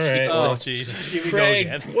 All right. Oh Jesus. Here we Craig,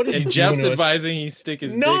 go again. what are you and Jeff's doing advising he stick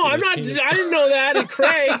his. No, dick I'm not. Penis. I didn't know that. And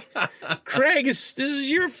Craig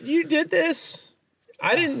you did this.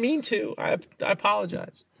 I didn't mean to. I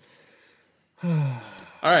apologize. All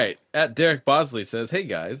right. At Derek Bosley says, "Hey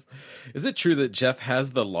guys, is it true that Jeff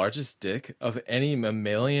has the largest dick of any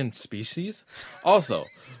mammalian species? Also,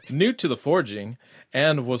 new to the forging,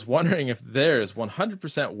 and was wondering if there is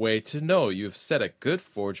 100% way to know you've set a good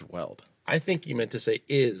forge weld." I think you meant to say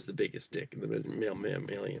is the biggest dick in the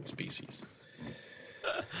mammalian species.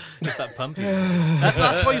 Just that pumping. That's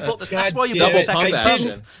why you bought this. That's why you double bought the pump second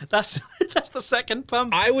action. That's the second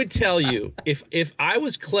pump. I would tell you if I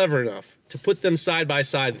was clever enough to put them side by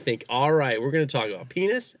side and think, all right, we're going to talk about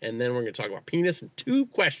penis, and then we're going to talk about penis and 2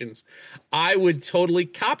 questions, I would totally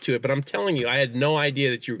cop to it. But I'm telling you, I had no idea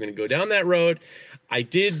that you were going to go down that road. I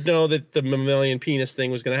did know that the mammalian penis thing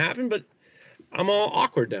was going to happen, but I'm all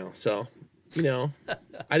awkward now. So,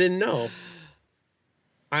 I didn't know.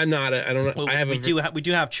 I'm not. I don't know. Well, we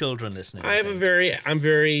do have children listening. I'm very,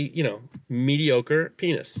 mediocre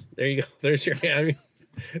penis. There you go. There's your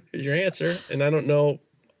answer. And I don't know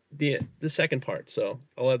the second part, so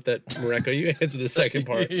I'll let that Mareka, you answer the second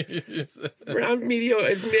part. I'm mediocre.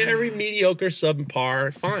 Every mediocre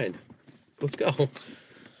subpar. Fine. Let's go.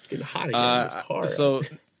 It's getting hot again in this car. So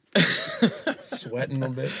sweating a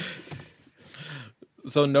bit.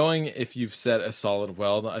 So knowing if you've set a solid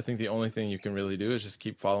weld, I think the only thing you can really do is just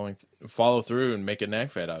keep follow through and make a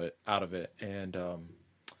knife out of it. And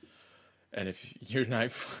if your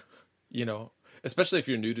knife, especially if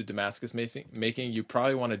you're new to Damascus making, you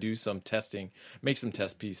probably want to do some testing, make some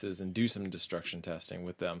test pieces, and do some destruction testing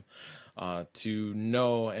with them to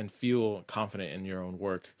know and feel confident in your own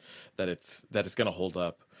work that it's going to hold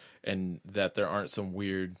up, and that there aren't some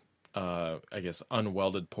weird,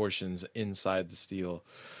 unwelded portions inside the steel.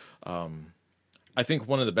 I think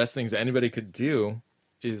one of the best things that anybody could do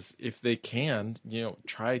is, if they can,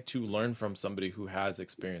 try to learn from somebody who has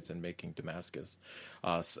experience in making Damascus,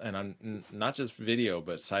 and on not just video,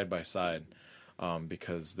 but side by side,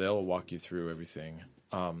 because they'll walk you through everything.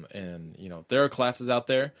 And there are classes out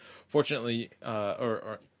there. Fortunately,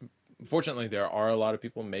 Fortunately, there are a lot of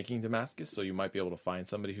people making Damascus, so you might be able to find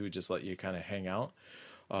somebody who would just let you kind of hang out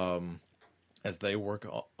as they work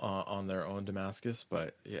on their own Damascus.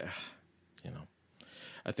 But yeah,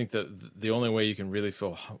 I think that the only way you can really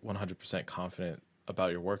feel 100% confident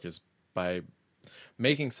about your work is by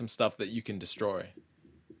making some stuff that you can destroy.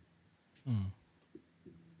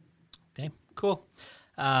 Okay, cool.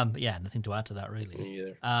 Yeah, nothing to add to that, really. Me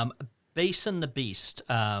either. Basin the Beast,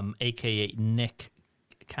 a.k.a. Nick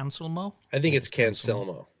Cancelmo? I think it's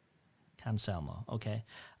Cancelmo. Cancelmo, okay.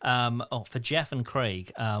 For Jeff and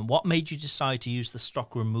Craig, what made you decide to use the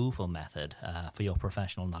stock removal method for your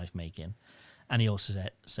professional knife making? And he also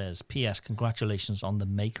says, P.S. Congratulations on the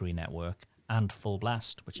Makery Network and Full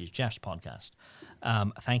Blast, which is Jeff's podcast.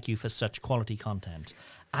 Thank you for such quality content.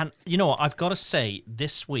 And you know what? I've got to say,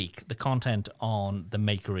 this week, the content on the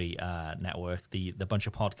Makery Network, the bunch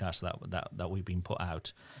of podcasts that we've been put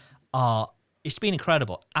out, it's been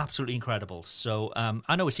incredible, absolutely incredible. So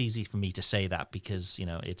I know it's easy for me to say that because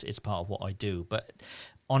it's part of what I do. But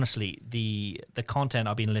honestly, the content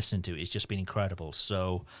I've been listening to has just been incredible.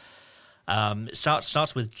 So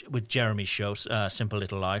starts with Jeremy's show, Simple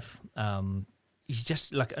Little Life. He's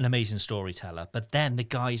just like an amazing storyteller. But then the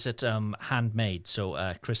guys at Handmade,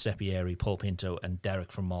 so Chris Sepieri, Paul Pinto, and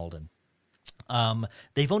Derek from Malden,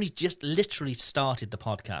 they've only just literally started the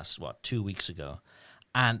podcast, 2 weeks ago.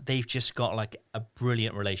 And they've just got like a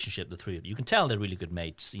brilliant relationship, the three of them. You can tell they're really good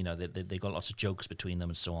mates. They've got lots of jokes between them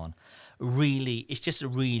and so on. Really, it's just a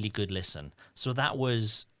really good listen. So that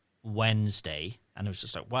was Wednesday, and it was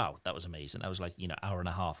just like, wow, that was amazing. That was like, hour and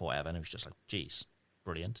a half or whatever. And it was just like, geez,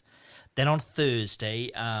 brilliant. Then on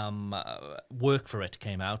Thursday, Work For It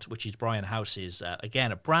came out, which is Brian House's,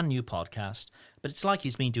 again, a brand new podcast, but it's like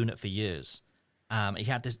he's been doing it for years. He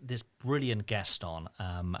had this brilliant guest on,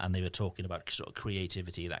 and they were talking about sort of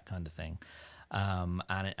creativity, that kind of thing.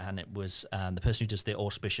 And it was the person who does the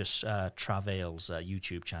Auspicious Travails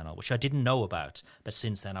YouTube channel, which I didn't know about, but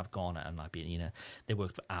since then I've gone and I've been, they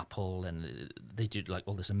worked for Apple and they do like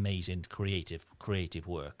all this amazing creative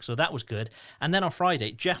work. So that was good. And then on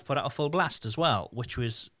Friday, Jeff put out a Full Blast as well, which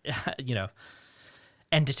was,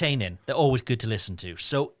 entertaining. They're always good to listen to.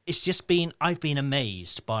 So it's just I've been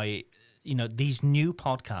amazed by these new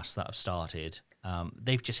podcasts that have started.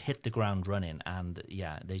 They've just hit the ground running, and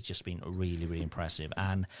yeah, they've just been really, really impressive.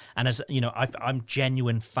 And as I'm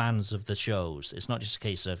genuine fans of the shows. It's not just a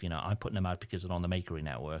case of I'm putting them out because they're on the Makery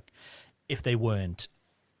Network. If they weren't,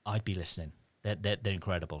 I'd be listening. They're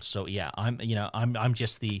incredible. So yeah, I'm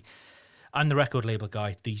the record label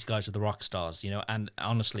guy. These guys are the rock stars, and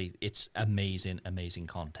honestly, it's amazing, amazing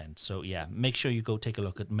content. So yeah, make sure you go take a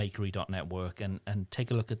look at makery.network and take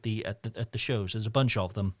a look at the shows. There's a bunch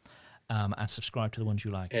of them, and subscribe to the ones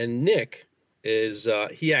you like. And Nick is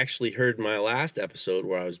he actually heard my last episode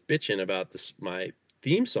where I was bitching about my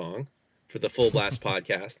theme song for the Full Blast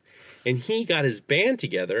podcast, and he got his band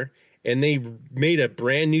together and they made a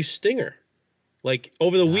brand new stinger. Like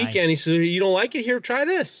over the weekend, he said, "You don't like it? Here, try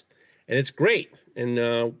this." And it's great.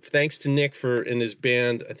 And thanks to Nick and his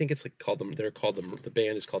band. I think it's like the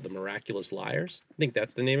band is called the Miraculous Liars. I think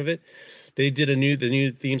that's the name of it. They did the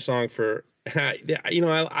new theme song for, I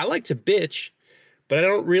like to bitch, but I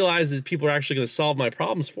don't realize that people are actually going to solve my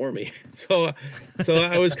problems for me. So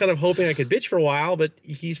I was kind of hoping I could bitch for a while, but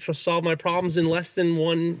he solved my problems in less than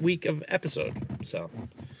 1 week of episode. So,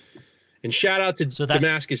 and shout out to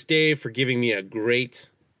Damascus Dave for giving me a great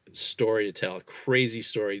story to tell, a crazy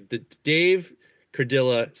story. Dave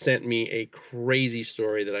Cardilla sent me a crazy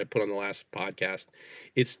story that I put on the last podcast.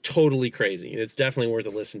 It's totally crazy, and it's definitely worth a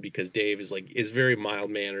listen because Dave is very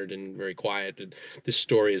mild-mannered and very quiet, and this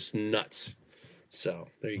story is nuts. So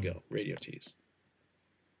there you go, Radio Tease.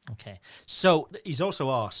 Okay, so he's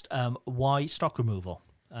also asked why stock removal.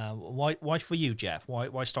 Why for you, Jeff?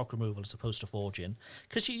 Why stock removal as opposed to forging?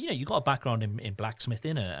 Because you got a background in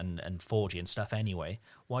blacksmithing and forging stuff anyway.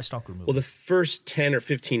 Why stock removal? Well, the first 10 or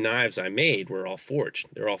 15 knives I made were all forged.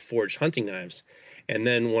 They're all forged hunting knives. And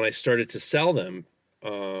then when I started to sell them,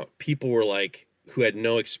 people were like, who had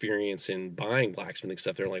no experience in buying blacksmithing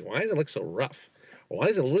stuff, they're like, why does it look so rough? What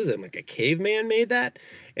is it like a caveman made that?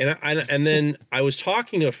 And then I was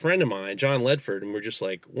talking to a friend of mine, John Ledford, and we're just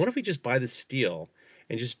like, what if we just buy the steel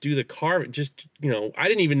and just do the carve? Just, I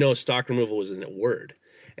didn't even know stock removal was a word.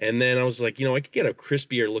 And then I was like, I could get a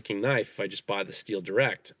crispier looking knife if I just buy the steel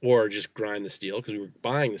direct or just grind the steel, because we were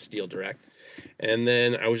buying the steel direct. And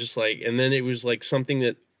then I was just like, and then it was like something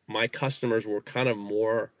that my customers were kind of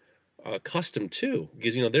more accustomed to,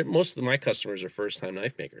 because, most of my customers are first time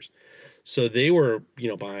knife makers. So they were,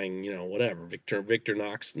 buying, whatever,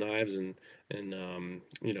 Victorinox knives and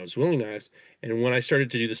Zwilling knives. And when I started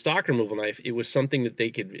to do the stock removal knife, it was something that they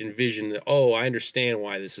could envision that, oh, I understand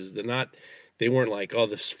why this is they weren't like, oh,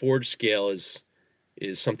 this forge scale is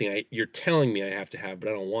something you're telling me I have to have, but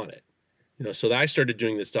I don't want it. So I started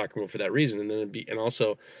doing the stock removal for that reason. And then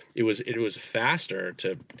also it was faster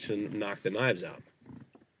to knock the knives out.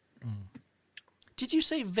 Did you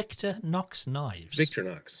say Victorinox knives?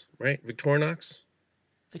 Victorinox, right? Victorinox?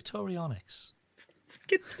 Victorionics.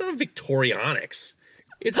 Get the Victorionics.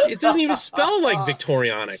 It doesn't even spell like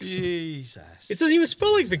Victorionics. Jesus. It doesn't even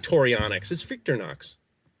spell like Victorionics. It's Victorinox.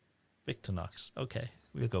 Victorinox. Okay,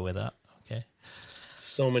 we'll go with that. Okay.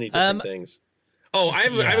 So many different things. Oh, I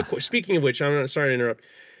have a. Speaking of which, I'm sorry to interrupt.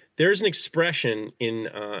 There's an expression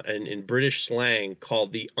in British slang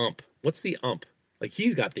called the ump. What's the ump? Like,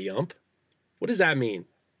 he's got the ump. What does that mean?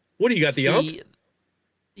 What do you got, the ump?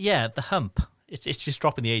 Yeah, the hump. It's just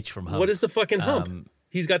dropping the H from hump. What is the fucking hump?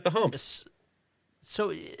 He's got the hump. So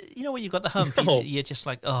when you got the hump, No. you're just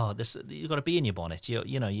like, oh, this. You got to be in your bonnet. I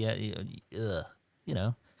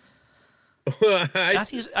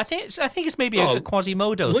think it's maybe a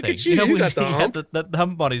Quasimodo look thing. At you, you got the hump. Had the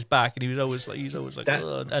hump on his back, and he was always like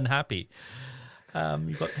unhappy.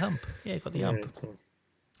 You got the hump. Yeah, you got the hump.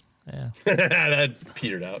 Yeah. That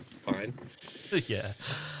petered out. Fine. Yeah.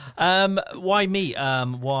 Why me?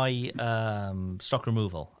 Why stock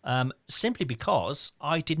removal? Simply because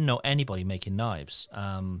I didn't know anybody making knives.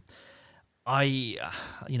 I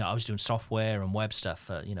was doing software and web stuff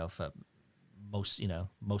for most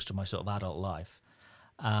of my sort of adult life.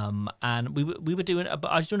 And we were doing.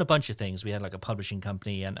 I was doing a bunch of things. We had like a publishing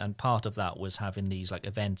company, and part of that was having these like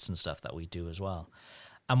events and stuff that we do as well.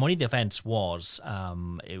 And one of the events was,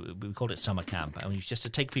 we called it summer camp, and it was just to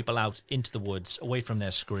take people out into the woods, away from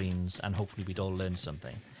their screens, and hopefully we'd all learn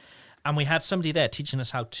something. And we had somebody there teaching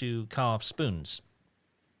us how to carve spoons.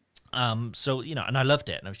 So, and I loved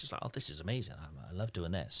it. And I was just like, oh, this is amazing. I love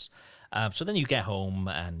doing this. So then you get home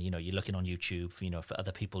and, you're looking on YouTube, for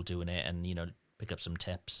other people doing it and, pick up some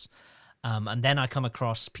tips. And then I come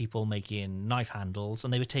across people making knife handles,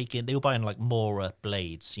 and they were buying like Mora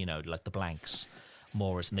blades, like the blanks.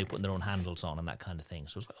 Morris, and they were putting their own handles on and that kind of thing.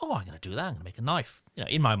 So I was like, oh, I'm going to do that. I'm going to make a knife.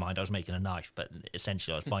 In my mind, I was making a knife, but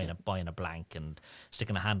essentially I was buying a blank and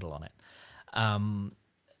sticking a handle on it. And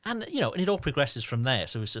it all progresses from there.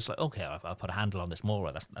 So it's just like, okay, I'll put a handle on this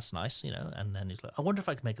Mora. That's nice, And then it's like, I wonder if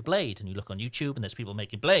I can make a blade. And you look on YouTube, and there's people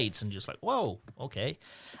making blades, and you're just like, whoa, okay.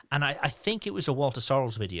 And I think it was a Walter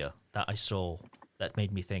Sorrells video that I saw that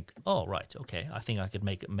made me think, oh, right, okay, I think I could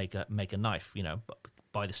make a knife,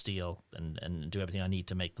 buy the steel and do everything I need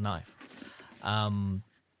to make the knife. And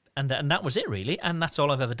that was it, really. And that's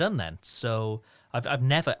all I've ever done then. So I've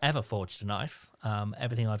never, ever forged a knife.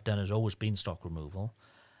 Everything I've done has always been stock removal.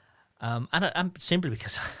 And simply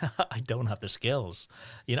because I don't have the skills.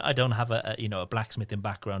 I don't have a blacksmithing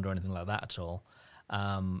background or anything like that at all.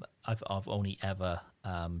 I've only ever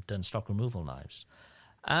done stock removal knives.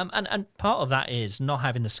 And part of that is not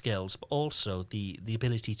having the skills, but also the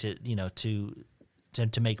ability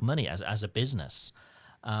to make money as a business.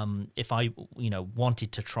 If I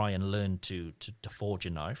wanted to try and learn to forge a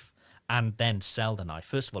knife and then sell the knife,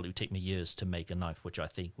 first of all, it would take me years to make a knife which I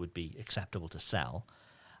think would be acceptable to sell.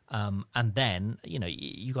 And then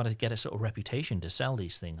you got to get a sort of reputation to sell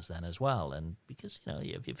these things then as well. And because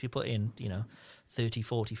if you put in 30,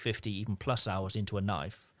 40, 50 even plus hours into a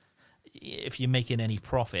knife, if you're making any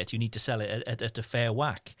profit, you need to sell it at a fair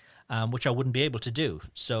whack. Which I wouldn't be able to do.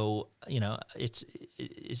 So it's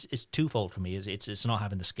twofold for me. It's not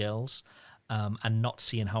having the skills, and not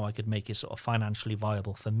seeing how I could make it sort of financially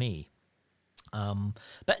viable for me.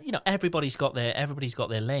 But everybody's got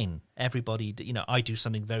their lane. Everybody, I do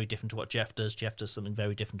something very different to what Jeff does. Jeff does something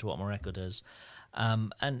very different to what Mareko does.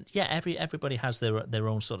 And yeah, everybody has their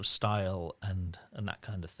own sort of style and that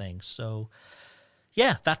kind of thing. So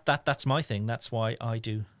yeah, that's my thing. That's why I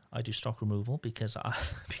do stock removal, because I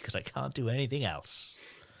can't do anything else.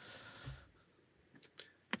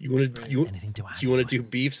 You want to do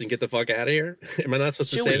beefs and get the fuck out of here? Am I not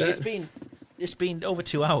supposed to say that? It's been over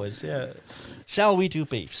 2 hours. Yeah. Shall we do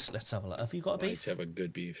beefs? Let's have a look. Have you got a beef? Let's have a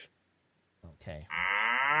good beef. Okay.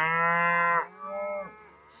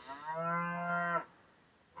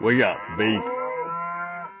 We got beef.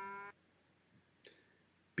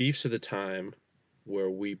 Beefs are the time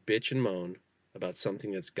where we bitch and moan about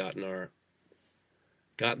something that's given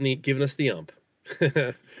us the ump.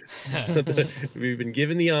 We've been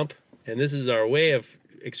given the ump, and this is our way of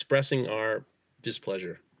expressing our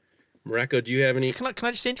displeasure. Mareko, do you have any? Can I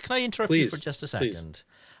interrupt Please, you for just a please. second?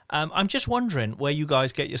 I'm just wondering where you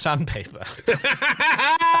guys get your sandpaper.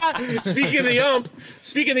 Speaking of the ump.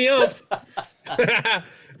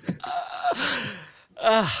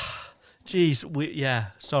 Geez,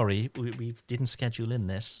 sorry, we didn't schedule in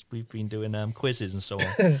this. We've been doing quizzes and so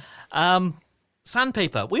on.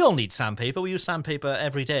 Sandpaper. We all need sandpaper. We use sandpaper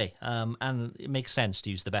every day, and it makes sense to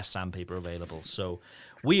use the best sandpaper available. So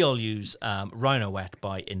we all use Rhino Wet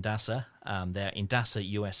by Indasa. They're Indasa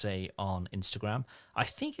USA on Instagram. I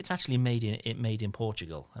think it's actually made in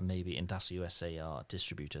Portugal, and maybe Indasa USA are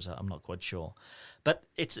distributors. I'm not quite sure, but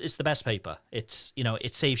it's the best paper. It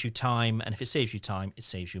saves you time, and if it saves you time, it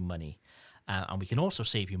saves you money. And we can also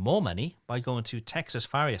save you more money by going to Texas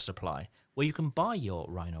Farrier Supply, where you can buy your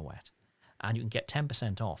Rhino Wet. And you can get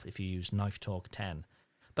 10% off if you use Knife Talk 10.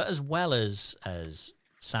 But as well as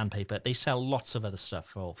sandpaper, they sell lots of other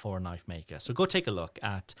stuff for a knife maker. So go take a look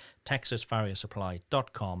at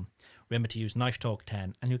TexasFarrierSupply.com. Remember to use Knife Talk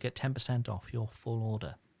 10 and you'll get 10% off your full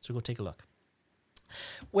order. So go take a look.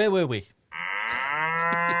 Where were we?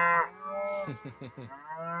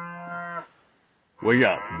 We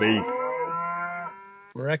got beef.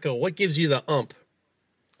 Mareko, what gives you the ump?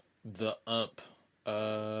 The ump.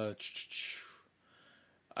 I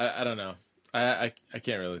don't know. I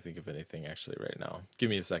can't really think of anything actually right now. Give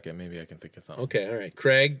me a second. Maybe I can think of something. Okay, all right.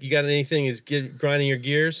 Craig, you got anything is grinding your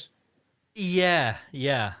gears? Yeah.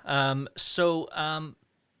 So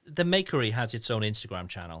the Makery has its own Instagram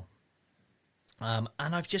channel. And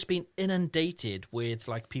I've just been inundated with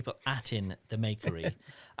like people @ing the Makery.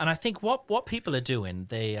 And I think what people are doing,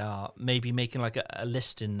 they are maybe making like a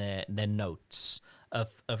list in their notes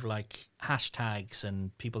of like hashtags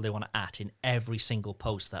and people they want to @ in every single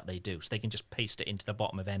post that they do, so they can just paste it into the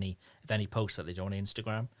bottom of any post that they do on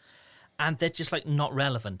Instagram, and they're just like not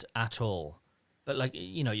relevant at all. But like,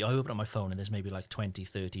 I open up my phone and there's maybe like 20,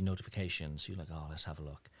 30 notifications. You're like, oh, let's have a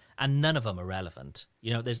look. And none of them are relevant.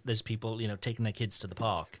 There's people, taking their kids to the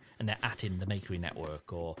park and they're @ing the Makery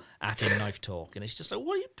Network or @ing Knife Talk. And it's just like,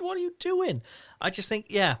 what are you doing? I just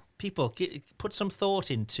think, people, put some thought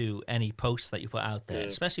into any posts that you put out there,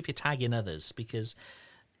 especially if you're tagging others, because,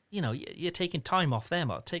 you're taking time off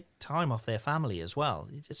them or take time off their family as well.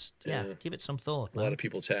 You just, give it some thought. A lot of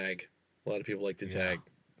people tag. A lot of people like to tag.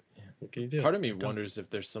 What can you do? Part of me wonders if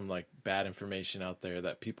there's some like bad information out there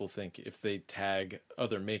that people think if they tag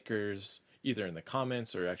other makers, either in the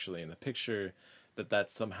comments or actually in the picture,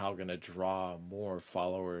 that's somehow going to draw more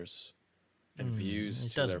followers and views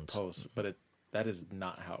to their posts. But that is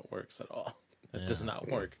not how it works at all. It does not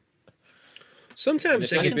work.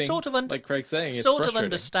 Sometimes I can sort of like Craig's saying, it's sort of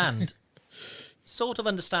understand. Sort of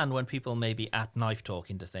understand when people maybe @Knife Talk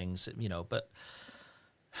into things, but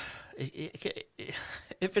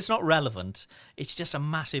if it's not relevant, it's just a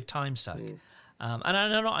massive time suck. And I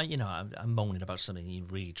know, I'm moaning about something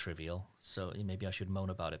really trivial, so maybe I should moan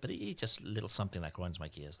about it. But it's just a little something that grinds my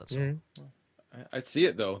gears. That's all. I see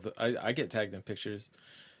it though. I get tagged in pictures,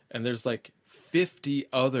 and there's like 50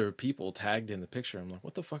 other people tagged in the picture. I'm like,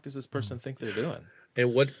 what the fuck does this person think they're doing?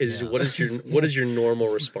 And what is your normal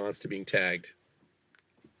response to being tagged?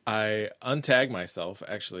 I untag myself.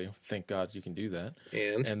 Actually, thank God you can do that.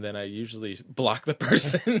 And then I usually block the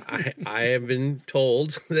person. I have been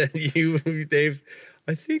told that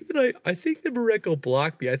I think that Mareko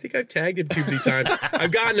blocked me. I think I've tagged him too many times.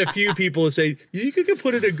 I've gotten a few people to say, you could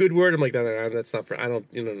put in a good word. I'm like, no, that's not for, I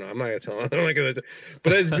don't, no, I'm not going to tell him. I'm not going to,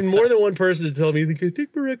 but it's been more than one person to tell me, I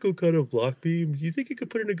think Mareko kind of blocked me. Do you think you could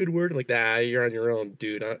put in a good word? I'm like, nah, you're on your own,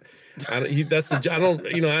 dude. This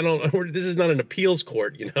is not an appeals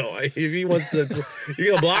court, if he wants to, you're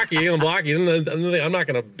going to block you, I'm not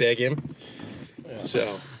going to beg him. Yeah.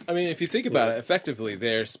 So, I mean, if you think about it, effectively,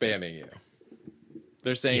 they're spamming you.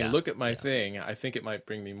 They're saying, look at my thing. I think it might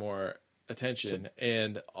bring me more attention.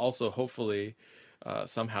 And also, hopefully,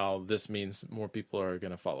 somehow this means more people are going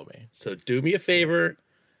to follow me. So do me a favor.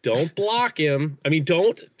 Don't block him. I mean,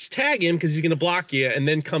 don't tag him because he's going to block you and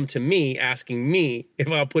then come to me asking me if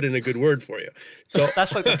I'll put in a good word for you. So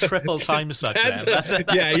that's like a triple time suck.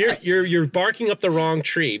 You're barking up the wrong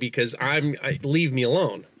tree because leave me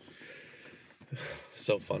alone.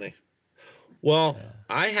 So funny. Well,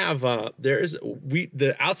 I have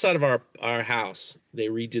the outside of our house, they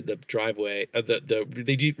redid the driveway,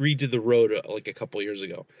 redid the road like a couple years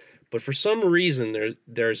ago. But for some reason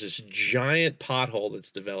there's this giant pothole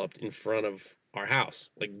that's developed in front of our house.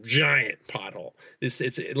 Like giant pothole. It's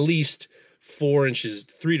at least 3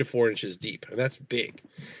 to 4 inches deep, and that's big.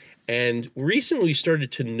 And recently we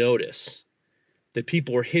started to notice that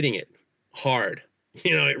people were hitting it hard.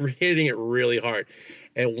 Hitting it really hard.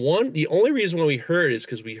 And the only reason why we heard is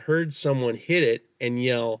because we heard someone hit it and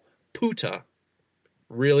yell "puta"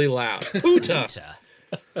 really loud. Puta.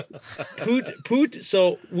 Puta.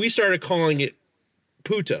 So we started calling it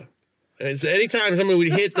puta. And so anytime somebody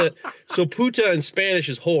would hit so puta in Spanish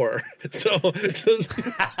is whore. So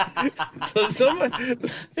somebody,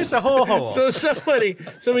 It's a whore. so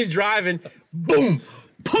somebody's driving, boom,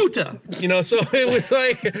 puta, so it was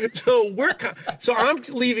like, so I'm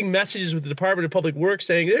leaving messages with the Department of Public Works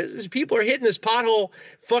saying there's people are hitting this pothole,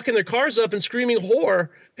 fucking their cars up and screaming whore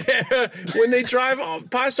when they drive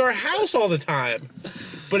past our house all the time.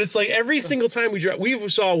 But it's like every single time we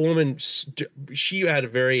saw a woman, she had a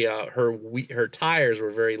very, her tires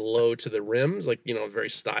were very low to the rims, like, very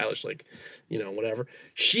stylish, like, whatever.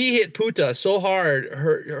 She hit puta so hard,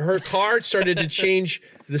 her car started to change,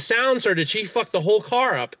 the sound started, she fucked the whole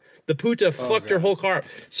car up. The puta fucked her whole car up.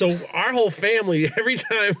 So our whole family, every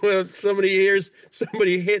time when somebody hears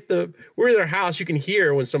somebody hit we're in their house, you can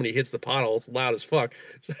hear when somebody hits the pothole. It's loud as fuck.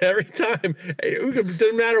 So every time, it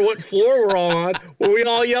doesn't matter what floor we're all on, we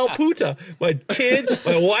all yell puta. My kid,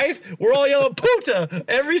 my wife, we're all yelling puta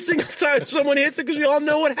every single time someone hits it because we all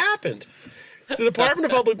know what happened. So the Department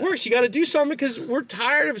of Public Works, you got to do something because we're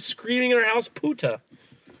tired of screaming in our house puta.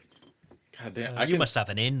 God damn, You must have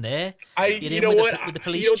an in there. With the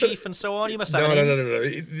police chief and so on. You must have No. an in. No.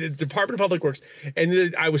 The Department of Public Works,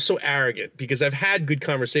 and I was so arrogant because I've had good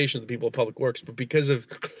conversations with people at Public Works, but because of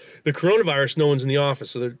the coronavirus, no one's in the office,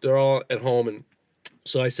 so they're all at home. And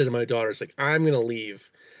so I said to my daughter, "It's like I'm going to leave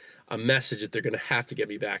a message that they're going to have to get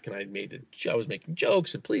me back." And I was making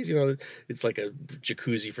jokes, and please, it's like a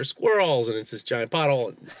jacuzzi for squirrels, and it's this giant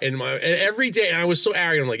pothole. And every day, and I was so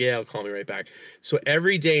arrogant, I'm like, yeah, I'll call me right back. So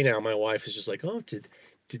every day now, my wife is just like, oh, did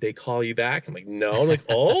they call you back? I'm like, no. I'm like,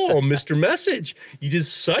 oh, Mr. Message, you did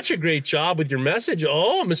such a great job with your message.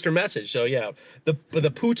 Oh, Mr. Message. So yeah,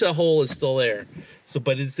 the puta hole is still there. So,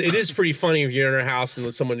 but it is pretty funny if you're in our house and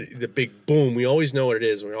with someone, the big boom, we always know what it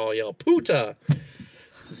is. We all yell puta.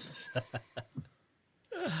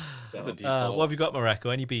 That's a deep What hole. have you got,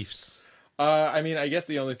 Mareko? Any beefs? I mean, I guess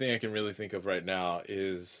the only thing I can really think of right now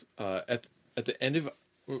is at the end of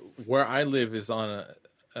where I live is on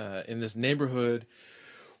in this neighborhood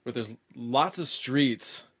where there's lots of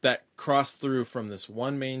streets that cross through from this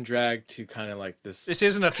one main drag to kind of like this. This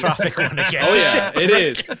isn't a traffic one again. Oh yeah, it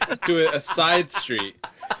is, to a side street,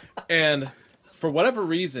 and for whatever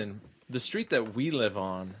reason, the street that we live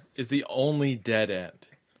on is the only dead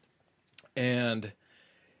end,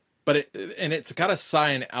 but it's got a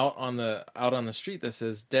sign out on the street that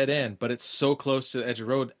says dead end, but it's so close to the edge of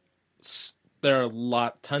the road, there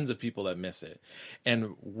are tons of people that miss it,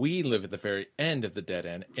 and we live at the very end of the dead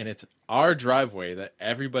end, and it's our driveway that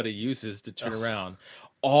everybody uses to turn around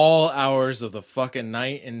all hours of the fucking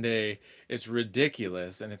night and day. It's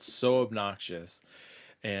ridiculous, and it's so obnoxious.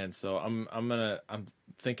 And so I'm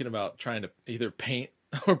thinking about trying to either paint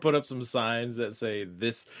or put up some signs that say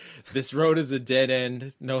this road is a dead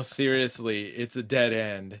end. No, seriously, it's a dead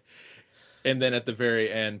end. And then at the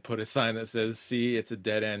very end, put a sign that says, "See, it's a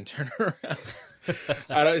dead end. Turn around."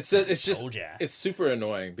 It's just it's super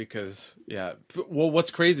annoying because what's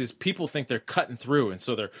crazy is people think they're cutting through, and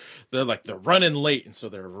so they're running late, and so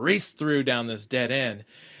they're raced through down this dead end.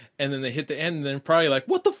 And then they hit the end, and then probably like,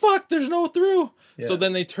 what the fuck? There's no through. Yeah. So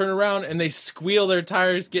then they turn around and they squeal their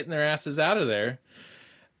tires, getting their asses out of there.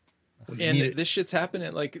 And this shit's happening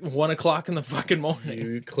at like 1 o'clock in the fucking morning.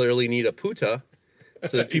 You clearly need a puta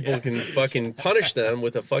so that people can fucking punish them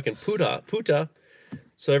with a fucking puta.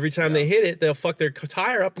 So every time they hit it, they'll fuck their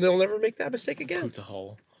tire up and they'll never make that mistake again. Puta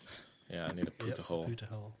hole. Yeah, I need a puta hole. Puta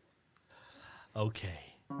hole.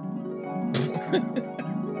 Okay.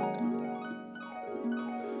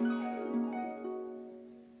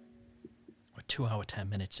 We're 2 hours 10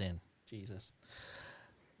 minutes in. Jesus.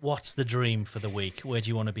 What's the dream for the week? Where do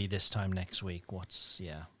you want to be this time next week? What's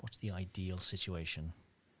the ideal situation?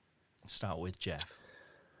 Let's start with Jeff.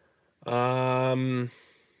 The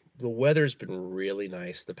weather's been really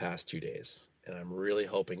nice the past 2 days, and I'm really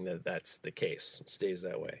hoping that that's the case. It stays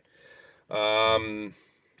that way.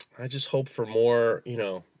 I just hope for more,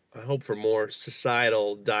 I hope for more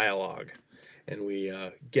societal dialogue, and we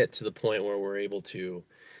get to the point where we're able to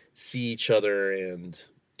see each other and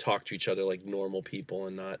talk to each other like normal people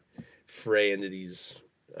and not fray into these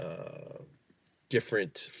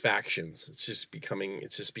different factions. It's just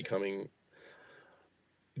becoming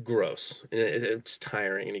gross, and it's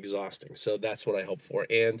tiring and exhausting. So that's what I hope for.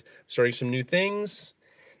 And starting some new things,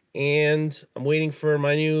 and I'm waiting for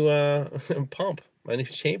my new pump, my new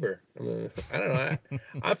chamber. I don't know.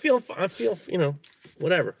 I feel,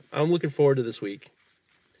 whatever. I'm looking forward to this week.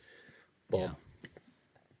 Boom. Yeah.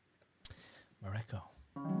 Mareko.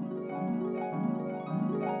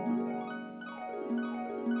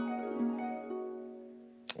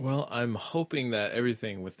 Well, I'm hoping that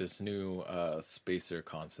everything with this new spacer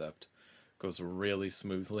concept goes really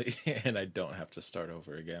smoothly and I don't have to start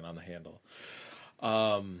over again on the handle.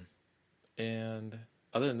 And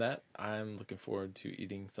other than that, I'm looking forward to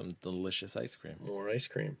eating some delicious ice cream. More ice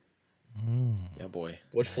cream. Yeah, boy.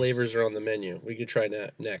 What flavors are on the menu? We can try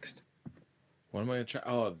that next. What am I going to try?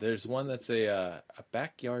 Oh, there's one that's a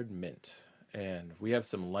backyard mint. And we have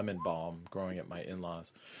some lemon balm growing at my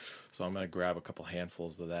in-laws. So I'm going to grab a couple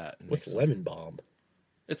handfuls of that. And what's lemon balm?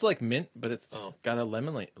 It's like mint, but it's got a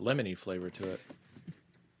lemony flavor to it.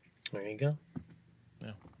 There you go.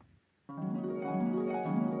 Yeah.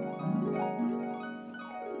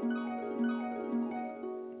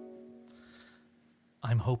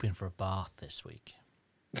 I'm hoping for a bath this week.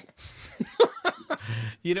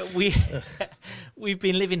 We've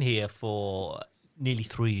been living here for nearly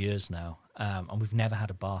 3 years now, and we've never had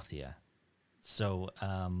a bath here. So,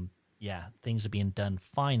 things are being done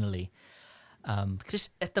finally. Because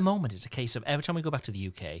at the moment, it's a case of every time we go back to the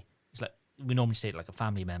UK, it's like we normally stay at like a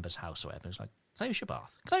family member's house or whatever. It's like, can I use your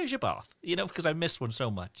bath? Can I use your bath? Because I miss one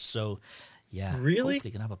so much. So, yeah. Really?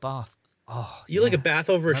 Hopefully, can have a bath. Oh, you like a bath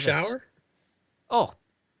over a shower? It. Oh,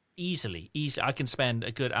 easily. I can spend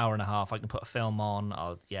a good hour and a half. I can put a film on.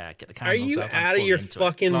 I'll get the candles. Are you out of your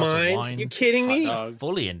fucking mind? You kidding me?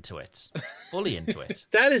 Fully into it.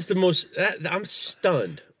 That is the most. I'm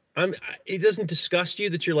stunned. It doesn't disgust you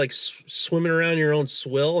that you're like swimming around your own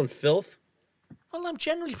swill and filth? Well, I'm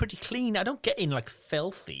generally pretty clean. I don't get in like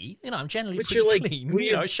filthy. I'm generally pretty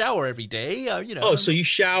clean. I shower every day. Oh, so you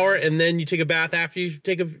shower and then you take a bath after you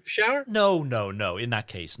take a shower? No. In that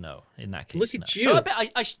case, no. Look at you. So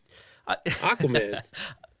I Aquaman.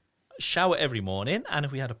 Shower every morning, and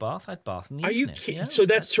if we had a bath, I'd bath in the evening. Are you kidding? So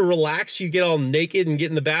that's to relax? You get all naked and get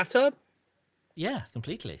in the bathtub? Yeah,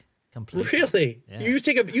 completely. Really? Yeah. You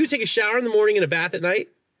take a shower in the morning and a bath at night?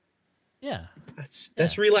 Yeah.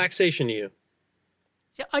 That's relaxation to you.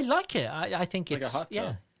 Yeah, I like it. I think like it's a hot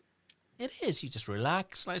tub. Yeah, it is. You just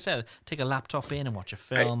relax. Like I said, take a laptop in and watch a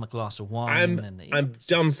film, a glass of wine. I'm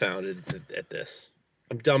dumbfounded at this.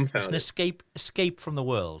 I'm dumbfounded. It's an escape from the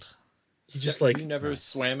world. You just you never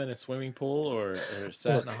swam in a swimming pool or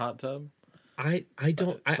sat in a hot tub? I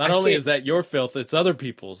don't. Not only is that your filth, it's other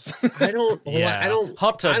people's. I don't. Yeah. I don't.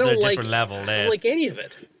 Hot tubs are a different level. I don't like any of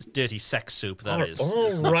it. It's dirty sex soup. That is.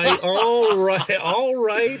 All right.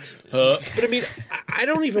 But I mean, I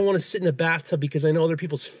don't even want to sit in a bathtub because I know other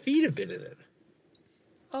people's feet have been in it.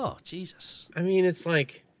 Oh Jesus! I mean, it's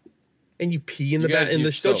like, and you pee in the bathtub.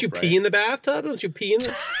 Don't you pee in the bathtub? Don't you pee in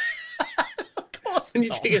the? When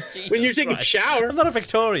you're taking a shower, I'm not a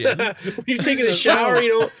Victorian. When you're taking a shower,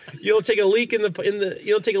 you don't take a leak in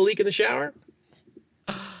the shower.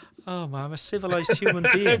 Oh man, I'm a civilized human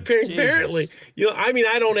being. Apparently, I mean,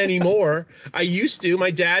 I don't anymore. I used to.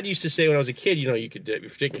 My dad used to say when I was a kid, you could if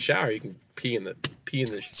you're taking a shower, you can pee in the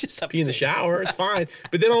shower. It's fine.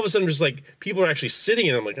 But then all of a sudden, just like people are actually sitting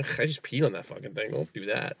in. I'm like, I just peed on that fucking thing. Don't do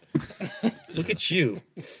that. Look at you,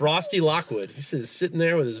 Frosty Lockwood. He's just sitting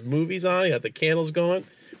there with his movies on. He got the candles going,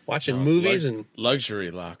 watching movies and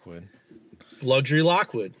luxury Lockwood. Luxury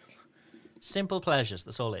Lockwood. Simple pleasures.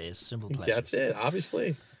 That's all it is. Simple pleasures. That's it.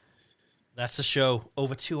 Obviously. That's the show.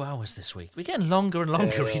 Over 2 hours this week. We're getting longer and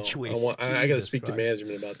longer each week. I got to speak to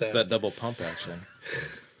management about that. It's that double pump action.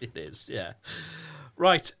 It is, yeah.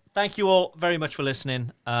 Right. Thank you all very much for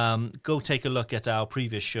listening. Go take a look at our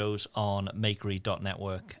previous shows on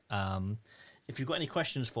makery.network. If you've got any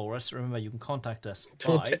questions for us, remember you can contact us.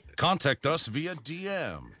 Contact us via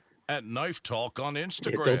DM at Knife Talk on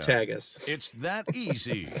Instagram. Yeah, don't tag us. It's that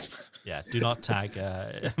easy. Yeah, do not tag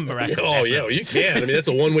Mareko. Oh, yeah, well, you can. I mean, that's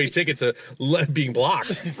a one-way ticket to being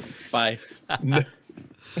blocked. Bye.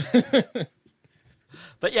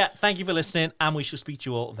 But yeah, thank you for listening, and we shall speak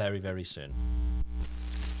to you all very, very soon.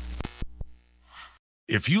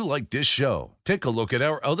 If you like this show, take a look at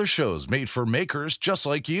our other shows made for makers just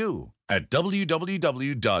like you at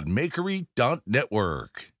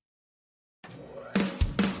www.makery.network.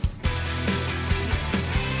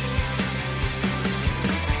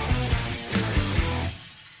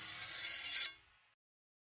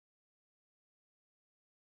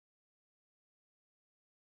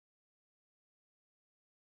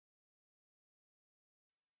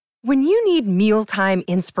 When you need mealtime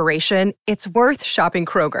inspiration, it's worth shopping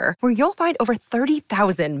Kroger, where you'll find over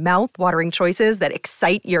 30,000 mouth-watering choices that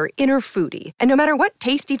excite your inner foodie. And no matter what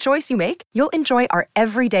tasty choice you make, you'll enjoy our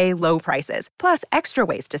everyday low prices, plus extra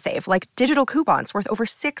ways to save, like digital coupons worth over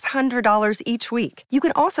 $600 each week. You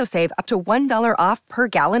can also save up to $1 off per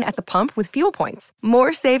gallon at the pump with fuel points.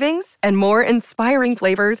 More savings and more inspiring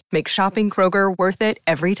flavors make shopping Kroger worth it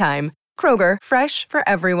every time. Kroger, fresh for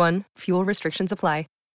everyone. Fuel restrictions apply.